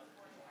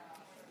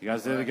 You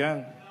guys did it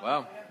again.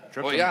 Wow.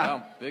 Well, yeah.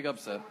 Wow. Big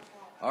upset.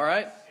 All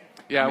right.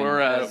 Yeah,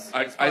 we're as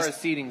far as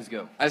seedings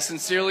go. I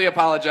sincerely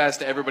apologize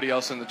to everybody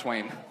else in the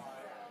Twain.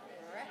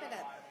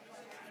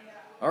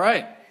 All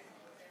right.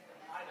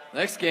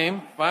 Next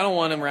game, final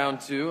one in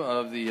round 2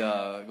 of the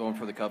going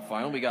for the Cup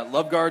final. We got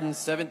Love Garden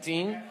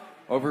 17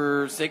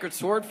 over Sacred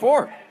Sword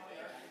 4.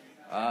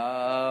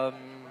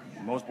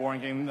 Most boring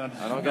game. I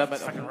don't got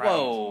second round.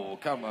 Whoa,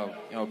 come on.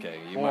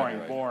 Okay, you might be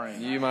right.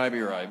 Boring. You might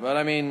be right, but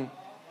I mean,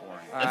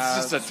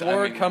 It's just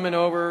Sword coming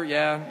over.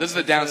 Yeah, this is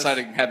the downside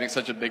of having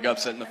such a big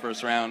upset in the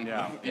first round.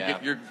 Yeah.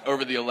 You're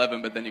over the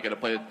 11, but then you got to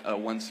play a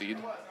 1 seed.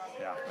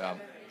 Yeah.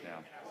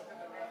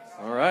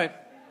 All right.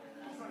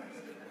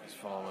 Just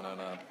following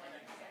on up.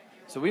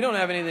 So we don't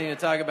have anything to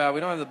talk about.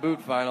 We don't have the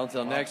boot final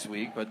until next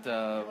week. But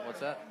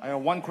what's that? I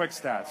got one quick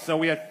stat. So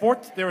we had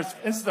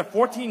instead of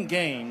 14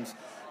 games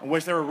in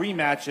which there were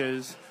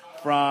rematches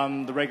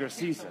from the regular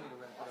season.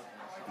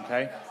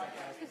 Okay.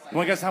 You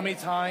want to guess how many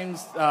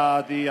times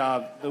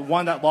the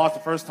one that lost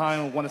the first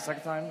time won the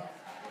second time?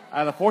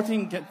 Out of the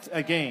 14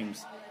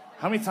 games,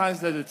 how many times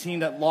did the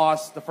team that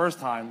lost the first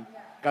time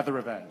got the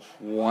revenge?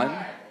 1.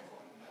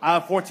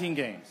 Out of 14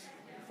 games.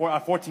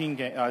 14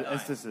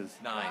 instances.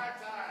 9.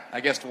 I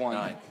guessed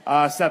 1.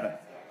 9. 7.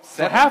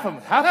 So half the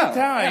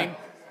time,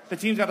 the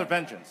teams got their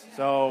vengeance.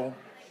 So,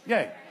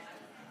 yay.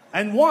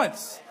 And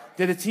once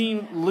did a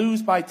team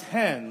lose by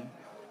 10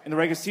 in the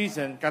regular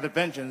season, got their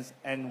vengeance,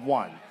 and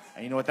won.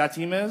 And you know what that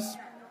team is?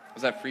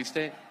 Was that Free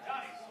State?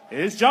 It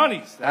is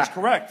Johnny's. That's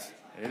correct.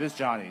 It is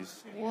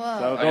Johnny's. Whoa.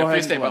 So go ahead.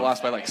 Free State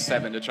lost by like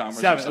 7 to Chalmers.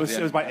 7.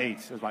 It was by 8.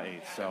 It was by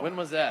 8. So When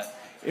was that?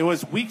 it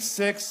was week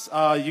 6.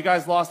 You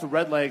guys lost to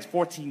Red Legs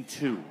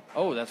 14-2.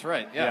 Oh, that's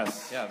right. Yeah.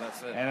 Yes. Yeah,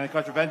 that's it. And then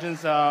got your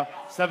vengeance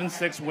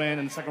 7-6 win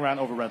in the second round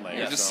over Red Legs.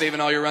 You're just saving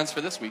all your runs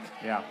for this week.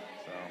 Yeah.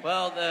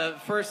 Well, the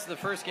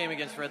first game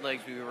against Red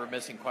Legs, we were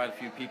missing quite a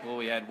few people.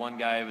 We had one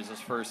guy, it was his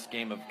first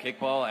game of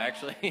kickball,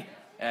 actually,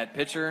 at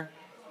pitcher.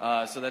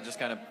 So that just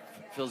kind of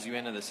fills you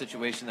into the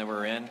situation that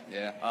we're in.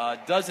 Yeah.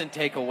 Doesn't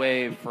take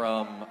away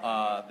from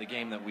the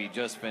game that we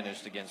just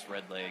finished against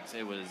Red Legs.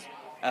 It was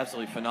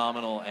absolutely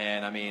phenomenal,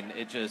 and I mean,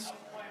 it just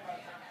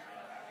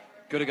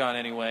could have gone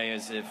anyway.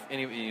 As if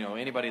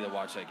anybody that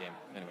watched that game.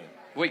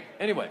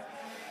 Anyway,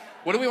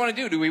 what do we want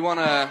to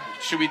do?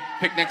 Should we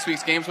pick next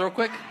week's games real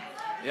quick?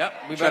 Yep,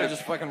 we better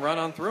just fucking run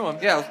on through them.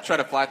 Yeah, let's try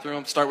to fly through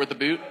them. Start with the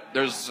boot.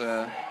 There's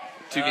 2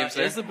 games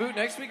there. Is the boot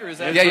next week, or is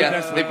that?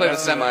 Yeah. They play the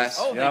semis.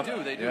 Oh,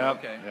 they do. Yep.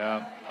 Okay.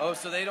 Yeah. Oh,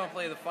 so they don't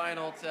play the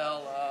final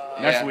till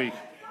Next week.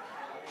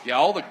 Yeah,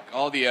 all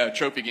the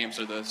trophy games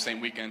are the same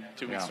weekend,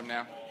 2 weeks from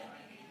now.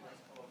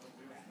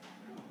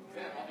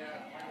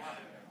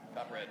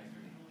 Top red.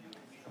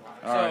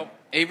 All right.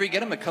 Avery,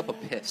 get him a cup of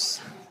piss.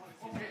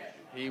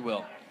 He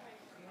will.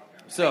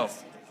 So,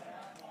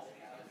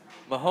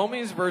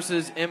 Mahomies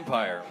versus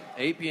Empire,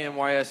 8 p.m.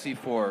 YSC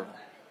 4.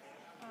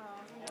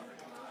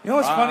 You know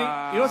what's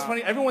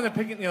funny? Everyone that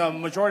picking,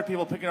 majority of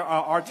people picking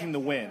our team to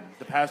win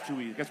the past 2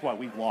 weeks. Guess what?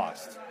 We've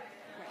lost.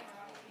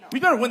 We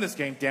better win this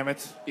game, damn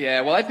it.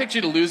 Yeah, well, I picked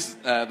you to lose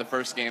the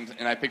first game,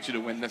 and I picked you to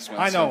win this one.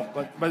 I know,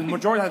 but the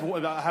majority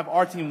have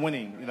our team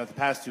winning, the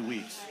past 2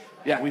 weeks.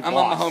 Yeah, I'm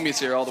on the homies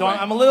here all the way. So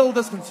I'm a little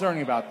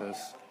disconcerting about this.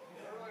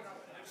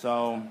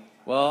 So.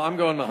 Well, I'm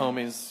going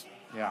Mahomies.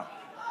 Yeah.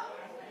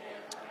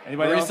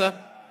 Anybody else? The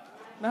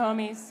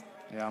homies.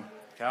 Yeah.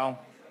 Cal?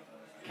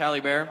 Cali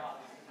Bear?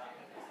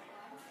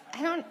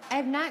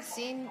 I've not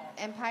seen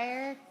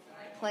Empire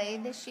play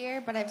this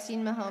year, but I've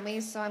seen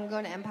Mahomies, so I'm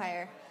going to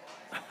Empire.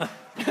 All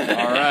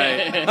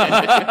right.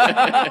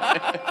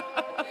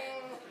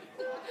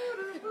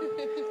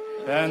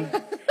 Ben?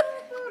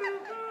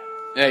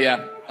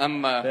 Yeah.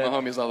 I'm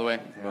Mahomies all the way.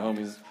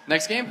 Mahomies.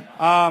 Next game?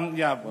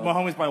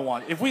 Mahomies by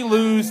 1. If we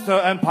lose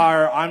to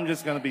Empire, I'm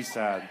just going to be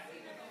sad.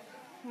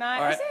 No,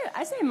 right.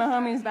 I say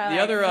Mahomies by The like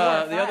other 4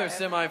 or 5. the other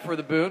semi for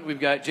the boot, we've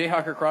got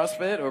Jayhawker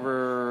CrossFit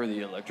over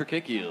the Electric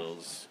Kick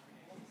Eels.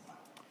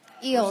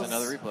 Eels.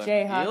 Another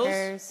replay.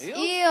 Jayhawkers.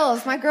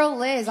 Eels. My girl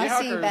Liz. I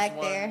see you Jayhawkers back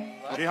won. there.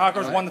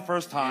 Jayhawkers won the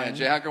first time.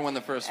 Yeah, Jayhawker won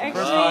the first one.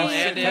 Actually,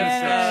 And in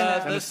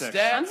the 10-6.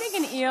 stats. I'm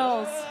thinking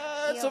Eels.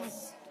 It's a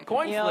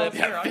coin Eels. flip.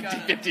 Here, I got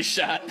 50-50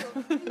 shot.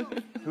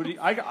 Who do you,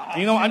 I'm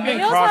getting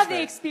They also CrossFit. have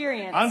the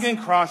experience. I'm getting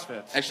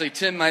CrossFit. Actually,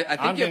 Tim, I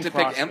think I'm you have to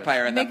getting pick CrossFit.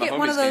 Empire in that Make it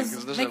one of Mahomes game those.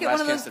 because those Make are it the one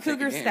last of chance those to take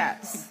a Cougar game.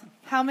 stats.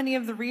 How many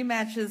of the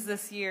rematches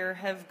this year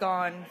have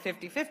gone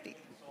 50-50?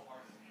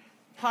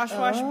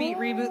 Poshwash beat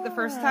Reboot the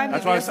first time.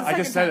 That's they why beat us the I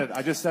just second said time. it.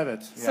 I just said it.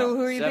 Yeah. So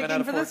who are you 7 picking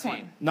out of for this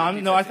 14.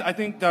 one? No, I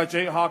think the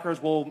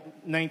Jayhawkers will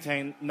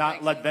maintain,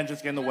 not let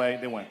vengeance get in the way.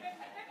 They win.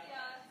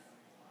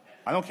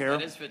 I don't care.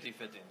 It is 50-50.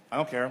 I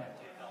don't care.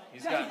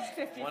 He's got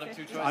one of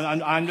two choices.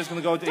 I'm just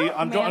going to go with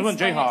I'm going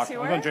Jayhawk.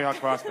 I'm going Jayhawk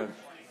CrossFit.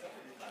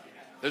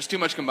 There's too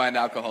much combined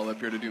alcohol up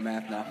here to do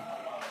math now.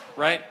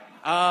 Right.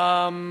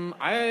 I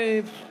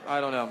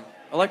don't know.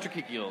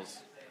 Electric Eels.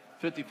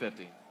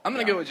 50-50. I'm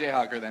going to go with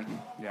Jayhawker then.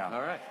 Yeah.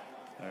 All right.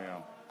 There you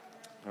go.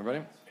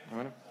 Everybody?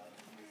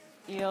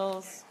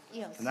 Eels.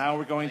 So now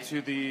we're going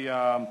to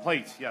the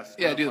plate. Yes.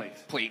 Yeah, the do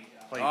plate.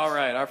 plate. All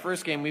right. Our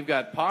first game, we've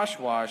got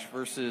Poshwash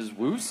versus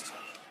Woost.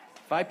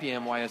 5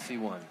 p.m. YSC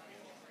 1.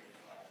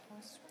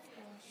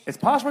 Is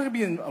Poshwash going to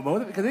be in a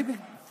motive? Because they've been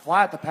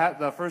flat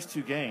the first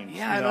two games.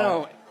 Yeah, I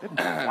know. They've been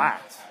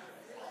flat.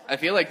 I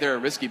feel like they're a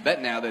risky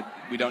bet now that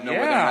we don't know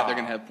whether or not they're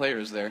going to have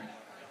players there.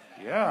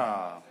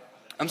 Yeah.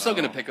 I'm still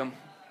going to pick them.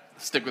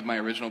 Stick with my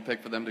original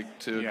pick for them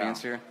to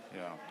advance here.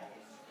 Yeah.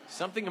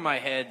 Something in my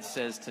head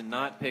says to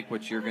not pick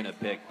what you're going to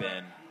pick,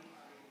 Ben.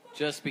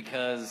 Just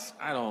because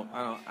I don't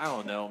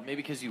know. Maybe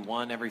because you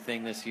won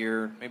everything this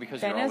year. Maybe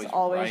because Ben you're is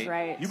always always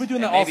right. You've been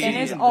doing that And all maybe- season.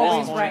 Ben is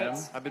always wrong.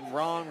 right. I've been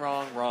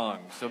wrong.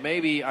 So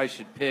maybe I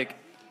should pick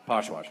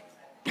Poshwash.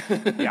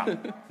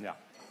 Yeah.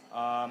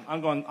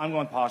 I'm going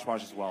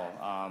Poshwash as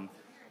well.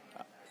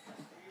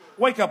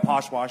 Wake up,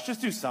 Poshwash.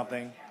 Just do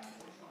something.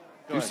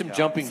 Do some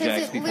jumping Since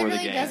jacks it before the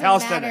literally game. doesn't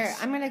Calisthenics. matter,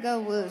 I'm going to go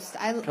Woost.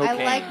 I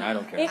Cocaine, like. I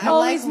don't care. It I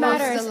always like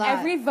Woost matters. a lot.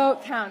 Every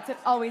vote counts. It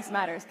always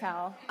matters,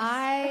 Cal. Especially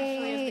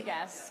as the I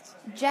guest.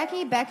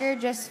 Jackie Becker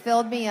just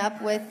filled me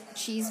up with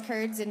cheese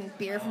curds and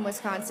beer from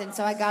Wisconsin,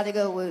 so I got to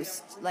go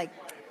Woost.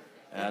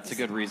 That's a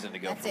good reason to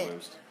go That's for it.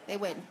 Woost. They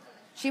win.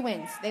 She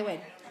wins. They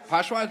win.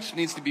 Poshwash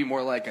needs to be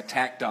more like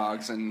attack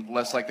dogs and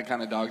less like the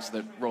kind of dogs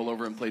that roll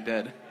over and play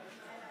dead.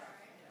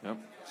 Yep.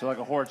 So like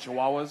a horde of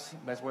Chihuahuas.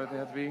 That's what they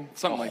have to be.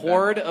 Something A like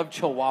horde of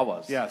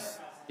Chihuahuas. Yes.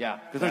 Yeah.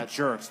 Because they're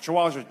jerks.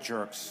 Chihuahuas are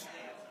jerks.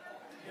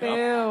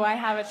 Boo, I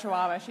have a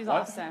Chihuahua. She's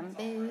What? awesome.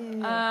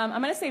 Boo.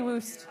 I'm going to say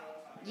Woost.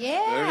 Yeah.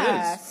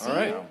 There it is. See? All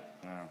right.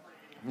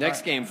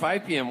 Next game,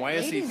 5 p.m.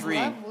 YSC Ladies 3.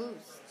 love Woost.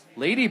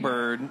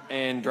 Ladybird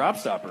and Drop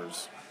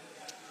Stoppers.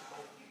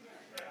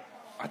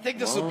 I think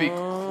this will be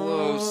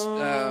close.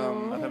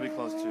 That'll be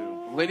close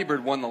too.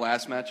 Ladybird won the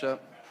last matchup.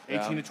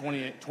 18 to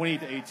 28, 28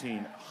 to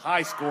 18.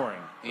 High scoring.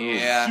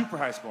 Yeah. Super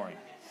high scoring.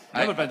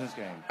 Another vengeance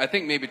game. I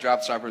think maybe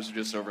Drop Stoppers are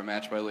just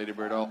overmatched by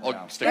Ladybird.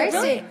 I'll stick Right. with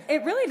them. Really?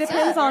 It really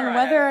depends Sup? on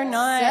whether or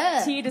not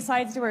Sup? T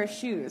decides to wear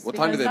shoes. What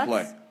time do because they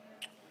play?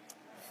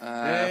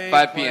 that's-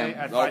 5 p.m.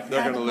 At Oh, 5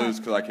 they're p.m. going to lose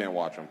because I can't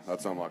watch them.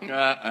 That's unlucky. All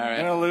They're right.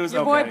 going to lose.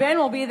 Your okay. boy Ben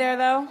will be there,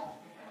 though.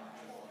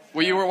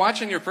 Well, you were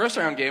watching your first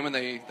round game and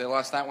they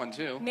lost that one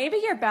too. Maybe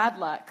you're bad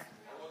luck.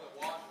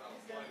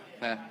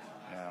 Eh.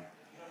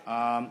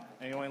 Yeah.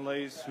 Anyone,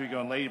 ladies? Who you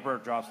going?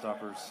 Ladybird, Drop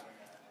Stoppers.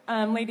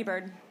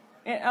 Ladybird.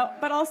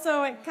 But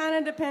also, it kind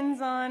of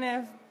depends on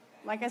if,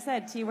 like I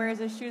said, T wears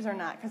his shoes or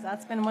not, because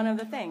that's been one of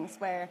the things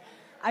where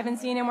I've been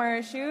seeing him wear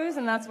his shoes,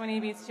 and that's when he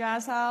beats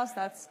Jazz House.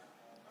 That's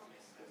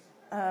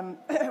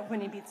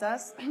when he beats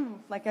us,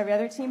 like every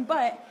other team.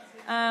 But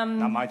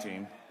Not my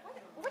team.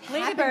 What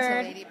Ladybird.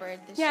 happened to Ladybird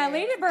this Yeah,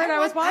 year? Ladybird, I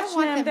was watching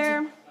want them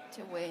there.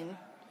 to win.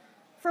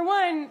 For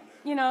one,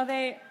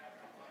 they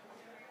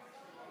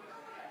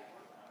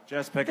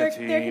Just pick their a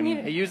team.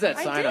 community. Hey, use that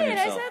sign I on did.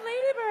 yourself. I said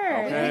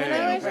Ladybird. Okay, And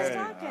I was just okay.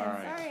 talking. All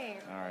right. Sorry.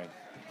 All right.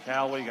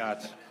 Cal, what you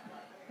got?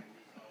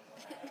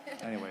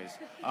 Anyways.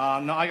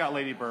 No, I got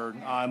Ladybird.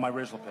 My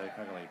original pick.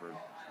 I got Ladybird.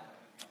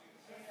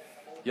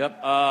 Yep.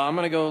 I'm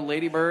going to go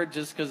Ladybird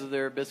just because of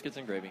their biscuits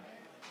and gravy.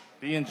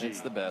 B&G. It's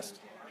the best.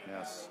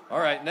 Yes. All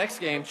right, next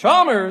game,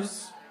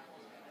 Chalmers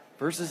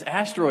versus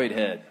Asteroid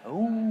Head.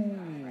 Oh,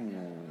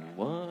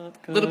 what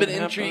A little bit of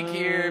could intrigue happen?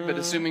 here, but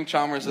assuming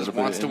Chalmers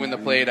wants to win the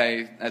plate,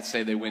 I'd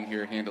say they win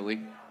here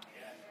handily.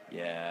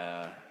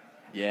 Yeah,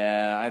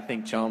 I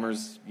think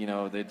Chalmers,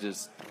 they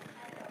just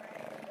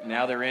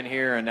now they're in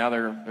here and now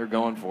they're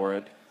going for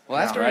it. Well,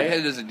 Asteroid right?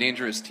 Head is a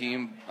dangerous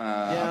team, but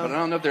I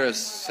don't know if they're a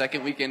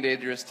second weekend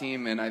dangerous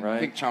team, and I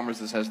think Chalmers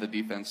just has the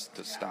defense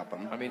to stop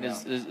them. I mean,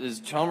 is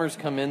Chalmers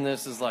come in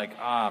this is like,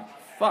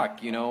 fuck,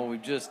 we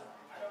just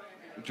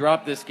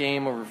dropped this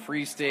game over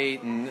Free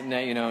State, and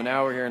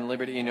now we're here in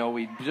Liberty.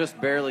 We just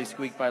barely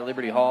squeaked by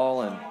Liberty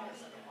Hall, and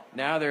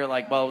now they're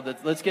like, well,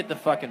 let's get the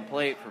fucking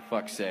plate for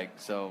fuck's sake.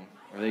 So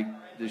are they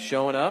just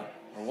showing up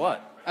or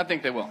what? I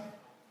think they will.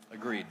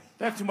 Agreed.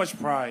 They have too much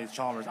pride,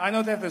 Chalmers. I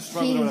know they have been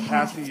struggling over the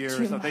past few years,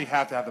 so they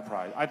have to have the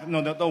pride.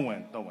 No, they'll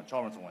win. They'll win.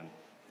 Chalmers will win.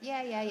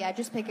 Yeah.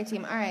 Just pick a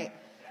team. All right.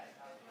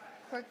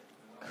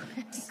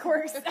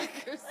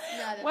 Corksuckers.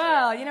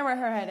 Well, you know where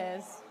her head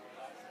is.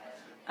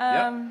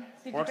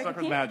 Did you pick a Corksuckers,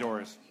 team?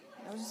 Matadors.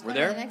 I was just We're going to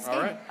there? the next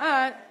All game.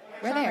 right.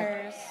 We're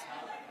there.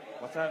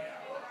 What's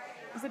that?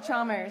 Is it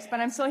Chalmers? But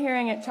I'm still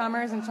hearing it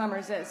Chalmers and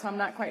Chalmers is, so I'm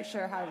not quite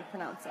sure how to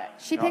pronounce it.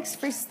 She picks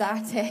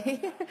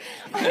Fristate.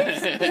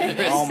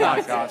 Oh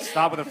my God!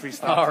 Stop with the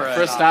Fristate. All right.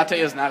 Fristate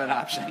is not an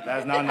option. That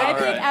is not an I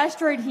option. pick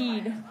Asteroid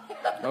Heed.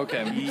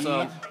 Okay,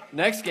 so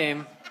next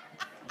game,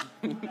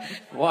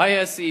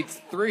 YSC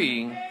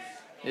 3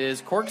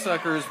 is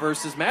Corksuckers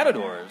versus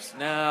Matadors.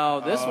 Now,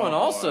 this one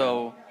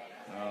also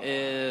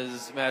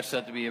is matched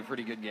up to be a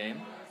pretty good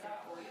game.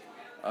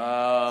 See,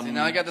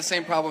 now I got the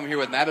same problem here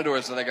with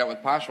Matadors that I got with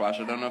Poshwash.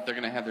 I don't know if they're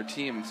going to have their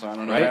team, so I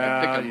don't know if I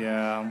can pick them.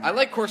 Yeah. I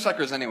like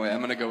Corksuckers anyway. I'm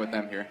going to go with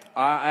them here.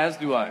 As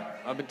do I.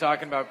 I've been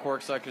talking about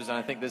Corksuckers, and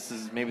I think this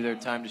is maybe their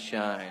time to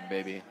shine,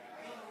 baby.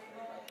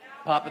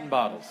 Popping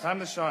bottles. Time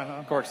to shine,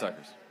 huh?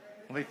 Corksuckers.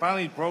 Well, they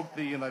finally broke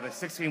the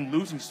 6-game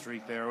losing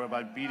streak there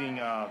by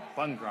beating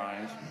Button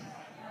Grind.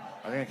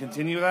 Are they going to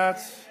continue that?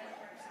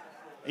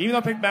 Even though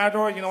I picked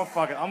Matador, you know what?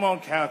 Fuck it. I'm going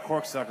to count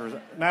Corksuckers.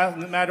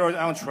 Matador,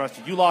 I don't trust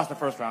you. You lost the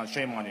first round.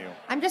 Shame on you.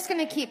 I'm just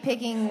going to keep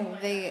picking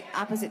the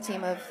opposite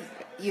team of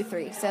you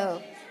three.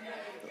 So,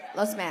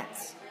 Los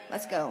Mats.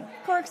 Let's go.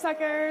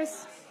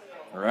 Corksuckers.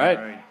 All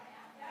right.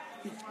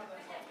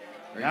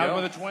 Now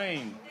for the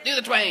Twain. Do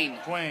the Twain.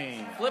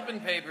 Twain. Flipping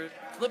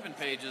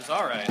pages.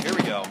 All right, here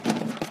we go.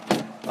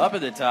 Up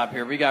at the top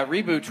here, we got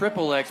Reboot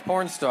Triple X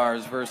Porn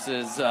Stars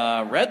versus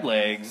Red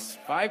Legs,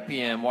 5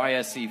 p.m.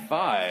 YSC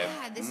 5.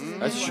 God, this is a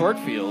That's good short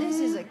one. field. This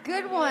is a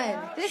good one.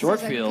 This Short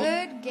is a field.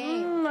 good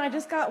game. I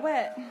just got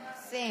wet.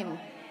 Same.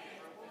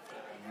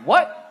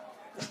 What?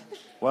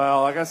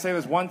 Well, I got to say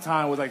this one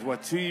time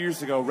was 2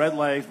 years ago, Red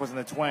Legs was in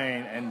the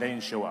Twain, and they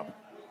didn't show up.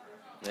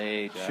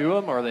 They chew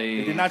them or they...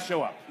 They did not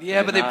show up.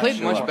 Yeah, but they played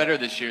show much up. better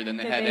this year than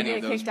they had any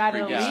of those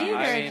previous league, years. or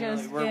I mean,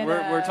 just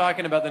we're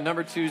talking about the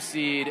number 2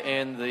 seed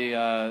in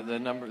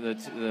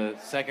the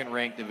second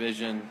ranked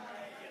division,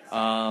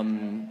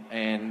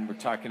 and we're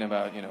talking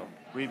about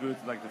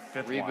Reboot like the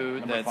fifth one, Reboot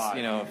number that's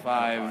 5.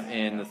 5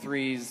 in the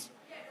 3s,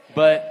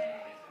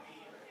 but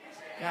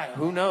God,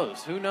 who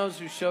knows? Who knows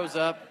who shows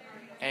up?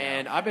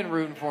 And I've been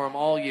rooting for them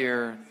all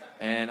year.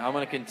 And I'm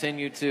going to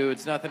continue to.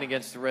 It's nothing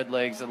against the Red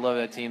Legs. I love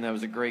that team. That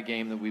was a great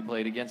game that we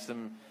played against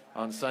them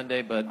on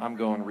Sunday, but I'm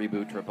going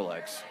Reboot Triple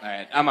X. All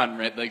right, I'm on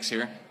Red Legs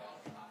here.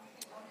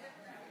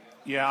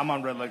 Yeah, I'm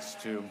on Red Legs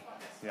too.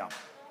 Yeah.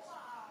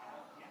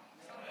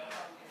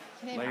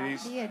 Can it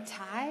Ladies. be a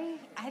tie?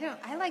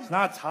 I like. It's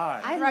not a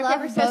tie. I Rock, love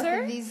paper, both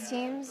scissors? of these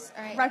teams.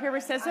 All right. Rock, paper,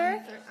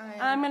 scissors?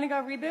 I'm going to go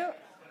Reboot.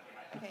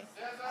 Okay.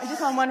 I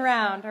just on one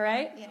round, all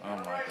right? Yeah. Oh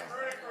my God.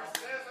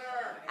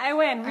 I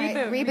win. All right,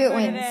 Reboot. Reboot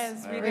wins. It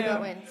is.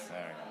 Reboot wins. There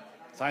we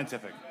go.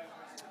 Scientific.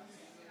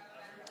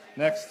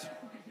 Next.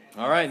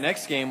 All right,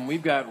 next game,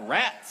 we've got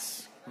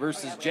Rats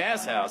versus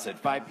Jazz House at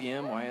 5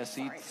 p.m.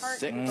 YSC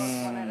 6.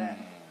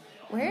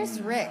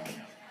 Where's Rick?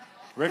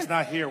 Rick's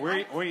not here.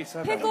 Where you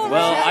said that? Pickle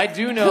Well, Rick. I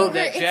do know Cougar,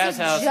 that it's Jazz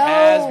a House joke.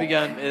 has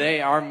begun.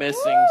 They are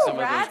missing some of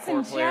those Rats core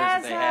and players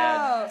that Jazz they had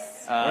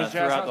House. Where's Jazz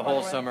throughout House, the by whole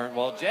the way? summer.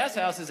 Well, Jazz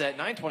House is at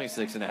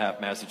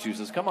 926.5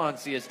 Massachusetts. Come on,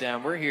 see us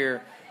down. We're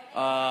here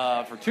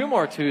for 2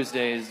 more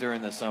Tuesdays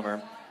during the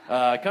summer.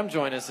 Come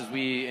join us as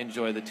we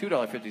enjoy the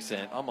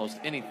 $2.50 almost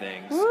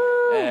anything,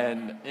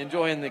 and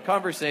enjoying the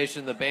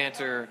conversation, the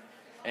banter,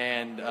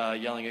 and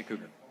yelling at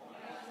Cougar.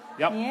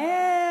 Yep.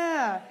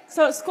 Yeah.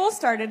 So school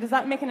started. Does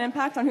that make an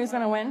impact on who's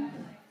going to win?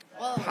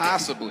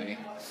 Possibly.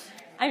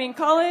 I mean,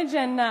 college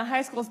and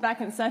high school's back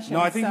in session.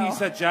 No, I think so. he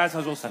said Jazz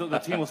House will still. The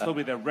team will still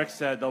be there. Rick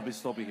said they'll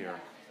still be here.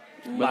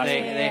 But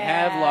they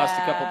have lost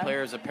a couple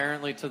players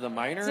apparently to the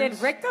minors. Did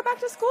Rick go back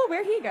to school?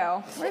 Where'd he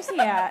go? Where's he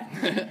at?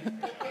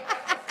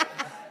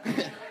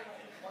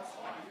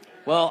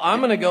 Well, I'm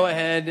going to go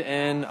ahead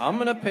and I'm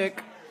going to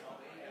pick,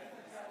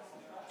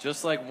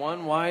 just like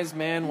one wise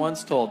man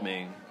once told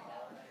me,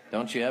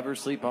 don't you ever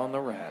sleep on the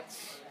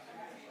Rats.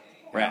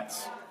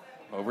 Rats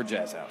over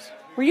Jazz House.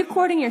 Were you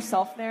quoting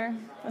yourself there?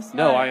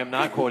 No, I am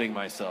not quoting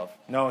myself.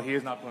 No, he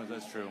is not going.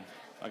 That's true.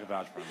 I can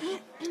vouch for him.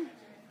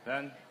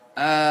 Ben?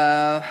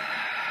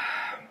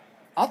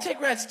 I'll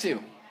take Rats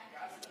too.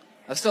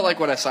 I still like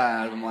what I saw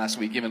out of them last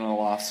week, even in a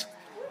loss.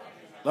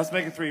 Let's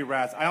make it 3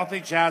 Rats. I don't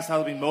think Jazz House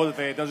will be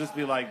motivated. They'll just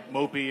be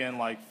mopey and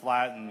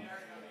flat, and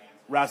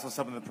Rats will have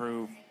something to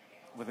prove.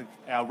 With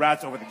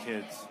Rats over the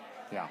kids.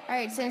 Yeah. All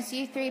right, since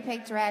you 3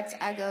 picked Rats,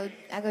 I go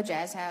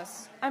Jazz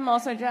House. I'm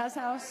also Jazz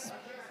House.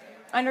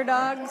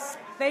 Underdogs,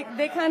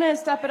 they kind of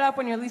step it up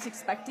when you're least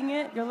expecting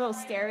it. You're a little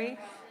scary.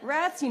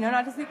 Rats, you know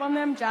not to sleep on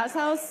them. Jazz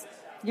House,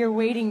 you're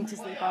waiting to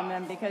sleep on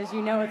them because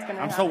you know it's going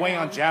to happen. I'm still waiting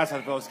on Jazz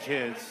House for those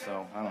kids,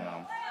 so I don't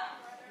know.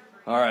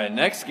 All right,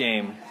 next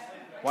game,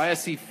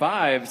 YSC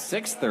 5,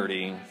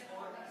 6:30.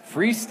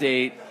 Free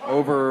State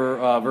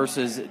over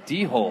versus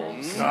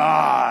D-Holes.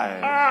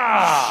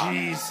 God.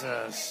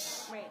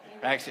 Jesus.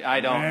 Actually, I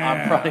don't.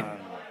 I'm probably...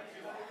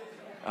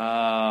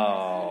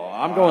 Oh,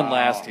 I'm going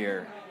last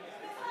here.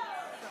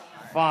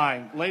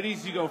 Fine.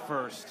 Ladies, you go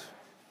first.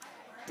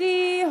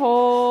 D-holes.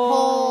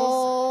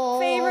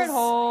 Holes. Favorite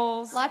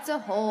holes. Lots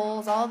of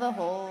holes. All the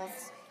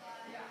holes.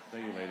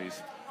 Thank you, ladies.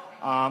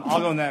 I'll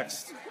go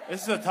next.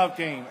 This is a tough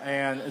game,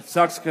 and it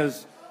sucks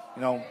because,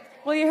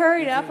 Will you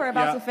hurry it up? We're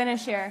about Yeah. to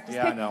finish here.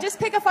 I know. Just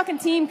pick a fucking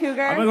team,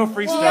 Cougar. I'm gonna go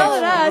Free State. Yell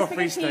at I'm us. gonna go Pick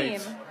Free a team.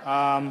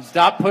 State.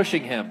 Stop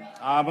pushing him.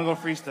 I'm gonna go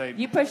Free State.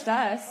 You pushed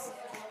us.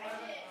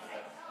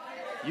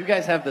 You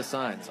guys have the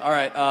signs. All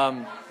right,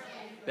 I'm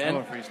Ben.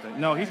 going Free State.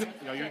 No,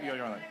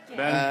 you're on it.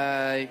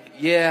 Ben.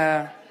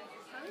 Yeah.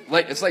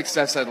 It's like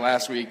Seth said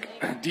last week.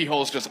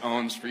 D-Holes just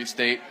owns Free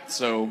State,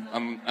 so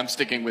I'm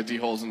sticking with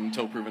D-Holes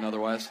until proven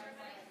otherwise.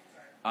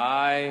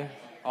 I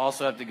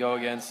also have to go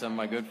against some of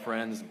my good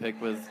friends and pick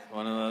with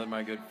one of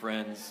my good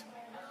friends.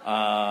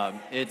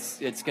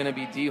 It's going to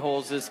be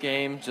D-Holes this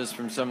game, just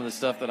from some of the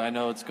stuff that I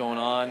know that's going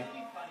on.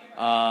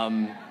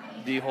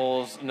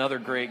 D-Holes, another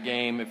great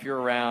game. If you're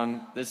around,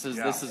 this is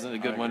a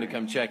good one to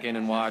come check in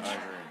and watch.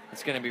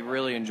 It's going to be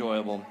really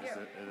enjoyable.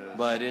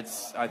 But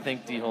I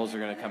think D-Holes are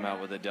going to come out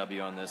with a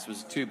W on this. It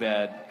was too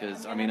bad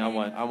because I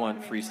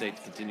want Free State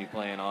to continue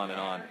playing on and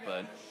on,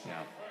 but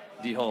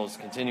D-Holes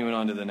continuing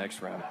on to the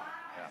next round.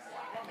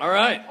 All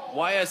right,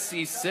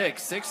 YSC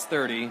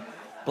 6:30,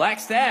 Black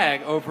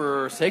Stag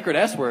over Sacred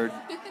S Word.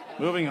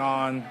 Moving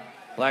on.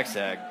 Black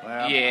Stag.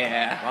 Yeah.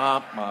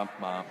 Yeah.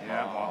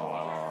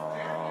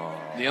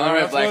 The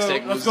only way Black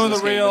Stag let's loses go to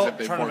this the game is real if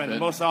they tournament, forfeit. the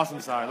most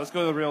awesome side. Let's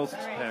go to the real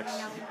picks.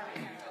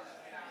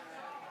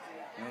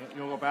 You want to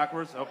go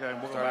backwards? Okay,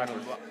 we'll go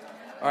backwards.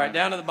 All right,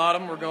 down to the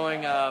bottom, we're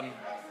going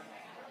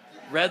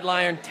Red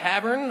Lion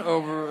Tavern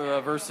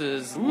over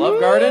versus Love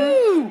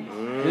Garden.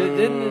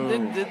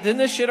 Didn't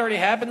this shit already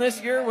happen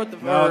this year? No,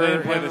 they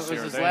didn't play this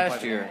year. Was They this didn't last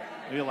play year? This.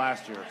 Maybe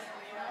last year.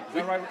 Is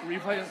that right? Were you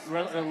playing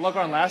Love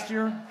Garden last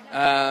year?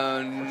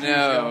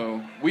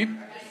 No. We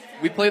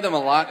play them a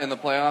lot in the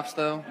playoffs,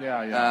 though.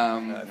 Yeah.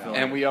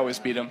 And we always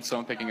beat them, so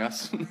I'm picking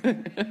us.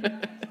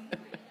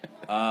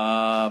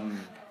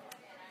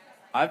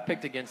 I've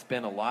picked against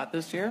Ben a lot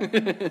this year.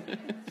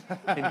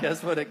 And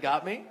guess what it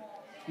got me?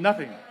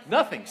 Nothing.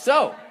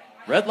 So,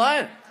 Red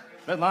Lion.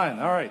 Red Lion,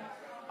 all right.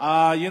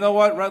 You know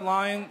what, Red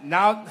Lion,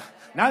 now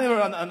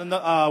they're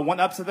on one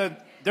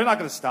upset. They're not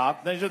going to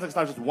stop. They're just going to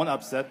stop just one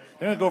upset.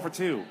 They're going to go for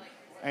two.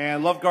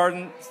 And Love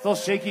Garden still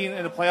shaking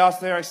in the playoffs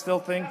there, I still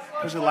think,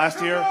 especially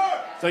last year.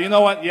 So you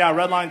know what? Yeah,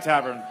 Red Lion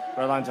Tavern.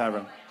 Red Lion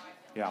Tavern.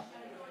 Yeah.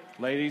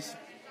 Ladies.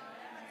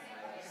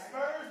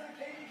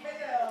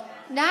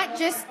 Not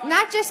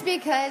just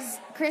because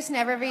Chris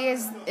Neverby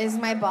is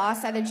my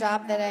boss at a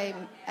job that I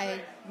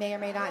may or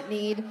may not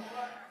need.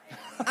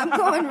 I'm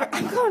going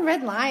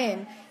Red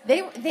Lion.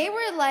 They were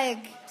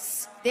kind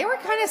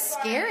of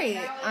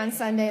scary on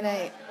Sunday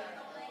night.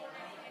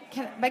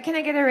 Can I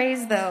get a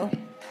raise though?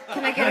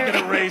 Can I get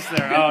a raise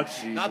there? Oh,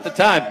 jeez. Not the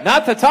time,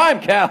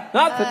 Cal.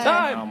 Not the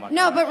time.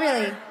 No, but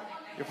really,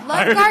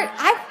 Love Garden.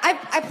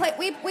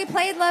 We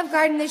played Love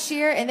Garden this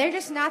year, and they're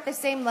just not the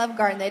same Love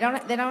Garden. They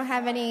don't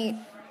have any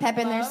pep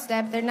in their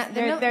step.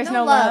 There's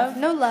no love.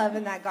 No love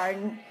in that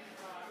garden.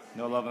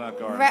 No love in that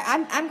garden.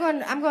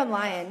 I'm going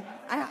Lion.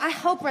 I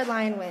hope Red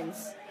Lion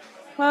wins.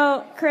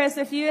 Well, Chris,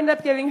 if you end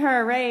up giving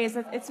her a raise,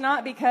 it's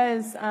not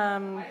because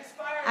I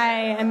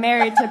am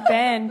married to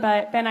Ben,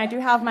 but Ben, I do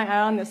have my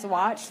eye on this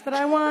watch that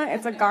I want.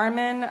 It's a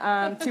Garmin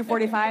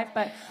 245,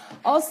 but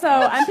also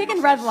I'm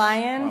picking Red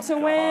Lion to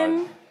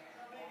win.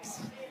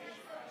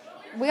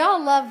 We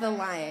all love the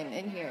Lion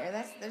in here.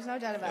 There's no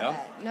doubt about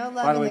that. No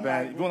love By the way, in the Ben,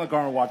 garden. if you want a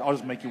Garmin watch, I'll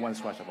just make you one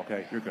scratch up,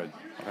 okay? You're good.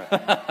 Okay.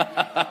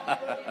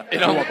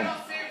 You're welcome.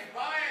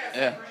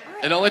 Yeah.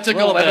 It only took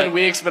 11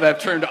 weeks, but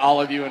I've turned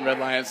all of you in Red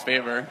Lion's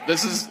favor.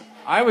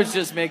 I was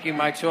just making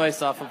my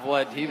choice off of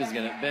what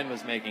Ben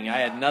was making. I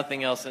had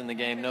nothing else in the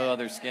game, no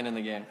other skin in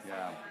the game.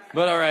 Yeah.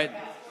 But all right.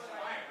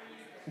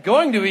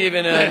 Going to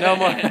even no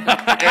more. Aaron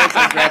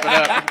says wrap it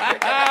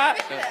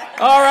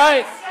up. All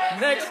right.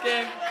 Next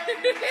game.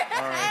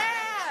 All right.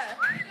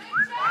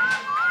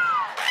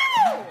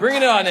 Bring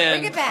it on in.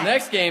 Bring it back.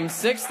 Next game,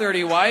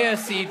 6:30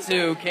 YSC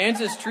 2,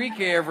 Kansas Tree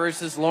Care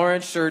versus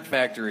Lawrence Shirt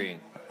Factory.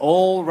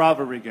 Old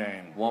rivalry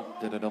game.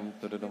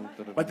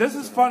 But this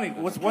is funny.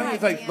 What's funny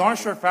is like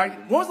Lawrence Shirt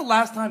Factory. When was the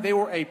last time they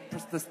were a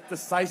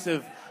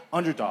decisive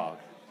underdog?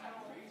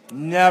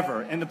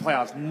 Never in the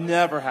playoffs.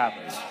 Never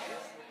happened.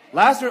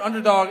 Last year,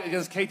 underdog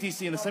against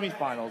KTC in the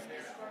semifinals,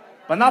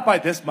 but not by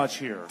this much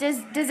here. Does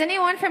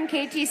anyone from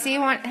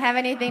KTC have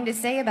anything to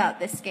say about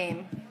this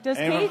game?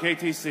 Anyone from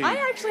KTC? I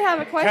actually have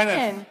a question.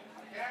 Kenneth,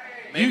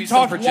 Maybe you some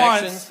talked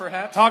projections, once,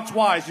 perhaps? talk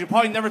twice. You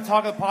probably never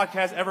talk on the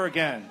podcast ever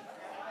again.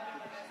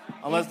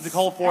 Unless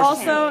Nicole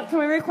forces you. Also, can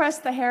we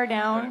request the hair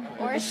down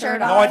or a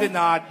shirt on? No, I did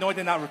not. No, I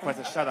did not request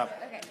it. Shut up.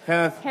 Okay.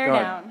 Kenneth, Hair go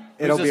ahead. down.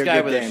 It'll Who's be this a guy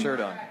good with game. his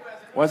shirt on?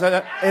 What's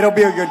that? It'll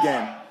be a good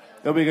game.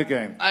 It'll be a good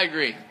game. I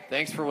agree.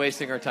 Thanks for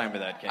wasting our time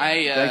with that, Ken.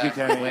 Thank you,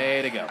 Kenny.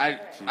 Way to go.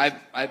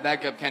 I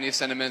back up Kenny's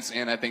sentiments,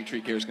 and I think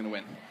Tree Care is going to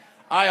win.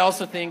 I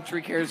also think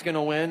Tree Care is going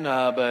to win,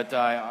 but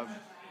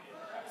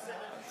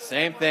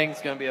same thing.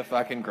 It's going to be a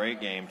fucking great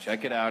game.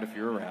 Check it out if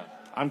you're around.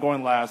 I'm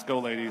going last. Go,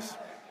 ladies.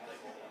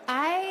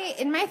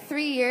 In my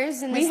 3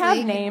 years in this We have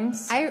league,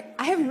 names.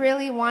 I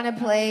really want to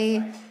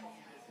play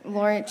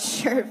Lawrence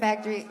Shirt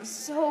Factory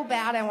so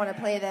bad. I want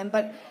to play them,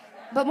 but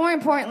But more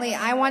importantly,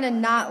 I want to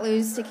not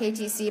lose to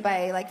KTC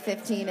by like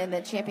 15 in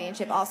the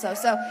championship also.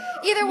 So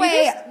either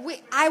way,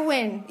 I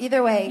win.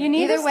 Either way. You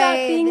need either to way, stop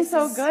being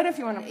so good if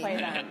you want to play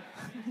them.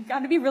 You've got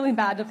to be really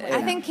bad to play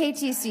I them. think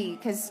KTC,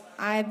 because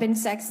I've been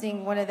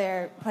sexting one of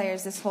their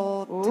players this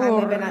whole time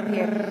we've been up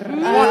here. What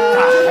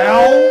the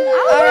hell?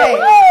 All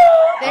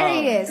right. There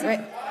he is.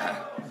 Right.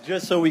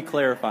 Just so we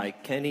clarify,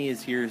 Kenny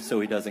is here so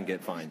he doesn't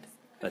get fined.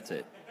 That's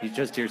it. He's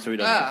just here so he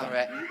doesn't get fined.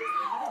 Right.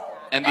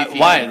 MVP.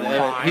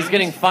 Why? He's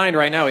getting fined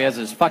right now. He has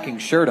his fucking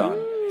shirt on.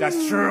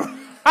 That's true.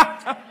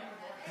 That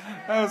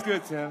was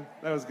good, Tim.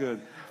 That was good.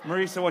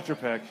 Marisa, what's your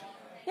pick?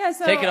 Yeah,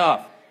 so Take it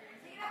off.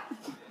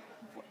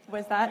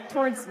 Was that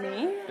towards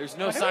me? There's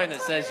no sign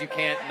that says you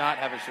can't not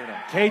have a shirt on.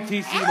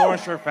 KTC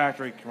Lawrence Shirt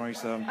Factory,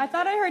 Marisa. I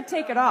thought I heard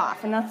take it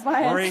off, and that's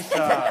why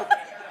Marisa.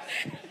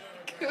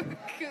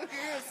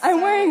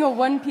 I'm wearing a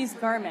one-piece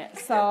garment,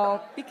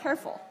 so be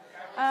careful.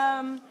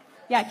 Yeah,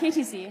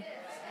 KTC.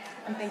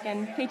 I'm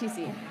thinking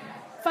KTC.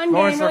 Fun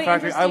Lawrence game, really Shirt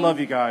Factory, I interesting. love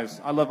you guys.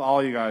 I love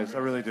all you guys. I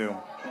really do.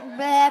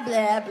 Blah,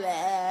 blah,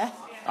 blah.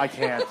 I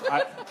can't.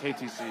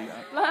 KTC.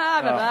 Blah,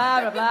 blah, blah,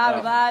 blah, blah,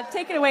 blah, blah.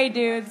 Take it away,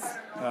 dudes.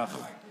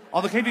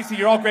 Although KTC,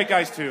 you're all great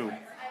guys too.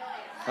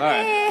 All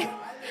right.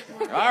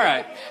 All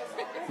right.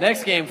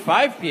 Next game,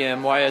 5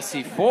 p.m.,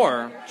 YSC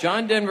 4,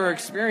 John Denver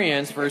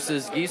Experience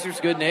versus Geezer's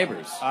Good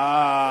Neighbors.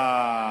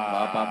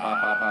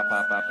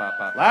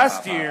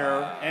 Last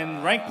year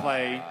in rank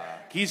play,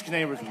 Geezer's Good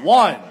Neighbors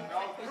won.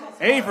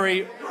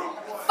 Avery.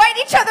 Fight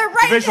each other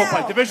right divisional now.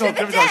 play. Divisional,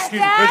 To the excuse me,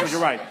 death,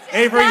 divisional, you're right.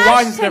 Avery, Dash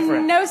why is it to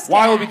different? no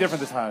Why will it stash. be different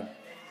this time?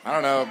 I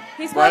don't know.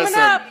 He's warming Bryson,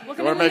 up. Look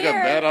you at want to him make a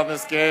here. bet on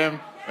this game?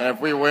 And if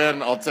we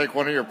win, I'll take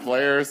one of your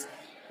players.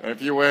 And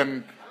if you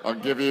win, I'll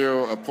give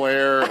you a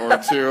player or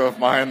two of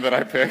mine that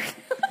I pick.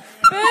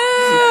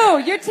 Boo!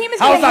 Your team is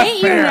How's going to that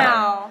hate fair? you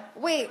now.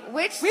 Wait,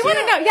 which We two? want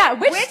to know, yeah,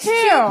 which two?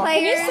 Can you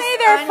players say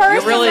their on-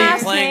 first You're really and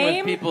last playing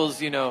name? with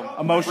people's,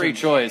 Emotions. free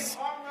choice.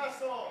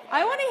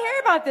 I want to hear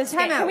about this game.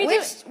 Time Can out. we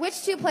do?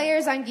 Which two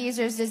players on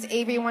Geezers does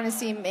Avery want to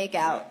see make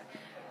out?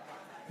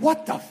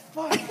 What the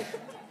fuck?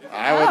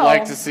 I would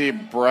like to see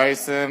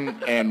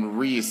Bryson and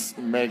Reese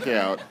make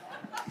out.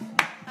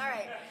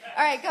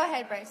 All right, go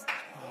ahead, Bryce.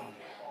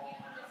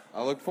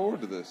 I look forward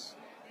to this.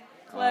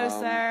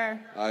 Closer.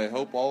 I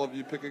hope all of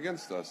you pick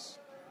against us.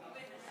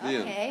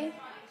 Ian. Okay.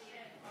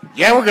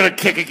 Yeah, we're going to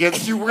kick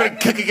against you. We're going to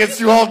kick against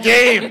you all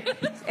game.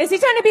 Is he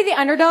trying to be the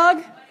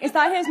underdog? Is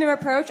that his new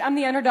approach? I'm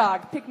the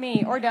underdog. Pick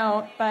me or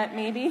don't, but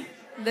maybe.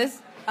 It's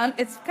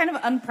kind of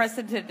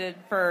unprecedented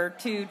for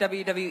two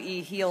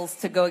WWE heels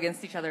to go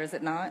against each other, is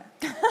it not?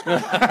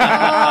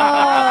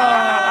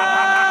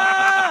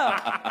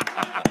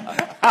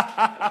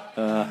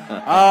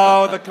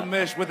 Oh, the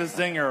commish with a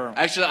zinger.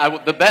 Actually,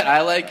 the bet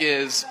I like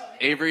is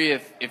Avery.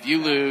 If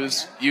you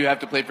lose, you have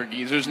to play for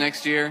Geezers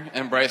next year,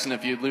 and Bryson,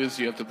 if you lose,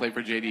 you have to play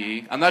for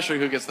JDE. I'm not sure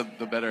who gets the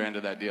better end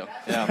of that deal.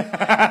 Yeah.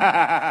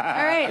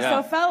 All right,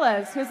 so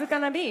fellas, who's it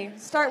going to be?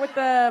 Start with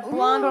the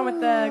blonde one with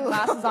the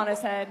glasses on his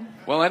head.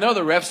 Well, I know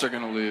the refs are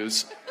going to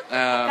lose.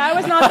 That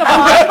was not the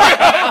blonde.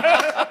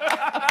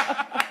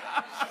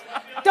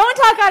 Don't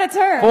talk out of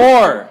turn.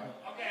 4.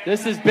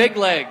 This is Big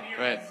Leg.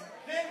 Right.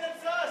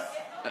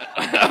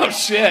 Oh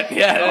shit!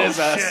 Yeah, it is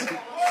us.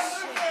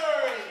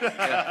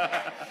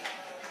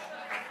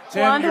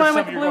 Blonde one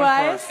with the blue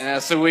eyes. Yeah,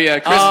 so we,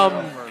 Chris,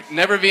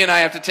 Nevervee and I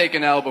have to take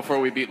an L before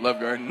we beat Love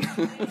Garden.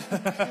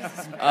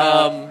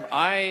 Oh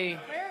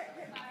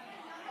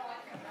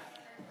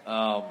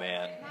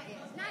man,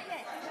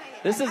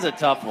 this is a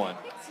tough one.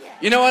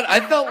 You know what?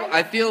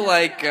 I feel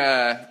like.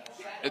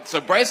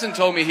 So Bryson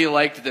told me he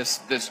liked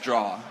this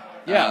draw.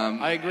 Yeah,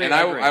 I agree. And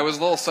I agree. I was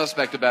a little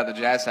suspect about the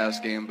Jazz House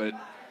game, but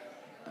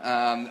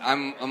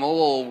I'm a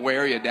little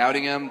wary of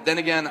doubting him. Then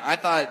again, I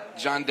thought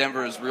John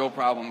Denver's real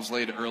problems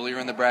laid earlier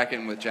in the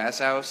bracket with Jazz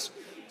House,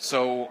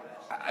 so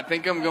I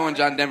think I'm going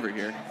John Denver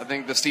here. I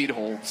think the seed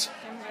holds.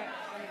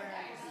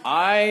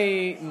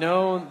 I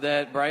know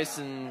that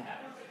Bryson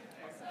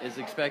is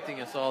expecting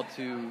us all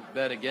to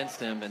bet against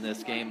him in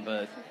this game,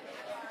 but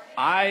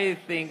I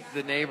think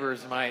the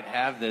neighbors might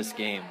have this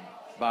game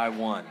by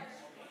 1.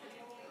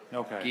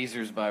 Okay.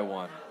 Geezers by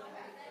 1.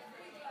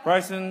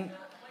 Bryson,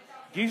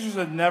 Geezers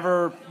have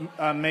never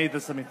made the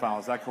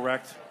semifinals. Is that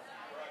correct?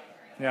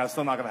 Yeah, it's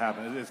still not going to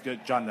happen. It's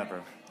good. John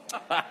Denver.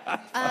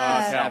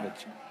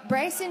 Savage.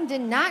 Bryson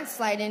did not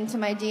slide into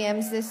my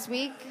DMs this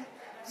week,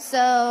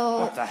 so.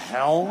 What the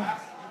hell?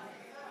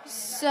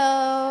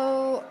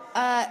 So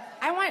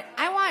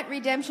I want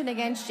redemption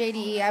against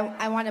JDE.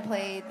 I want to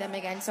play them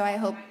again, so I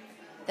hope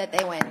that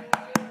they win.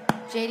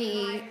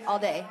 JDE all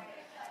day.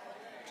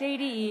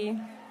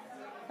 JDE.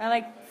 I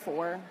like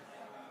 4.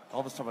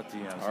 All this stuff about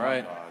DMs. All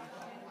right. Oh,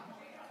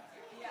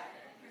 God.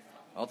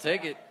 I'll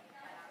take it.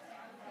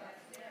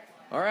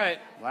 All right.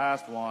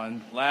 Last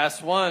one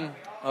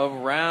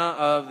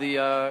of the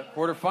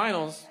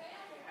quarterfinals.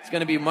 It's going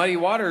to be Muddy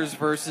Waters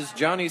versus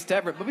Johnny's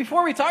Tevrit. But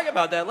before we talk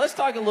about that, let's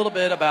talk a little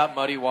bit about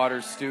Muddy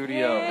Waters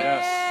Studio.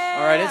 Yes.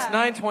 All right, it's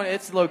 920.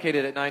 It's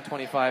located at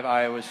 925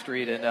 Iowa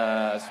Street in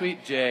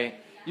Suite J.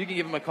 you can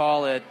give them a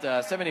call at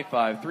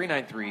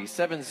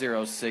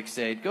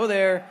 785-393-7068. Go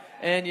there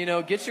and,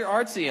 get your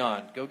artsy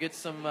on. Go get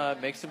some,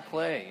 make some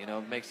clay,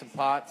 make some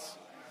pots,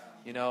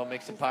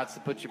 make some pots to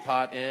put your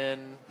pot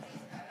in,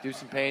 do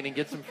some painting,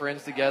 get some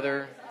friends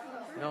together,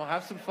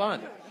 have some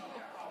fun.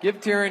 Give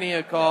Tyranny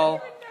a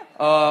call,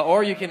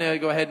 or you can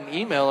go ahead and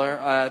email her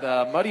at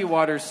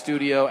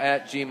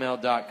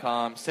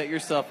muddywatersstudio@gmail.com. Set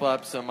yourself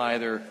up some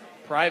either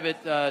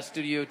private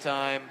studio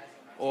time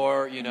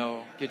or,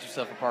 get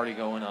yourself a party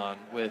going on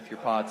with your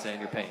pots and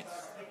your paints.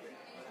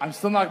 I'm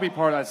still not going to be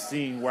part of that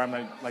scene where I'm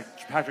like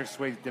Patrick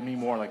Swayze, Demi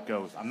Moore, like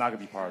Ghost. I'm not going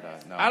to be part of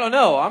that, no. I don't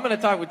know. I'm going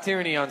to talk with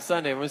Tyranny on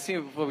Sunday. We're going to see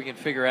what we can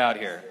figure out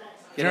here.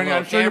 Get Tyranny, a I'm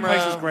little sure your camera,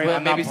 place is great.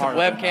 I'm maybe not some part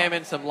of it, webcam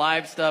and some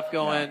live stuff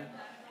going.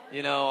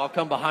 I'll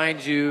come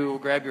behind you,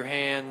 grab your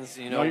hands.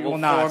 No, you we'll will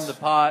not. form the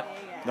pot.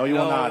 No, you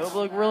will not.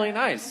 It'll look really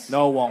nice.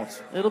 No, it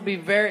won't. It'll be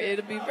very,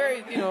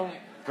 Very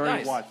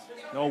nice. what?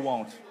 No, it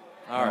won't.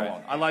 All right. It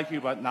won't. I like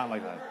you, but not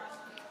like that.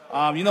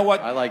 You know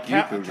what? I like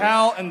you, Cougar.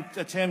 Cal and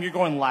Tim, you're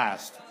going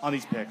last on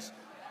these picks.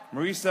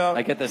 Marisa,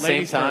 Like at the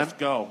ladies same time? first,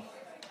 go.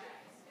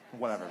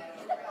 Whatever.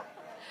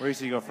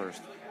 Marisa, you go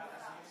first.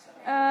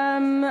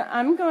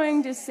 I'm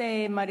going to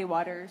say Muddy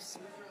Waters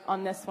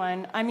on this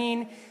one. I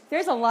mean,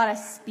 there's a lot of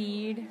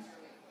speed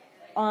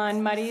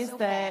on Muddies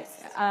that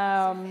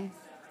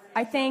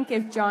I think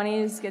if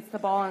Johnny's gets the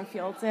ball and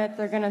fields it,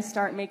 they're going to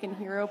start making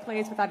hero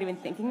plays without even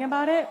thinking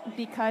about it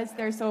because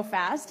they're so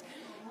fast.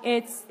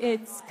 It's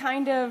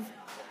kind of...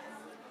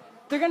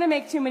 They're going to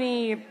make too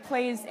many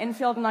plays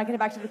infield and not get it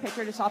back to the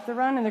pitcher to stop the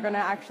run, and they're going to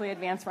actually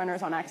advance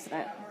runners on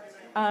accident.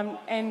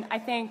 And I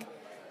think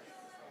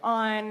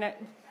that's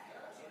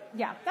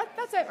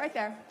it right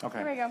there.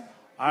 Okay. There we go.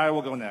 I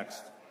will go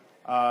next.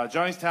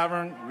 Johnny's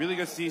Tavern, really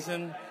good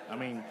season. I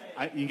mean,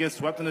 you can get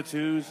swept in the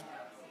twos.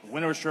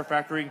 Winner of Sure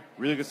Factory,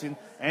 really good season.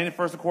 And in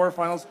first and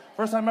quarterfinals,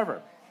 first time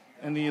ever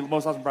in the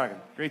Most Awesome Bracket.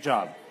 Great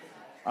job.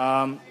 It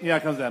comes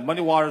to that.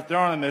 Muddy Waters, they're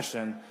on a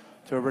mission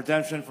to a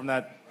redemption from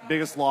that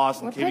biggest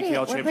loss in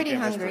KBKL championship We're pretty game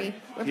hungry.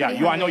 history. We're Yeah, pretty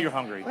I know hungry. you're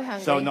hungry. We're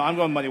hungry. So, no, I'm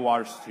going Muddy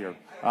Waters here.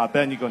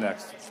 Ben, you go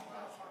next.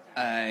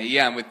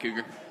 I'm with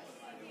Cougar.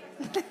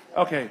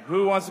 Okay,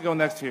 who wants to go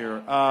next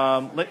here?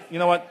 You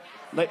know what?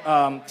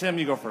 Tim,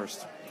 you go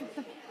first.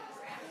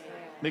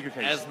 Make your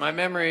case. As my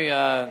memory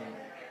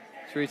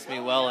treats me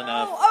well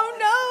enough, Oh,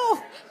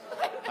 no!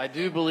 I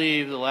do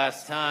believe the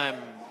last time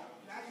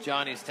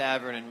Johnny's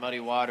Tavern and Muddy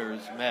Waters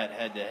met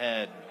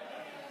head-to-head,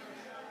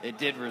 it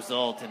did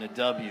result in a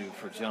W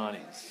for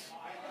Johnny's.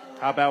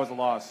 How bad was the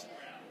loss?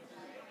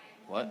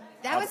 What?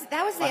 That was the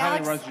How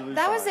many Alex. runs did you lose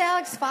That by? was the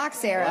Alex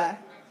Fox era.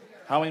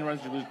 How many runs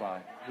did you lose by?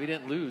 We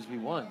didn't lose. We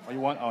won. Oh, you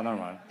won? Oh, never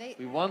mind.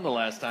 We won the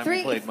last time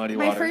we played Muddy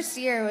My Waters. first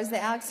year was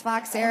the Alex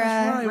Fox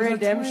era.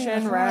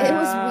 Redemption, right? It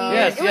was weird.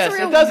 Yes, it was yes. a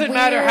real It doesn't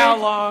matter weird- how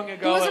long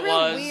ago it was. it A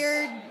real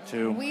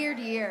was. weird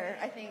year.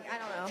 I think. I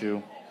don't know.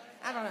 2.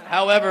 I don't know.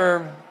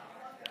 However,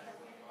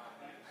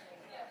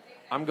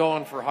 I'm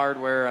going for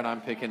hardware, and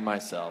I'm picking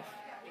myself.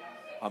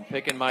 I'm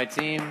picking my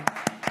team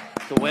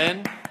to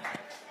win.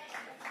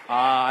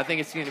 I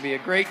think it's going to be a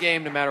great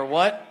game no matter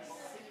what.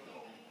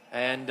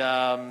 And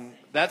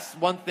that's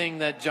one thing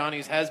that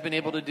Johnny's has been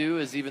able to do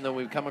is even though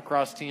we've come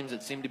across teams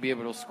that seem to be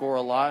able to score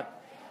a lot,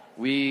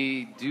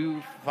 we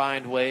do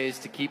find ways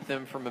to keep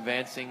them from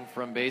advancing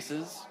from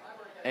bases.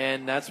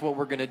 And that's what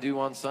we're going to do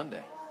on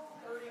Sunday.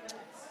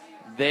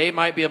 They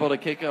might be able to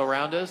kick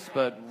around us,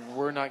 but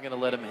we're not going to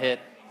let them hit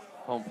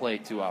home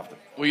plate too often.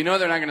 Well,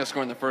 they're not going to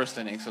score in the first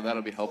inning, so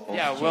that'll be helpful.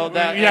 Yeah, well,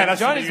 that's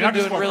Johnny's been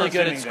doing really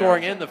good at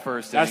scoring in the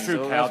first inning. That's true,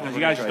 so Cal, that's what because we're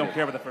you guys gonna just try don't to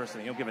care about the first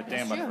inning. You don't give a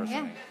damn about the true, first yeah.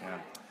 inning. Yeah.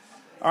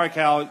 All right,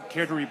 Cal,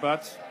 care to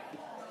rebut?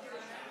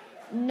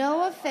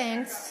 No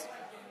offense,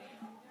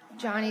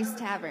 Johnny's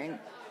Tavern.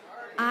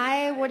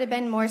 I would have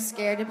been more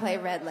scared to play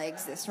Red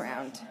Legs this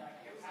round.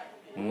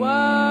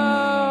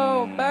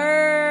 Whoa,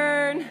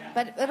 burn!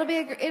 But it'll be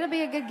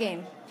a good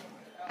game.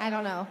 I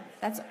don't know.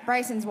 That's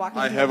Bryson's walking.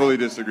 I through the heavily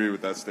light. disagree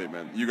with that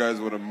statement. You guys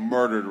would have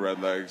murdered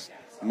Redlegs.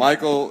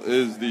 Michael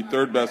is the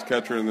third best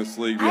catcher in this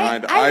league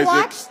behind I Isaac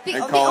watched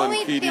and Colin the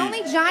Keaty.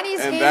 only Johnny's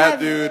and game that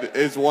I've- dude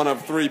is one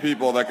of 3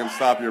 people that can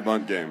stop your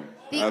bunt game.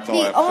 That's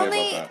all I have to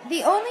say about that.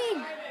 The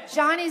only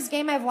Johnny's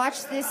game I've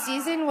watched this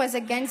season was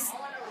against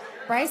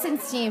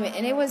Bryson's team,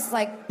 and it was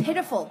like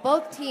pitiful.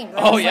 Both teams.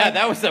 Oh yeah,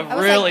 that was a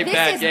really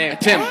bad game.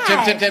 Tim,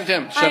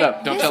 shut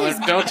up. Don't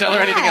tell her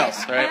anything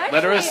else. Right?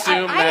 Let her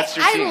assume that's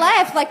your team. I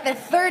left like the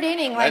third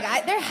inning.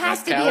 Like there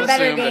has to be a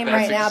better game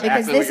right now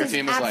because this is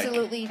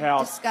absolutely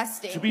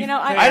disgusting.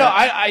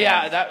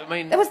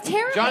 That was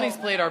terrible. Johnny's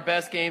played our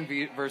best game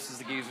versus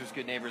the Geezers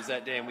Good Neighbors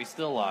that day, and we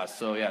still lost.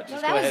 So yeah,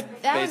 just that go was- ahead and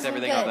that base was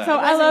everything good. on that. So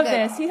I wasn't love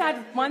good. this. He had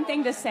one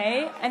thing to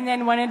say and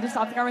then wanted to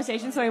stop the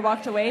conversation, so he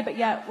walked away. But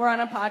yet we're on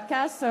a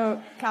podcast, so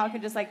Cal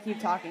could just keep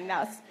talking.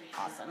 That's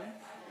awesome.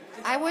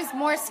 I was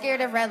more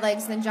scared of Red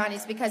Legs than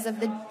Johnny's because of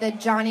the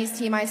Johnny's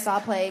team I saw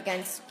play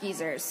against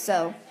Geezers.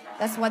 So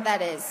that's what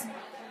that is.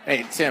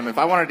 Hey, Tim, if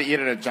I wanted to eat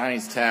at a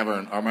Johnny's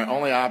Tavern, are my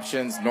only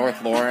options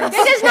North Lawrence?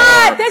 This is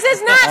not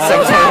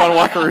 721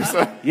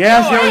 Wakarusa.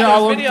 Yes, No, yeah,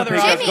 all over many the other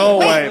pictures. options. Go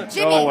Wait, away.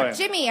 Jimmy, Go away.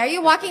 Jimmy, are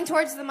you walking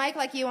towards the mic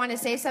like you want to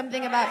say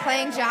something about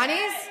playing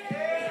Johnny's?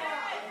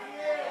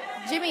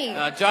 Jimmy, the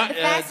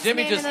fastest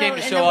Jimmy man just in came the-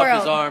 to in show the off world.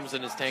 his arms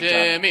and his tank top.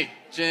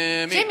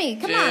 Jimmy,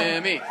 come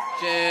on.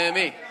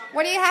 Jimmy.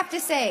 What do you have to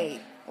say?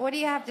 What do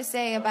you have to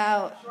say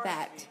about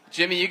that?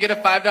 Jimmy, you get a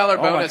 $5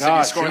 bonus if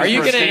you score. Are you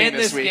going to end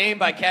this this week. game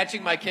by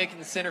catching my kick in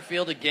the center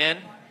field again?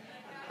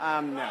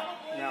 No.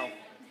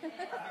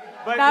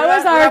 But That we're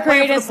was not- our we're not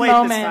playing for the greatest plate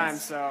moment.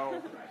 This time,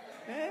 so.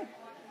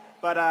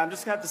 But I'm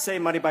just gonna have to say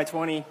Muddy by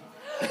 20. You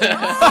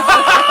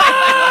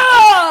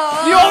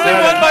only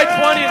won by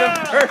 20 the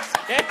first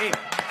game.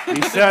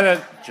 He said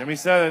it. Jimmy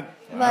said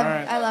it. Love, All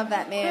right. I love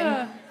that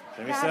man.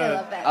 Jimmy God, said I it.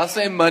 love that. I'll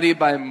say Muddy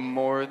by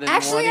more than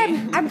Actually,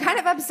 20. I'm kind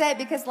of upset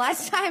because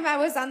last time I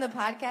was on the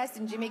podcast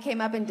and Jimmy came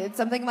up and did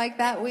something like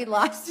that, we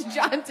lost to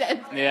John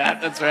Ted. Yeah,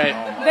 that's right.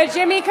 The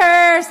Jimmy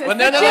curse. It's Well,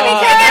 the no, Jimmy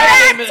curse.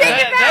 that team, Take it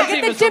back. that Get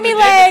team the is from Jimmy the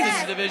legs.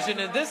 Dickinson division,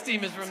 and this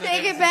team is from the Take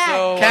it Dickinson. back.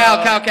 So,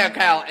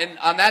 Cal. And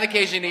on that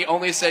occasion, he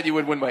only said you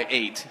would win by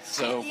 8.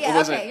 So Yeah, it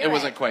wasn't. okay, you're it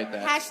wasn't right. quite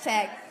that.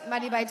 Hashtag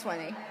Muddy by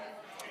 20.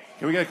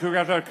 Can we get a Cougar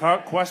after a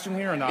question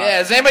here or not? Yeah.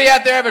 Does anybody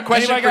out there have a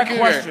question Anybody for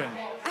got a Cougar? question?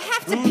 I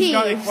have to Who's pee,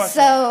 got a question?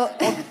 so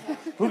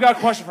Who got a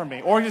question for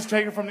me? Or just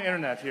take it from the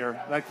internet here.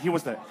 Like he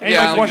was there. Anybody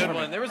Yeah, question good for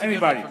one. me? There was a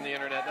Anybody? good one from the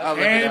internet. I'll look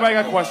it Anybody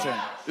up. got a question?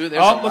 Ooh,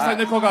 there's a looks like lot.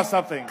 Nicole got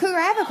something. Cougar,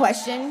 I have a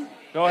question.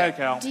 Go ahead,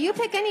 Cal. Do you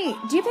pick any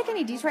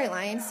Detroit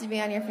Lions to be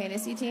on your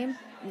fantasy team?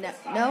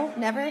 No,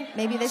 never.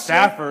 Maybe this year.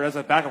 Stafford as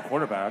a backup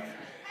quarterback.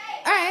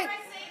 All right,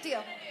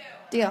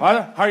 deal.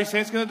 What? How are you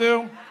Saints going to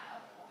do?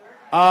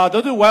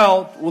 They'll do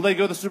well. Will they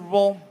go to the Super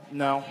Bowl?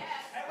 No,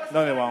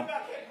 they won't.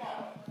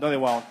 No, they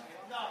won't.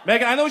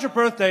 Megan, I know it's your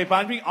birthday, but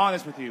I'm being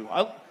honest with you.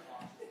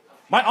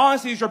 My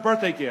honesty is your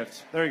birthday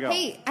gift. There you go.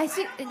 Hey, I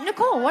see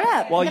Nicole. What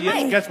up? Well, The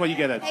mic. guess what? You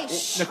get it. Hey,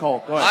 shh.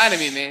 Nicole, go ahead. Lie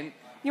to me, man.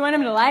 You want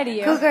him to lie to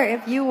you. Cougar,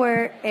 if you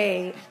were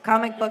a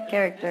comic book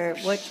character,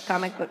 which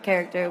comic book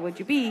character would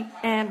you be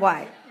and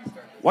why?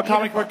 What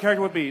comic book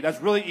character would be? That's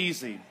really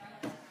easy.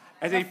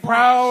 As a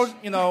proud,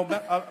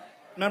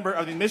 member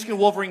of the Michigan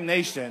Wolverine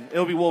Nation,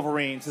 it'll be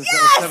Wolverine since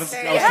I was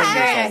 7 years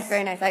old.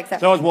 Very nice. I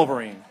accept. So is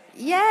Wolverine.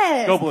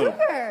 Yes. Go Blue.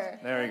 Cougar.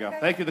 There you go.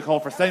 Thank you, Nicole,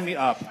 for setting me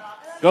up.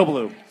 Go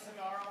Blue.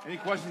 Any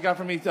questions you got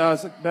for me,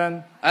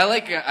 Ben? I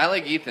like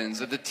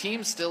Ethan's. If the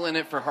team's still in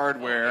it for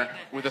hardware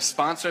with a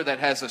sponsor that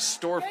has a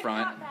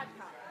storefront,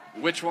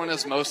 which one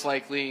is most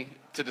likely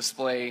to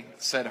display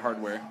said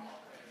hardware?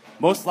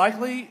 Most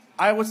likely,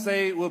 I would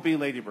say it will be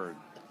Ladybird.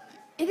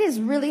 It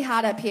is really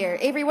hot up here.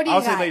 Avery, what do you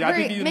I'll say got? Lady. I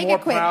think you'd be Make more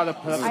it quick. proud of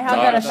put up I a have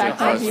dog that than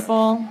effect a on person.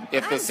 people.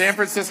 If the San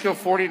Francisco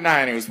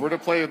 49ers were to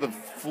play the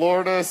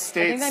Florida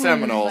State that means,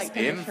 Seminoles like,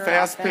 take in your shirt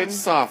fast off pitch then.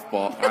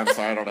 softball, I'm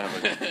sorry, I don't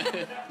have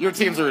it. Your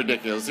teams are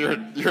ridiculous. You're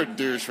a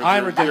douche with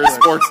I'm your ridiculous.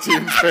 sports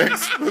team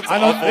picks. It's I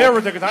know awful. they're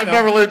ridiculous. I You've know.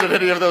 never lived in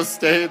any of those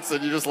states,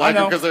 and you just like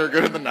them know. because they were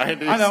good in the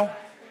 90s. I know.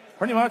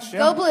 Pretty much, yeah.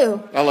 Go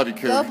Blue. I love you,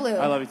 Cougar. Go Blue.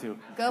 I love you too.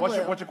 Go what's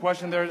Blue. What's your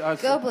question there,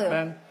 Go Blue.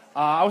 Ben?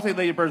 I would say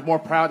Ladybird's more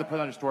proud to put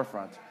it on your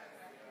storefront.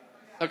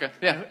 Okay,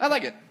 yeah, I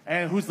like it.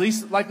 And who's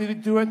least likely to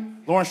do it?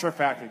 Lawrence Shore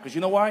Factory. Because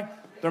you know why?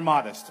 They're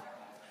modest.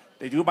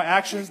 They do it by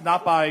actions,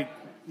 not by,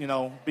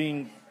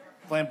 being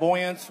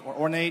flamboyant or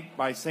ornate,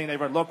 by saying to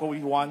everybody, look what we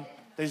won.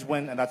 They just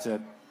win, and that's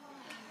it.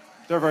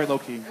 They're very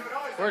low-key.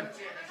 Word.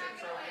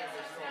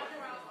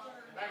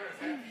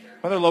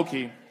 But they're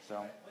low-key,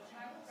 so.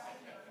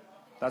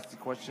 That's the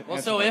question. Well,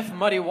 answer so that. if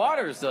Muddy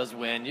Waters does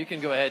win, you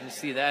can go ahead and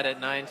see that at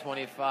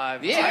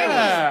 925 Yeah.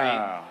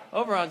 Tyler Street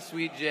over on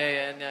Sweet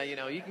J, and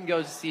you can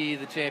go see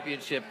the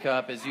championship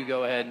cup as you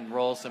go ahead and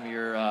roll some of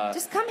your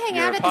Just come hang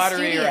your out at the pottery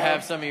studio. or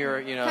have some of your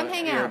Come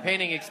hang your out.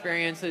 painting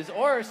experiences,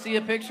 or see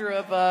a picture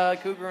of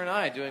Cougar and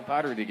I doing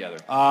pottery together.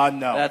 No.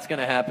 That's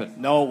gonna happen.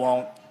 No, it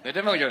won't. They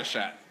definitely got a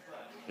shot.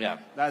 Yeah.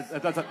 That's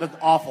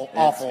awful,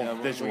 awful We're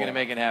visual. gonna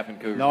make it happen,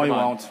 Cougar. No, Come he on.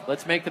 won't.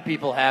 Let's make the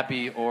people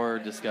happy or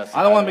disgusted.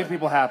 I don't want to make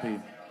people happy.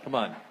 Come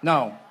on.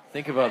 No.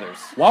 Think of others.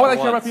 Why would For I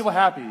care about once. people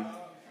happy? This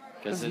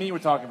Because is me we're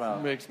talking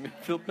about. makes me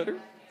feel better.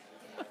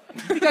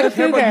 You guys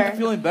care about Cougar. you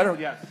feeling better?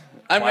 Yes.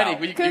 I'm Wow.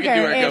 ready. You can do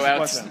Cougar our is- go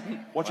outs.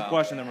 What's your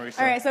question, then, Marisa?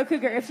 All right, so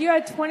Cougar, if you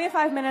had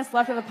 25 minutes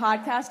left of the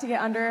podcast to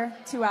get under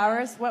 2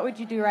 hours, what would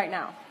you do right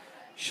now?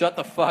 Shut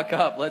the fuck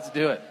up. Let's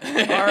do it.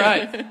 All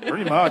right.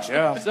 Pretty much,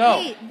 yeah. So,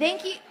 Hey,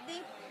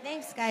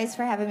 thanks guys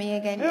for having me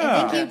again.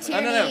 Yeah. And thank you,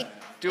 Tierney. No.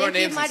 Do our Thank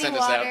names you, and Muddy send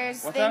us out.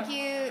 Waters. What's Thank that?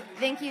 you.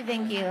 Thank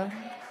you.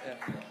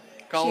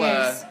 Call,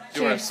 Cheers.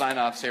 do our Cheers.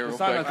 sign-offs here real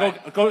Sign quick.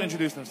 off. Go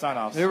introduce them. Sign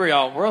offs. here we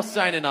are. We're all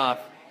signing off.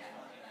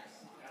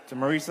 To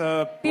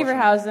Marisa.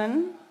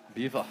 Beaverhausen.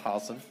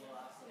 Beaverhausen.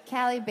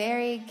 Callie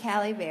Berry.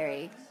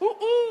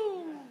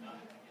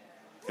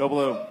 Go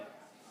Blue.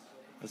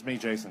 That's me,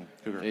 Jason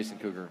Cougar. Jason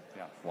Cougar.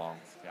 Yeah. Long.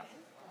 Yeah.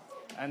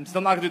 I'm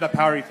still not gonna do that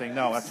powdery thing.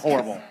 No, that's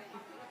horrible.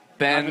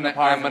 Ben, I'm gonna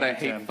I'm gonna hate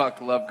hate Tim.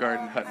 fuck Love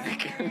Garden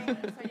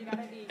Hutnick.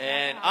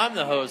 And I'm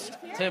the host,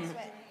 Tim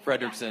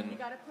Fredrickson.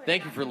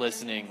 Thank you for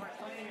listening.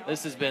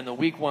 This has been the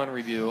Week 1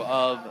 review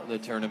of the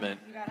tournament.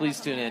 Please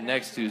tune in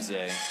next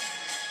Tuesday.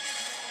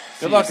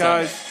 See Good luck, you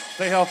Sunday. guys.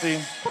 Stay healthy.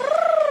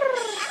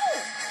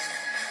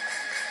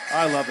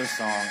 I love this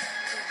song.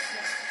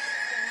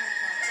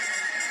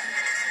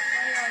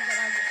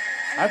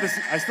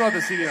 I still have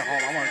the CD at home.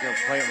 I want to go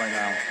play it right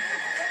now.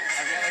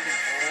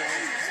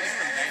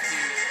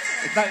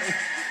 It's not,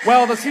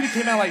 well, the CD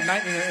came out like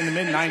in the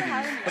mid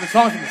 '90s, but the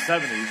song's from the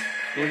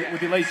 '70s with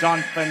the late John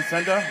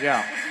Fensenda.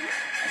 Yeah.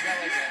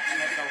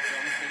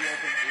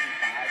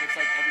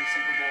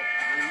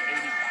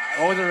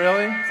 Oh, is it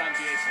really?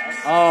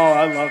 Oh,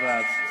 I love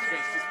that.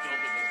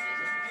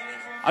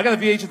 I got a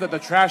VHS of the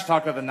Trash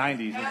Talk of the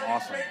 '90s. It was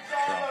awesome.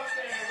 So.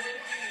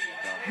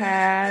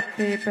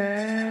 Happy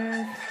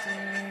birthday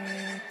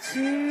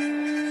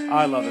to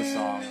I love this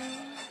song.